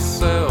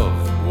yourself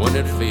when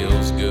it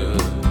feels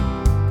good,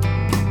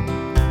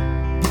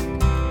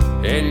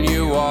 and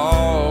you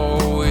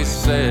always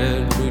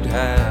said we'd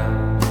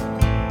have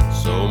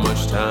so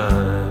much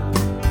time.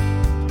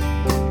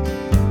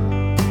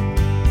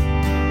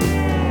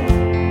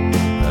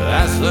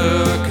 That's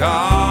the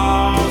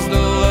cost of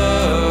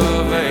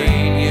love,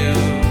 ain't you?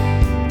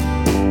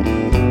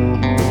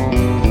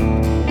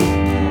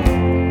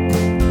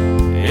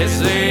 It's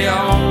the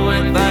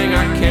only thing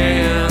I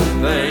can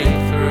think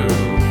through,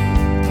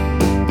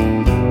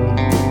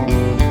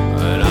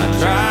 and I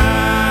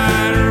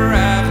try to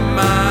wrap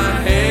my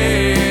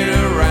head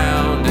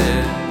around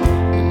it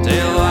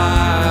until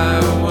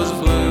I was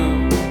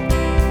blue.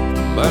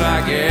 But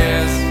I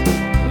guess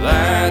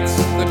that's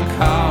the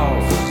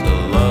cost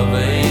of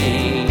loving.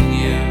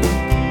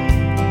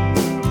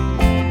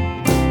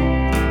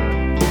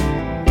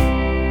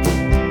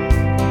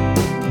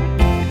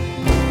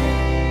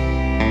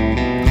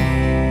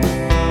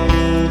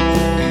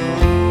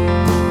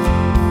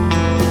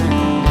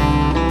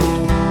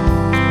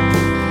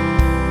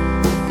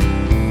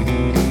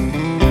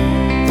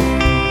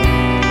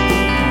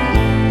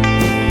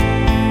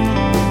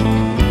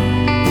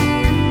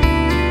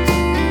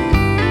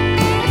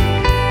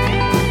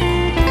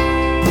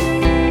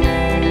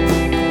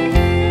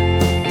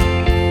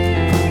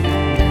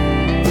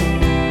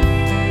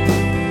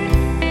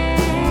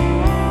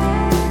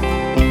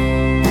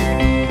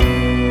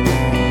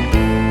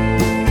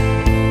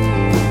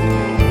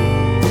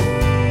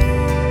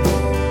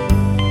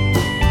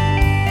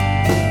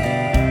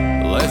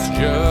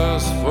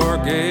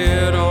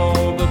 Forget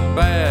all the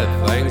bad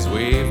things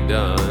we've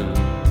done,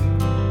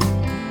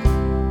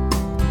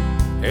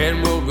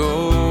 and we'll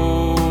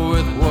go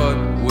with what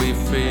we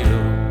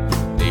feel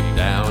deep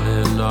down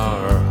in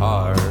our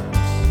hearts.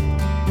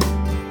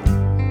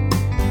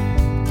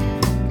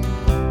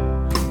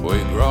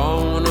 We've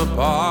grown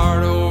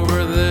apart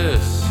over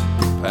this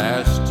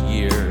past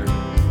year,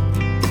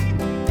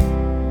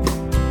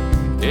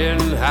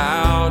 and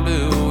how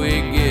do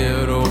we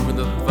get over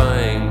the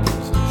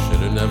things that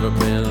should have never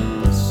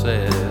been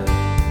said?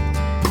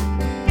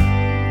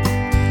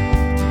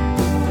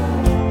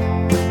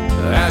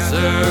 That's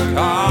the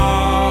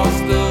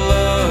cost of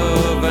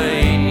love,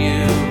 ain't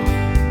you?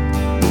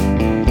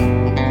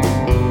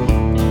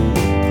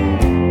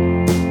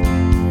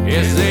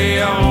 It's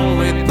the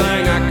only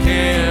thing I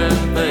can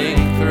think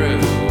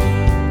through.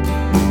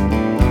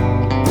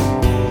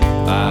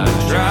 I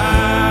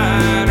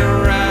try to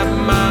wrap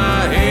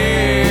my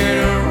head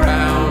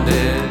around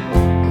it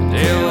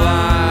till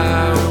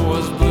I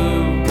was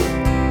blue.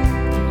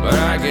 But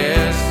I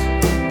guess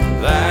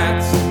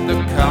that's the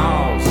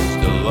cost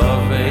of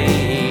loving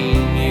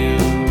you.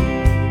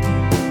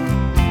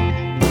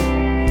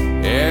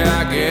 Yeah,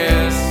 I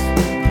guess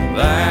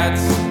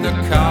that's the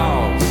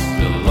cost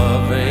of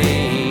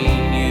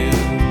loving you.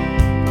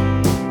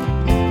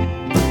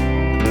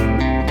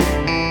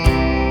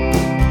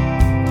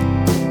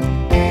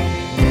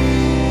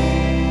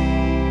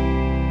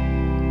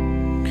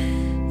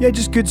 Yeah,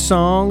 just good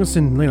songs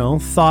and,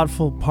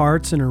 thoughtful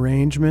parts and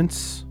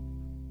arrangements.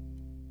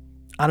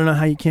 I don't know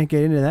how you can't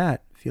get into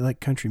that if you like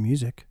country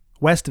music.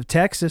 West of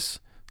Texas,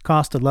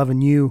 Cost of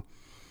Lovin' You.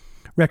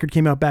 Record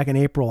came out back in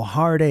April.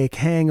 Heartache,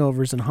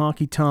 Hangovers, and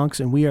Honky Tonks,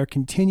 and we are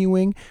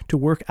continuing to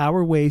work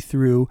our way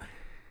through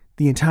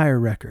the entire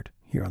record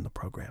here on the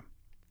program.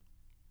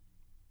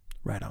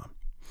 Right on.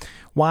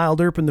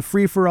 Wild Earp and the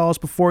Free-for-Alls.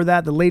 Before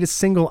that, the latest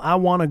single, I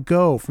Wanna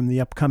Go, from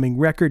the upcoming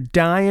record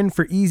Dying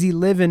for Easy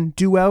Livin',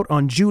 due out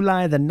on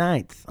July the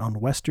 9th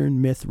on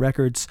Western Myth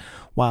Records.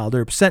 Wild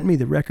Earp sent me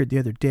the record the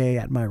other day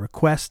at my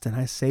request, and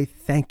I say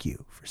thank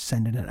you for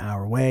sending it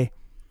our way.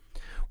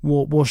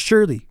 We'll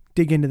surely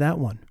dig into that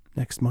one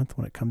next month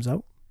when it comes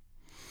out.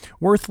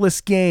 Worthless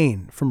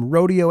Gain from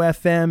Rodeo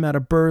FM out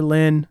of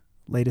Berlin.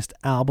 Latest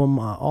album,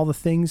 All the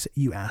Things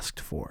You Asked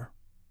For.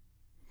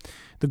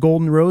 The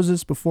Golden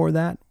Roses before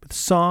that, with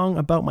Song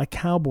About My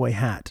Cowboy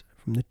Hat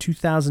from the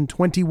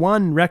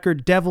 2021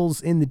 record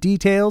Devils in the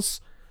Details.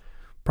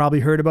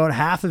 Probably heard about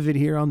half of it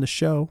here on the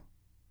show.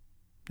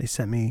 They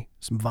sent me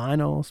some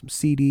vinyl, some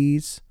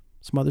CDs,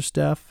 some other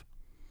stuff.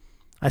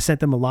 I sent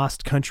them a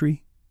Lost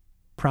Country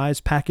prize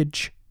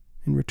package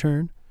in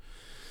return.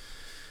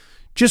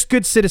 Just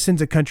good citizens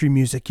of country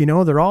music,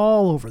 they're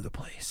all over the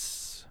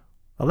place.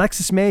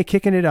 Alexis May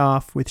kicking it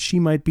off with She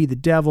Might Be the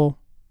Devil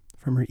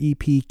from her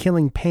EP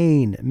Killing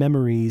Pain,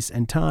 Memories,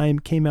 and Time,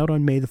 came out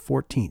on May the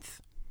 14th.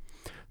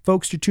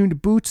 Folks, you're tuned to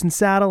Boots and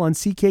Saddle on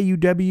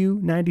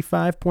CKUW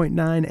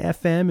 95.9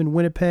 FM in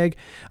Winnipeg.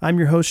 I'm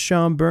your host,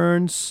 Sean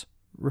Burns,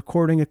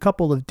 recording a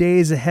couple of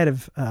days ahead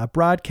of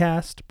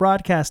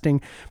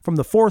broadcasting from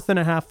the 4th and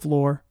a half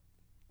floor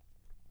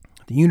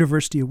at the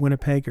University of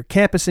Winnipeg, or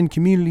campus and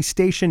community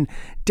station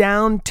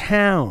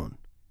downtown.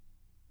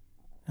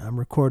 I'm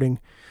recording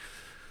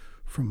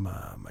from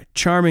my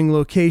charming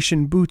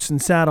location, Boots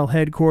and Saddle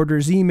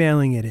headquarters,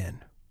 emailing it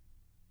in.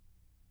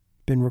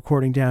 Been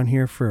recording down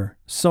here for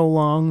so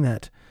long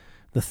that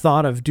the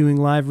thought of doing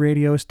live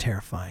radio is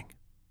terrifying.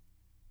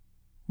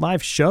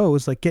 Live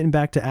shows, like getting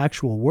back to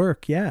actual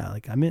work, yeah,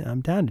 like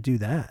I'm down to do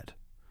that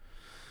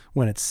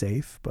when it's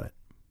safe, but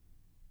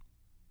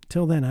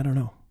till then, I don't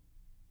know.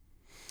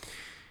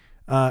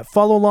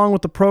 Follow along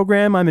with the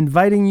program. I'm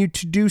inviting you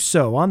to do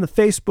so on the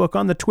Facebook,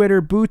 on the Twitter,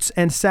 Boots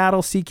and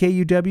Saddle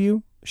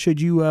CKUW.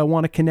 Should you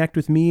want to connect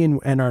with me and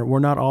we're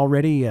not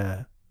already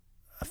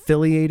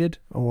affiliated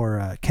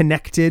or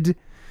connected,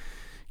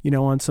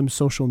 on some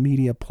social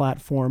media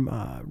platform,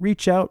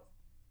 reach out.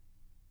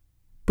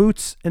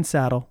 Boots and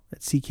Saddle at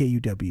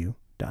ckuw.ca.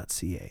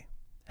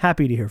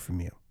 Happy to hear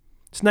from you.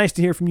 It's nice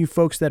to hear from you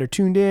folks that are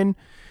tuned in.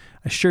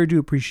 I sure do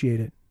appreciate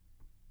it.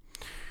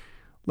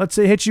 Let's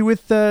hit you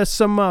with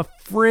some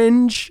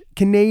fringe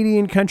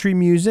Canadian country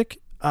music,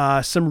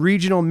 some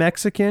regional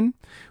Mexican.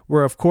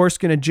 We're, of course,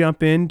 going to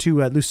jump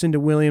into Lucinda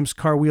Williams'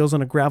 Car Wheels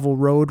on a Gravel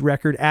Road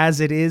record, as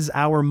it is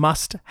our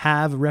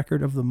must-have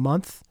record of the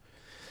month.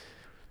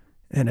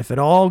 And if it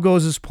all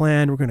goes as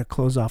planned, we're going to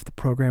close off the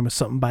program with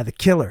something by The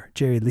Killer,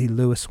 Jerry Lee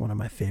Lewis, one of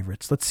my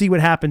favorites. Let's see what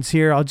happens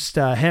here. I'll just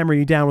hammer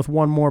you down with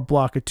one more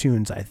block of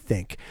tunes, I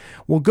think.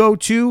 We'll go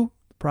to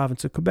the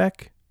province of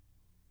Quebec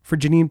for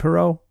Janine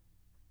Perreault,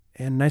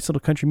 and a nice little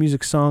country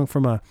music song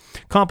from a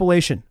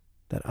compilation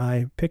that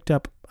I picked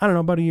up,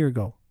 about a year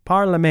ago.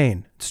 Par la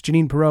Main. It's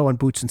Janine Perreault on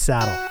Boots and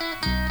Saddle.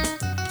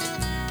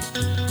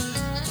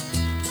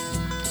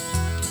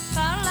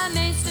 Par la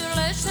main sur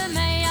le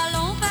chemin,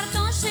 allons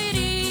partons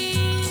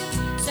chérie,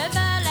 se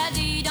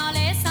balader dans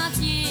les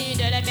sentiers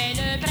de la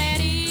belle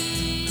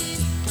prairie.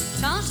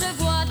 Quand je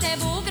vois tes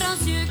beaux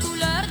grands yeux,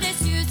 couleur des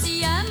cieux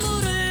si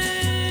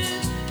amoureux,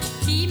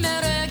 qui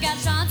me regardent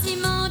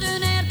gentiment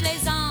d'un air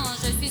plaisant,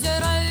 je suis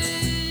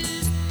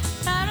heureuse.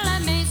 Par la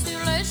main sur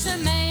le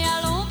chemin,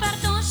 allons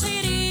partons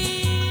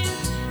chérie,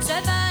 se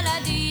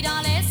balader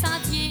dans les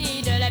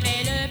sentiers de la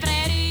belle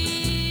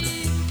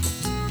prairie.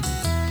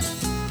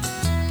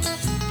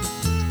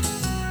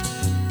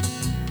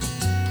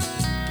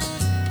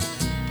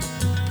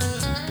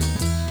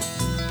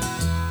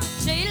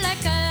 J'ai le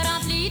cœur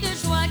rempli de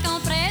joie quand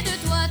près de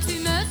toi tu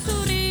me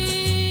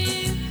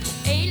souris,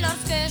 et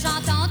lorsque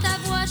j'entends ta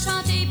voix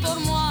chanter pour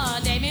moi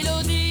des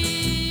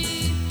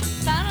mélodies.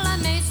 Par la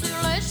main sur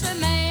le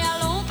chemin,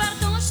 allons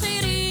partons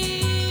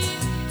chérie,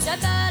 se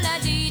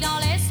balader dans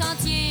les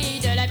sentiers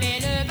de la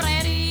belle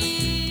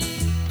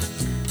prairie.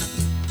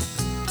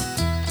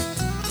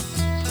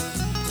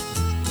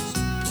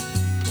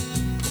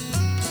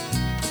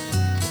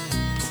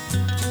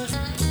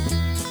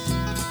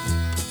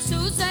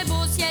 Sous un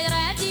beau ciel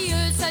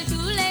radieux, seuls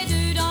tous les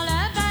deux dans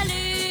la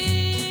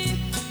vallée,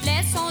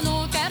 laissons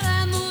nos cœurs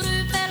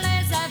amoureux faire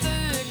les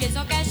aveux qu'ils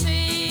ont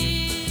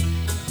cachés.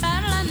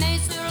 Par la main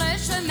sur le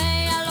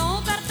chemin,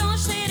 allons partons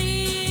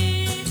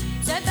chérie,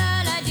 se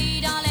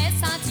balader dans les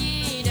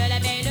sentiers de la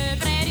belle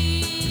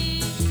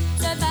prairie,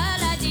 se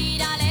balader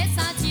dans les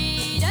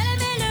sentiers de la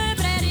belle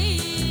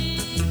prairie.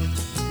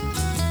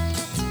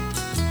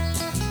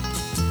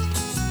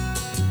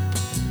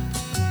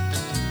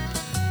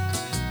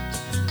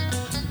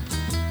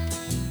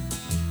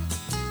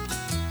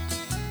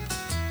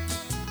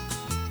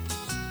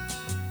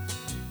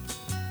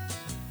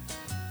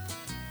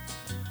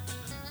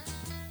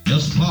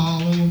 Just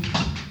follow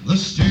the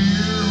stairway.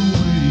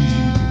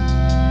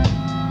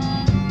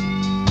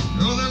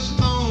 You're this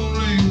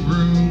lonely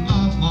room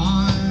of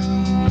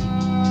mine.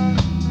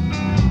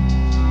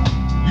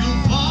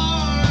 You'll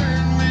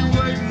find me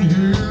waiting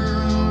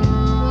here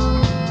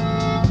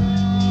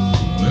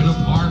in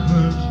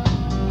apartment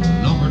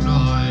number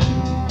 9.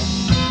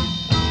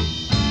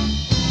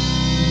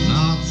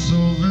 Not so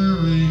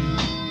very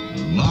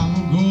long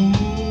ago,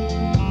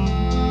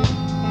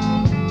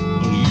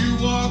 when you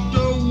walked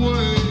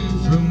away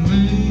from me,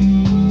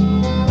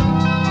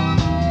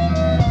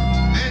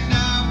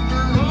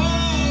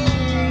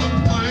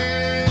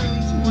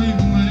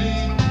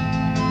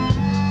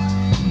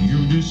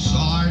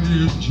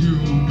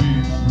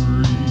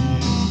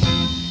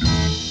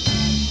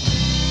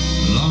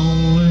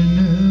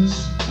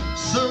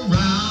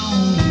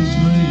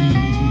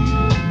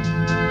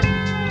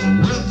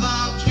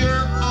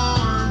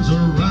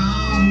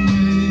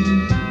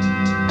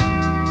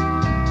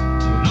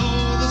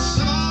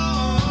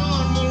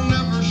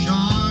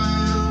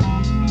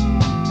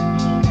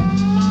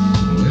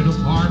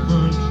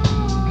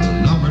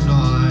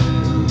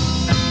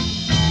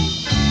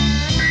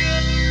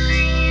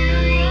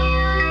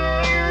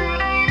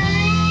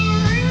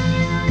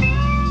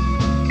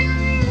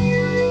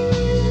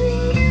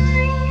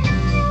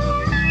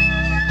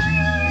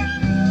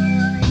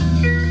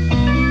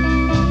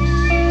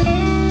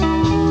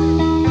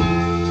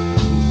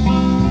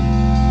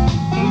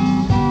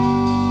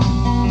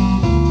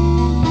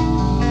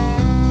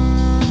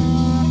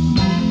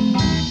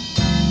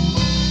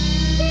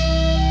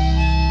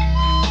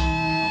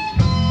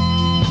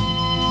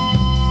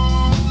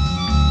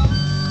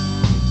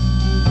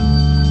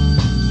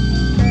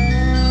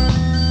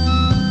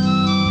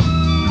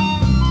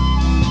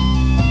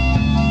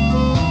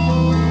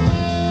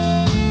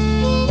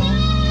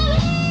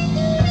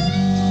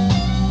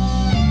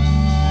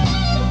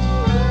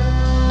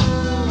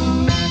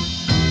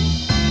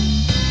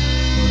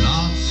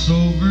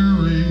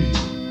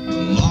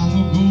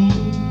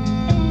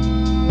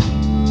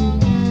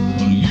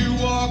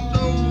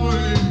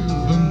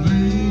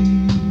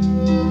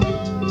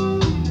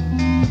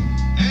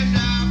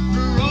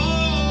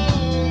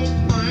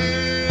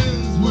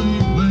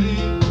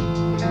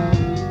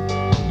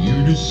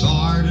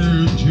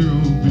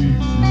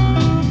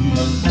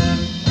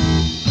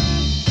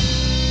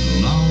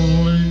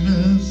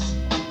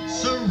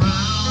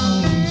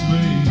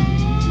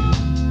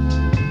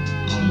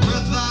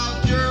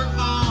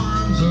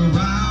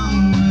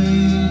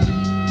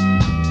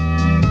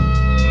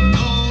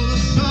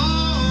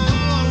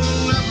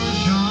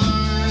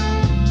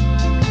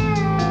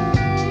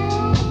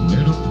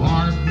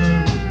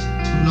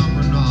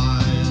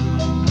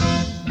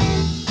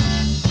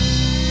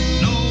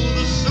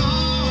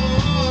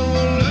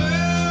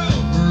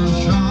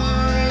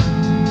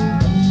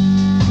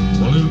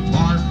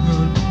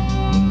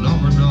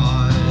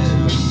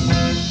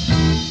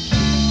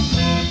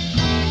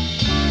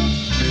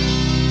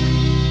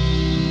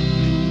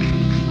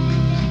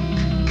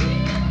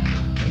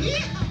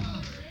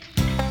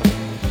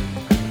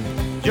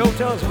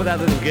 else with that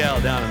little gal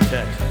down in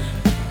Texas.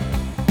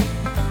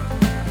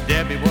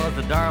 Debbie was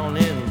the darling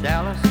in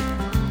Dallas.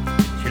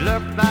 She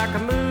looked like a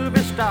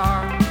movie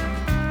star.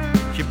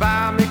 She'd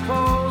buy me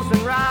clothes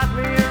and ride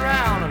me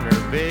around in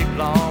her big,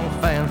 long,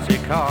 fancy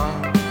car.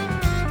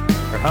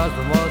 Her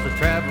husband was a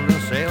traveling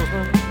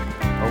salesman,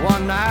 but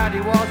one night he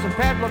wasn't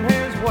peddling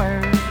his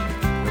wares.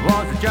 It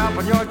was to jump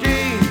on your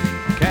jeans,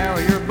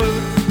 carry your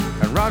boots,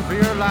 and run for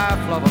your life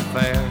love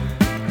affair.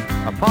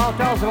 Now, Paul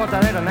tells us what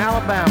that is in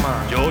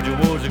Alabama. Georgia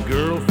was a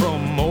girl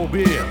from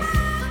Mobile.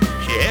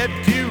 She had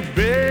two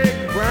big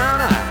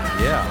brown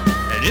eyes, yeah.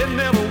 And it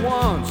never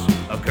once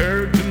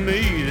occurred to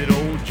me that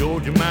old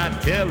Georgia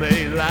might tell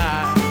a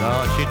lie.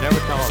 No, she'd never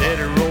tell a lie. Said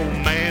her old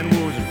man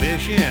was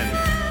fishing,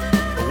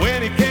 but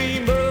when he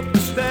came up the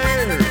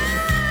stairs,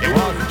 it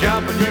was to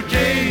jump in your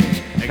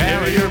jeans and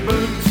carry your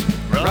boots,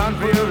 run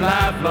for your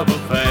life love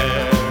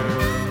affair.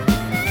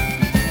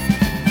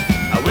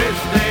 I wish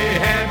they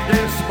had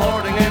this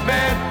sporting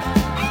event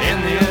in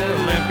the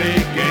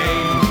Olympic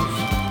Games.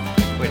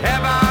 We'd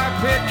have our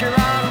picture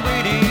on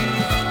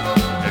Wheaties,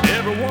 and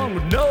everyone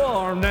would know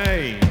our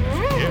names.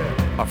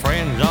 Yeah. Our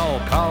friends all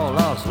call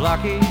us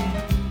lucky,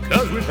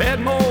 'cause we've had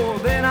more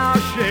than our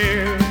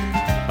share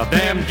of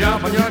them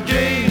jump on your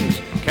jeans,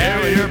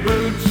 carry your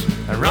boots,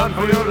 and run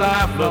for your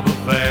life love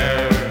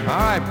affair. All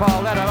right,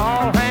 Paul, let it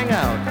all hang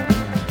out.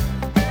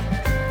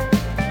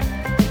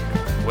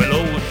 Well,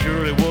 old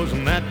Shirley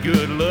wasn't that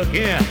good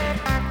looking.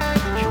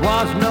 She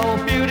was no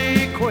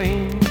beauty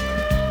queen.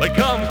 But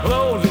come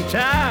closing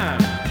time,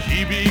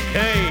 she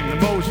became the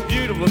most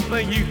beautiful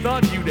thing you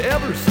thought you'd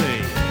ever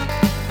seen.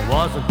 It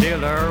wasn't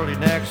till early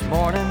next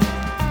morning,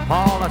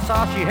 Paul, I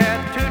saw she had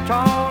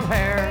two-tone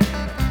hair.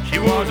 She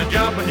was a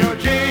jump in your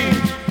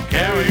jeans,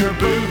 carry your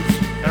boots,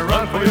 and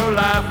run for your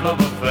life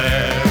love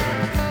affair.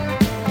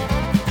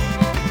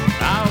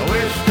 I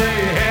wish they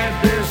had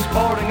this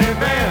sporting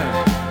event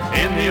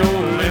in the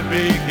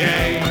Olympic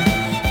Games.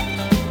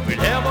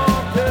 We'd have a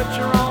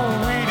picture on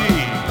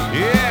Wheaties,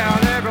 yeah,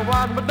 and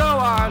everyone would know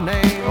our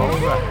name. All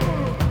right.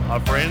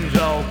 Our friends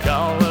all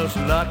call us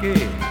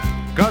lucky,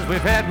 'cause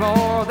we've had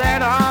more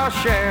than our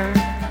share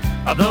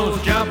of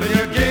those jump in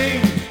your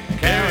jeans,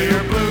 carry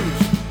your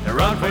boots, and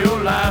run for your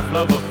life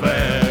love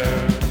affair.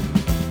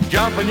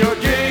 Jump in your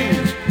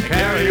jeans,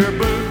 carry your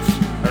boots,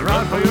 and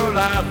run for your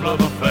life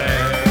love affair.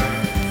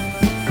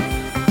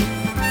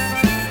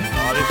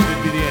 Oh, this could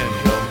be the end,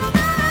 Joe.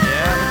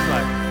 Yeah, looks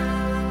like it.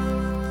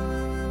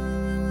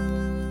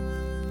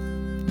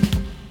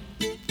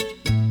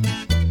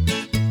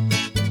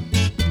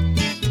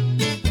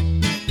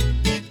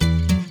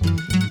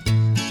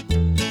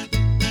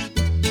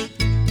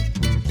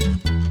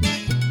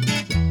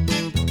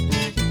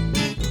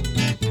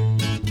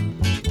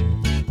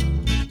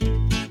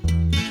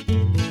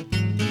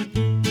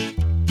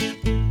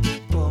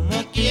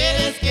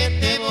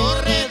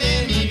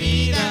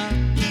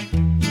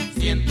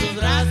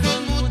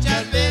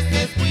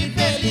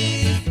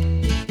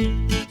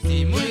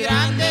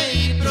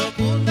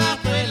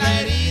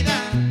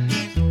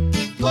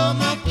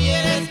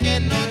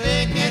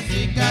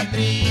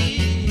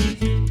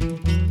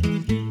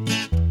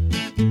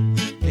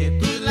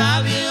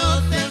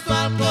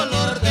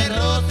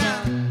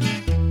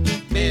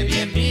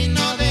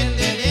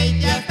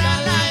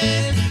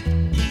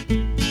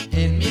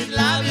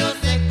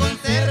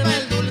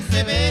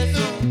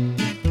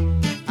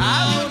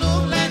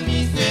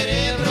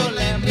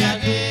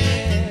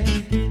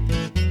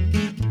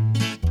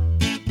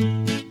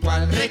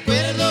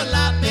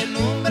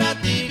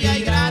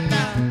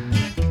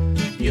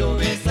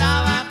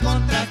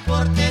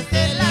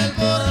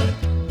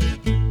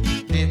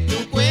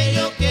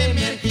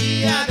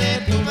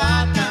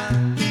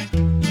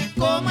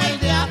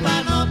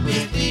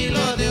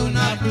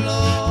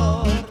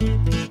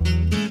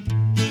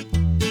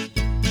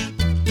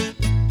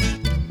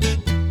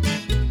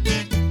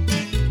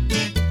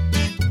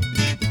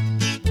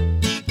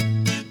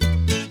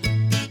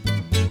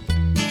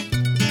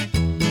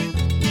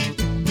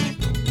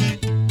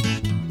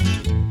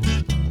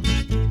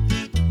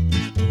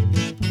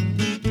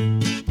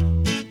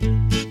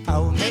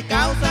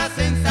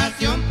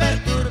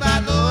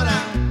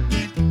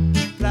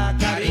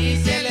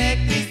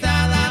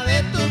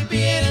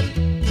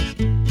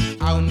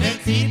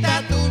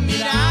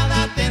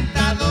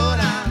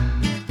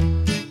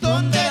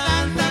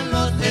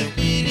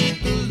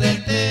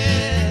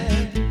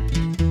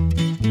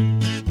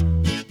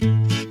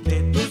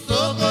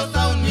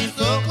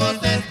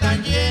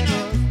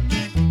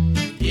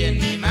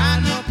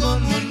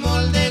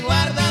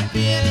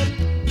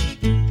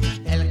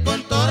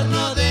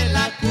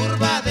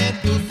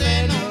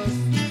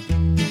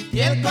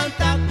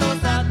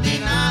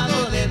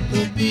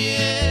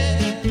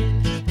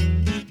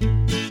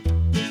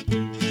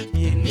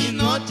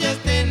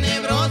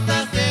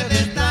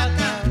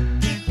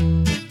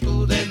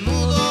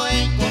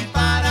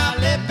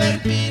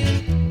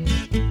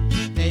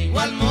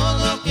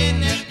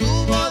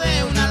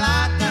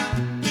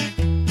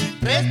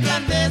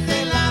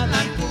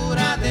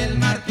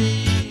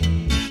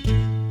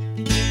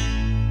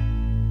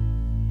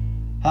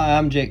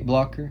 I'm Jake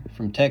Blocker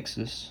from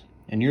Texas,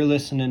 and you're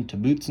listening to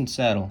Boots and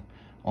Saddle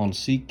on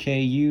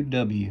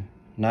CKUW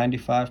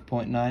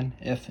 95.9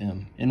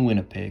 FM in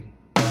Winnipeg.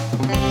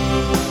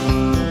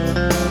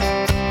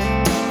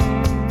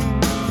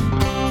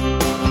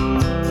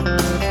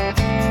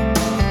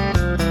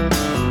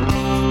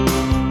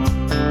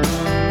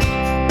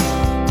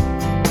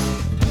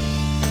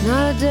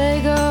 Not a day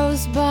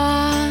goes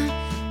by,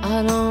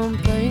 I don't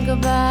think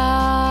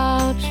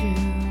about you.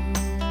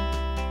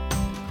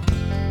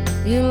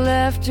 You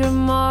left your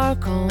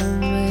mark on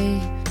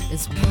me,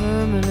 it's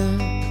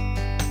permanent,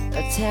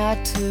 a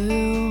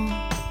tattoo.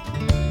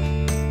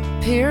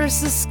 Pierce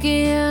the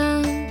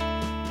skin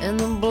and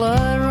the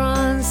blood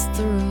runs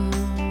through.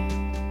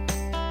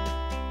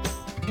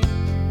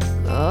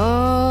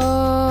 Oh,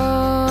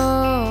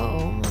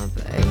 my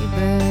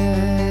baby.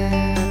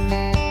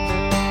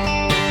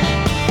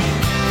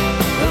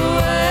 The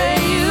way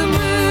you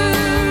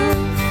move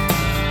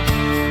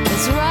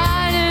is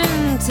right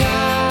in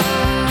time.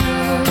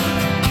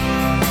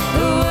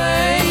 The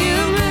way you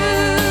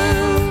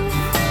move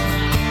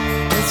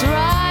is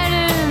right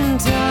in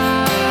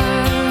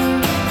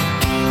time.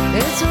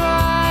 It's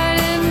right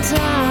in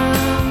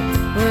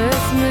time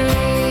with me.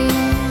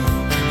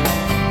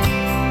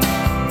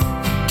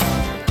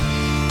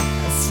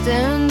 I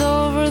stand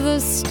over the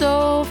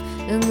stove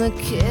in the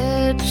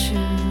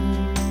kitchen,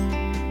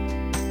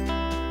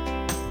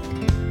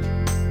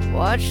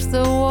 watch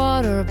the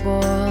water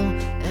boil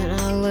and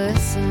I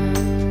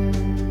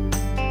listen.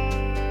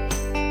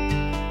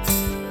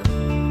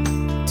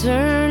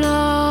 Turn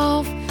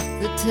off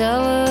the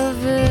television.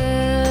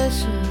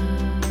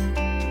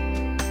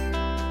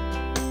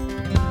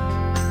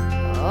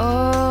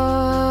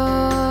 Oh,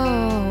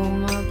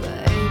 my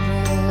baby.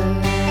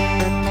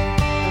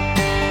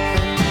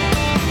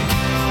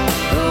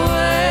 The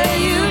way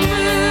you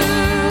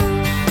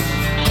move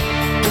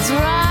is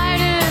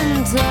right in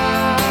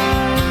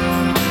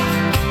time.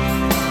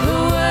 The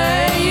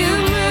way you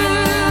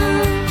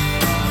move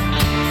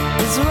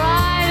is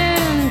right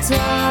in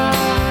time.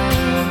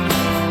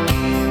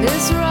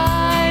 It's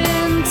right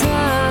in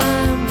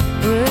time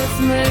with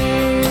me.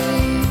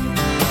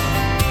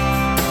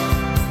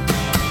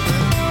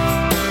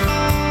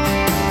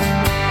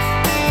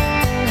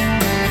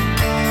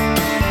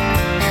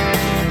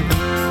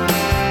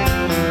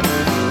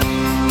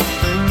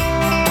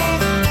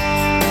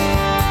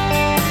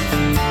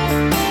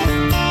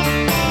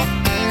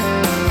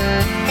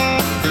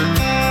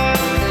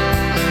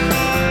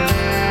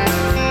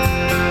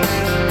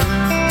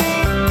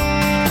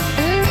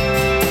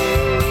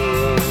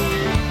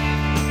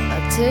 I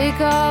take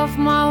off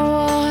my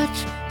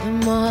watch and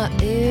my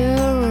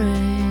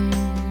earrings,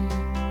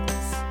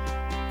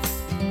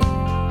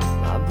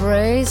 my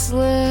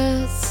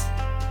bracelets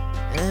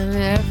and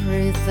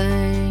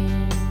everything.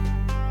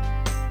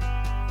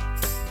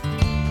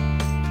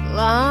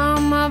 Lie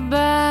on my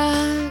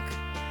back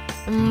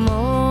and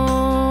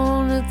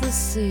moan at the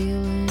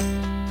ceiling.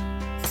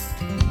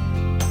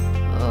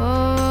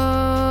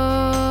 Oh,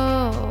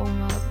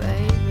 my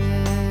baby.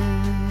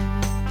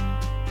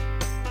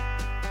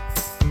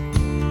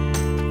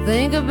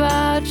 Think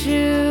about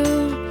you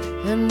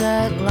and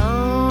that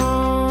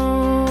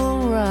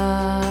long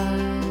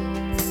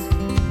ride.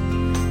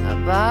 I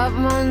bite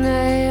my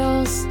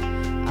nails,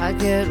 I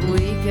get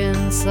weak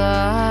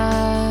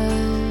inside.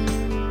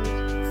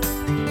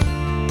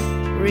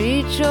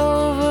 Reach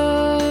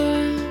over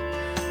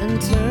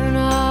and turn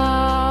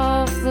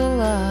off the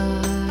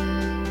light.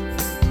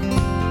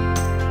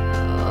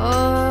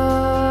 Oh,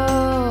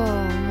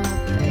 my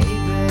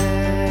baby.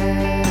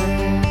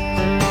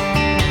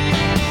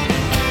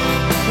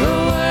 The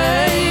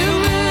way you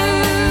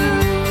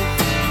move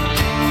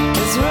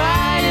is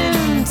right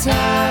in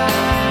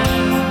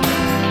time.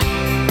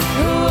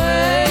 The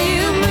way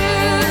you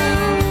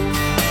move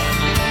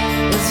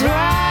is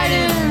right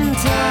in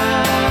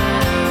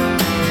time.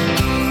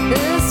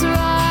 It's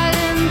right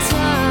in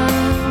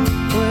time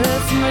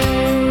with me.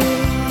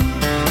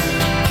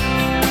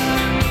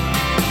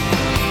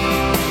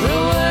 The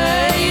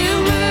way you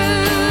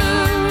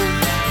move,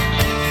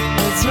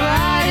 it's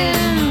right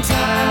in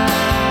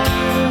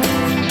time.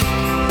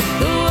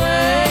 The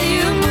way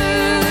you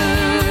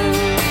move,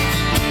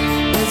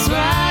 it's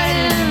right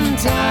in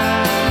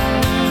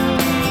time.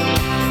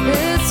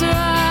 It's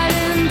right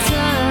in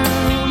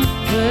time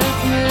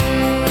with me.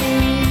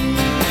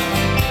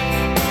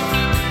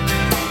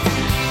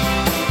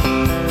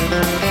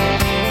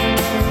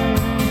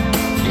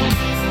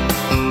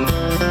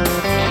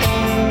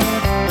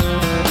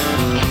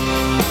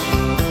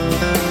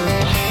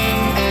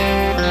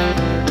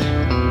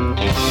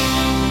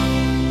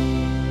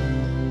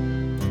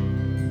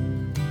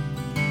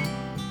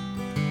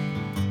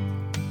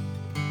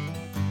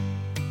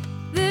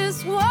 This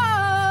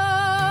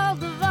world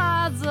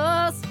divides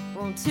us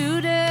on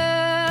two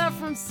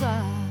different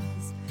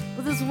sides,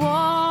 but this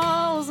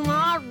wall's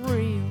not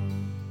real.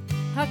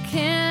 How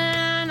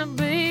can it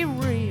be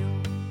real?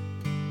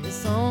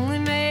 It's only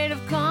made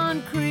of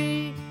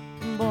concrete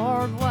and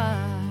barbed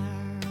wire.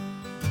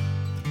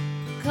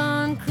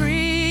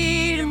 Concrete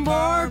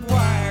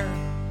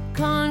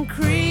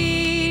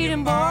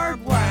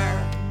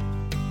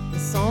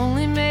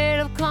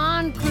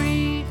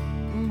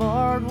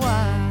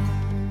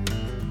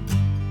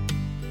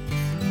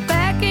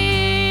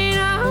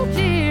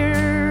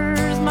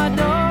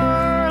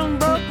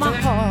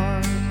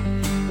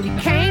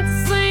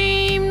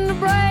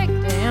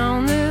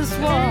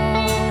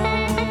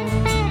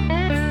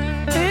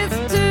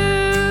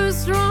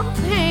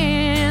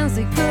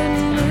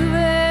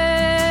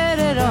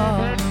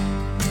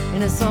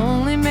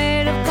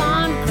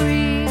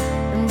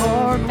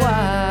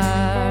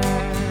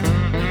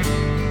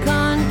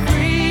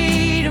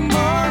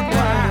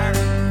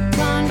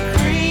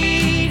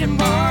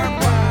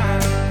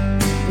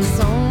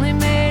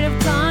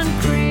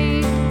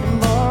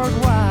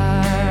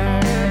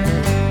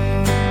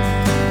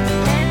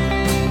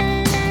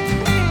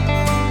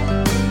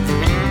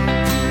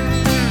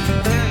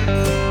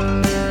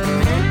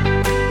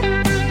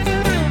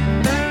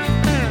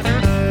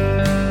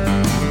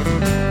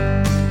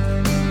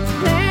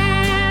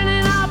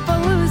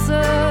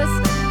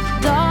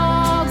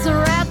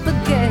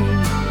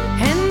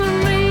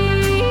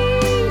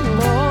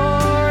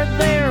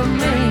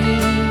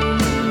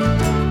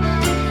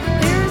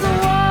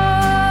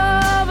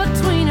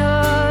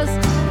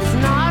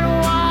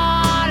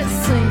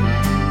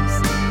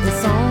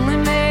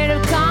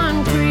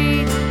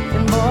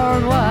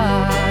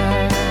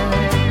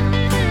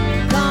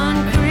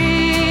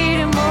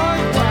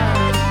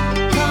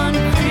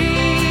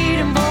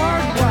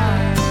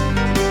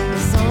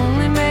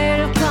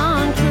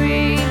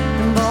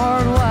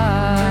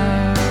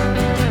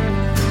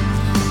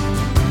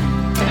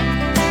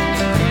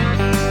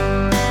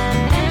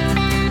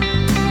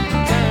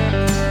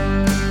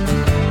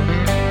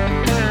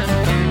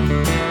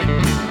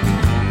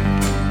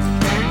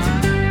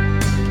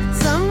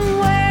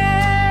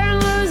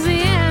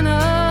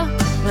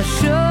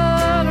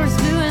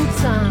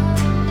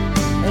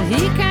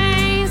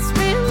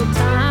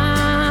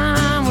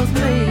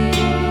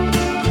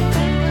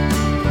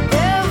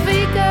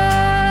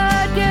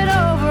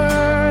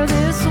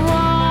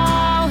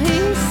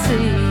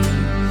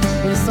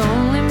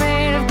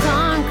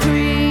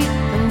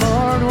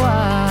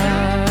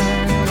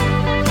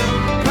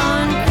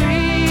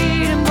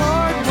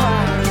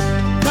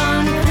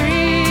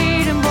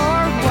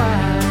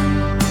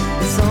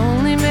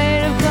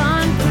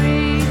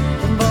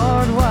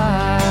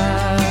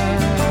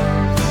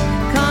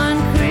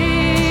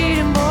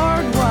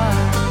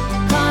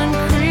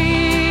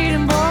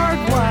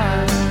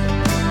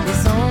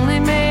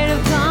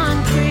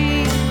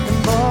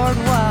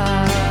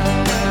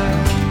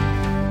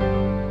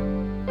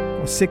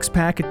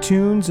six-pack of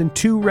tunes, and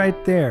two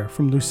right there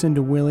from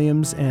Lucinda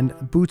Williams and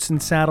Boots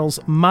and Saddles'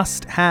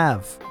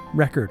 must-have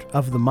record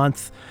of the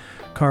month,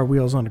 Car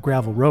Wheels on a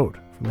Gravel Road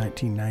from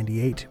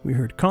 1998. We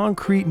heard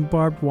Concrete and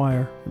Barbed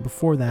Wire, and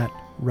before that,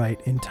 Right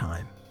in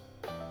Time.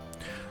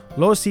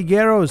 Los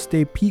Higueros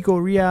de Pico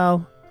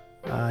Real,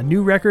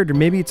 new record, or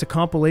maybe it's a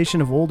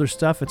compilation of older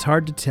stuff, it's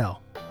hard to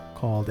tell,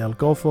 called El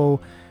Golfo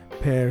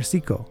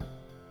Persico,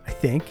 I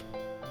think.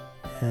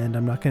 And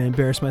I'm not going to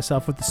embarrass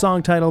myself with the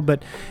song title,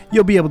 but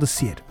you'll be able to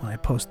see it when I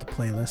post the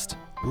playlist.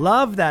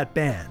 Love that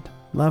band.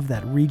 Love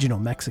that regional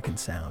Mexican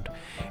sound.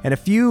 And a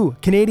few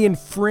Canadian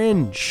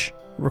fringe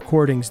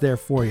recordings there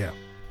for you.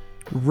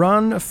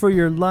 Run for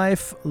Your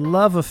Life,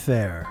 Love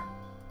Affair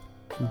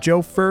from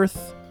Joe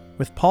Firth,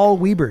 with Paul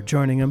Weber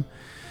joining him,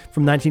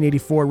 from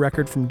 1984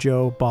 record from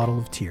Joe, Bottle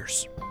of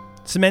Tears.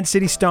 Cement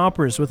City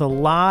Stompers with a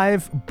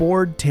live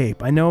board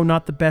tape. I know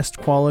not the best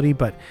quality,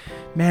 but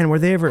man, were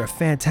they ever a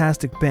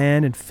fantastic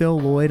band, and Phil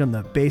Lloyd on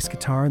the bass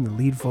guitar and the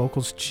lead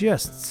vocals,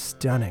 just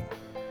stunning.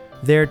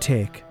 Their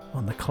take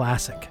on the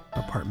classic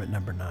Apartment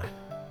Number 9.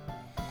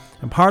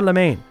 And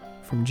Parlement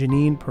from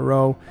Janine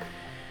Perreault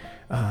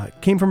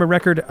came from a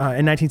record in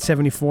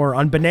 1974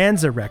 on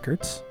Bonanza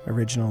Records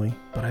originally,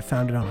 but I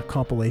found it on a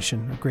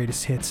compilation of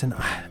greatest hits, and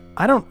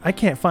I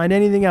can't find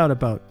anything out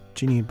about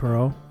Janine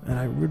Perreault, and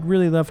I would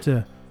really love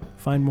to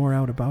find more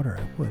out about her.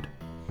 I would.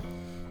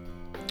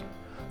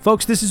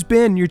 Folks, this has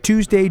been your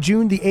Tuesday,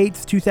 June the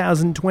 8th,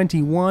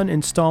 2021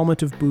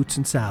 installment of Boots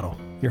and Saddle,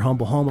 your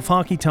humble home of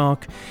honky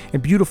tonk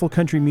and beautiful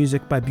country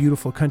music by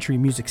beautiful country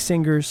music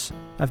singers.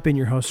 I've been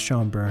your host,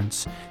 Sean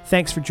Burns.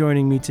 Thanks for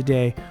joining me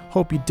today.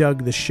 Hope you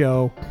dug the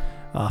show.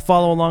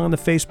 Follow along on the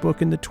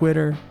Facebook and the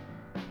Twitter,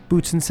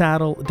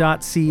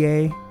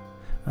 bootsandsaddle.ca.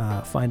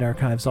 Find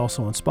archives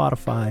also on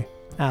Spotify,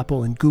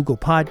 Apple, and Google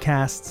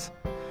Podcasts,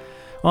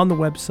 on the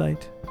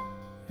website,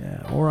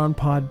 or on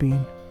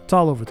Podbean. It's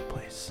all over the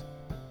place.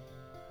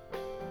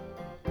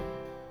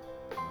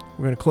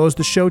 We're going to close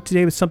the show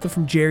today with something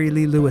from Jerry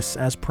Lee Lewis,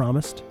 as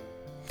promised.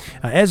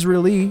 Ezra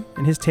Lee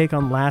and his take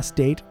on Last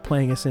Date,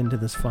 playing us into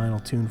this final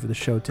tune for the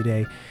show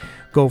today.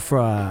 Go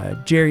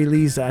for Jerry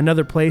Lee's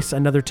Another Place,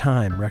 Another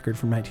Time record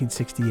from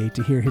 1968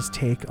 to hear his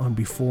take on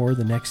Before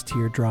the Next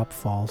Teardrop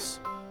Falls.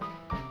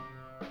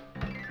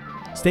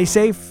 Stay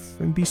safe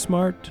and be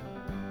smart.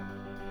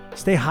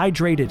 Stay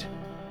hydrated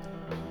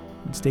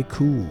and stay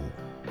cool.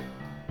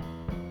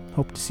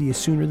 Hope to see you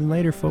sooner than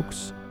later,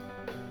 folks.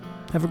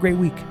 Have a great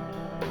week.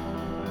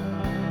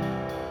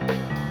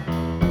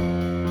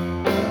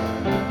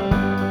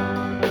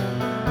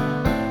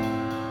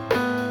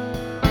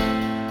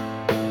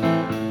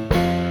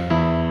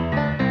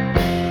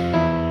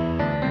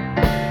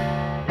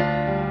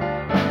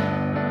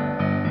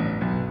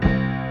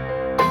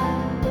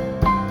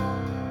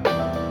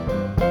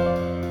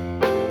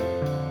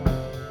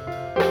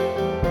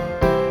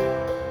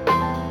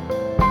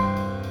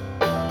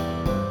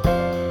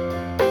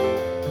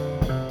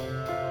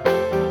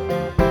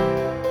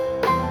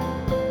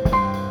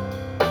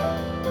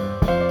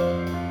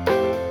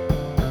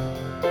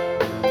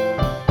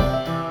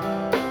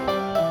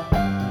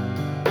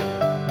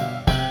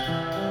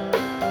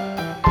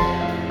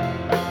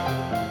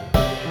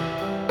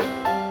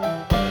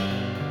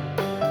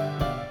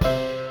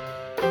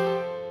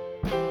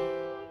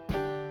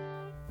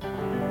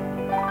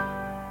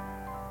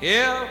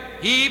 If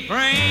he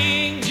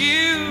brings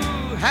you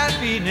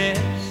happiness,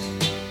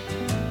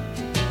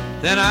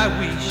 then I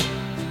wish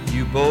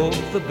you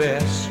both the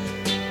best.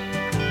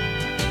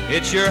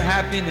 It's your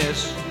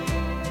happiness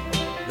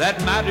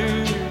that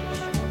matters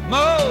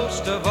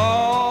most of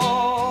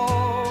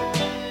all.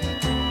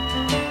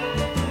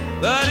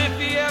 But if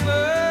he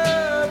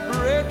ever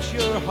breaks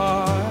your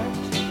heart,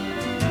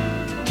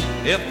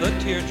 if the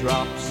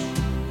teardrops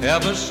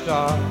ever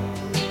start,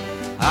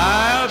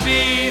 I'll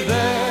be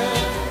there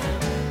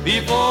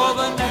before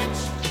the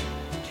next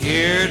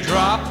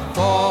teardrop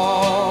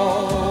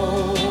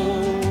falls.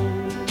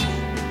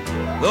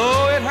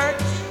 Though it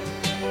hurts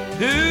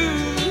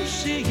to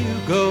see you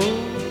go,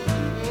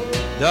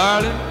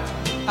 darling,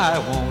 I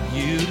want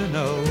you to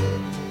know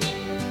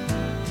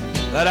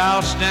that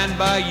I'll stand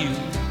by you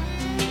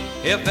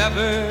if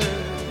ever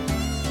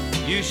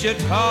you should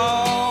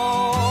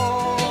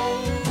call.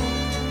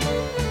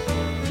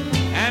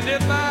 And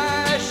if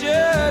I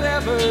should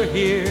ever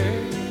hear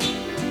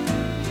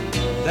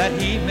that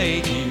he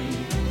made you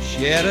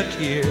shed a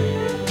tear,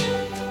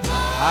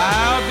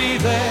 I'll be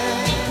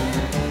there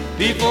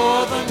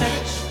before the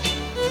next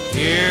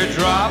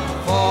teardrop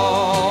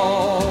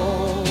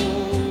falls.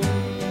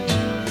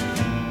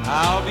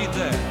 I'll be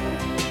there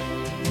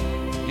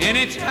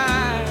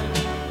anytime,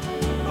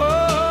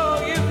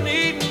 oh, you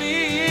need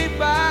me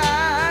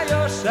by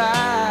your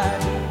side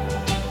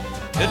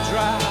to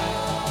dry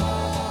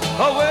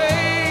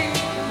away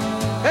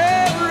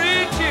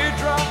every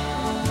teardrop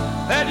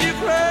that you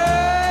cry.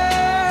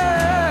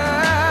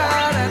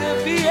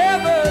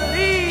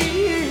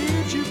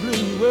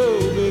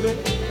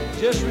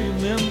 Just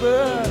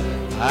remember,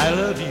 I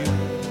love you,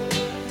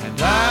 and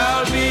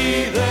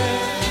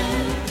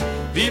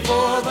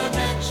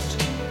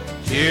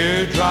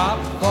teardrop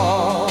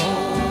fall.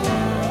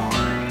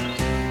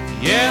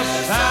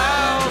 Yes,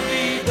 I'll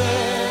be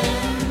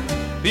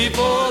there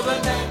before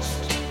the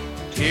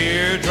next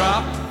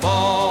teardrop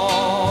fall.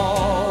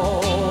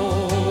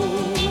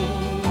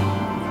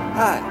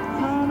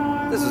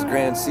 Hi, this is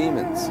Grant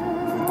Siemens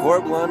from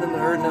Corblund and the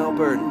Herdin'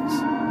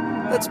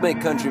 Albertans. Let's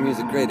make country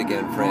music great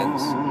again,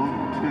 friends.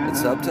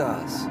 It's up to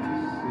us.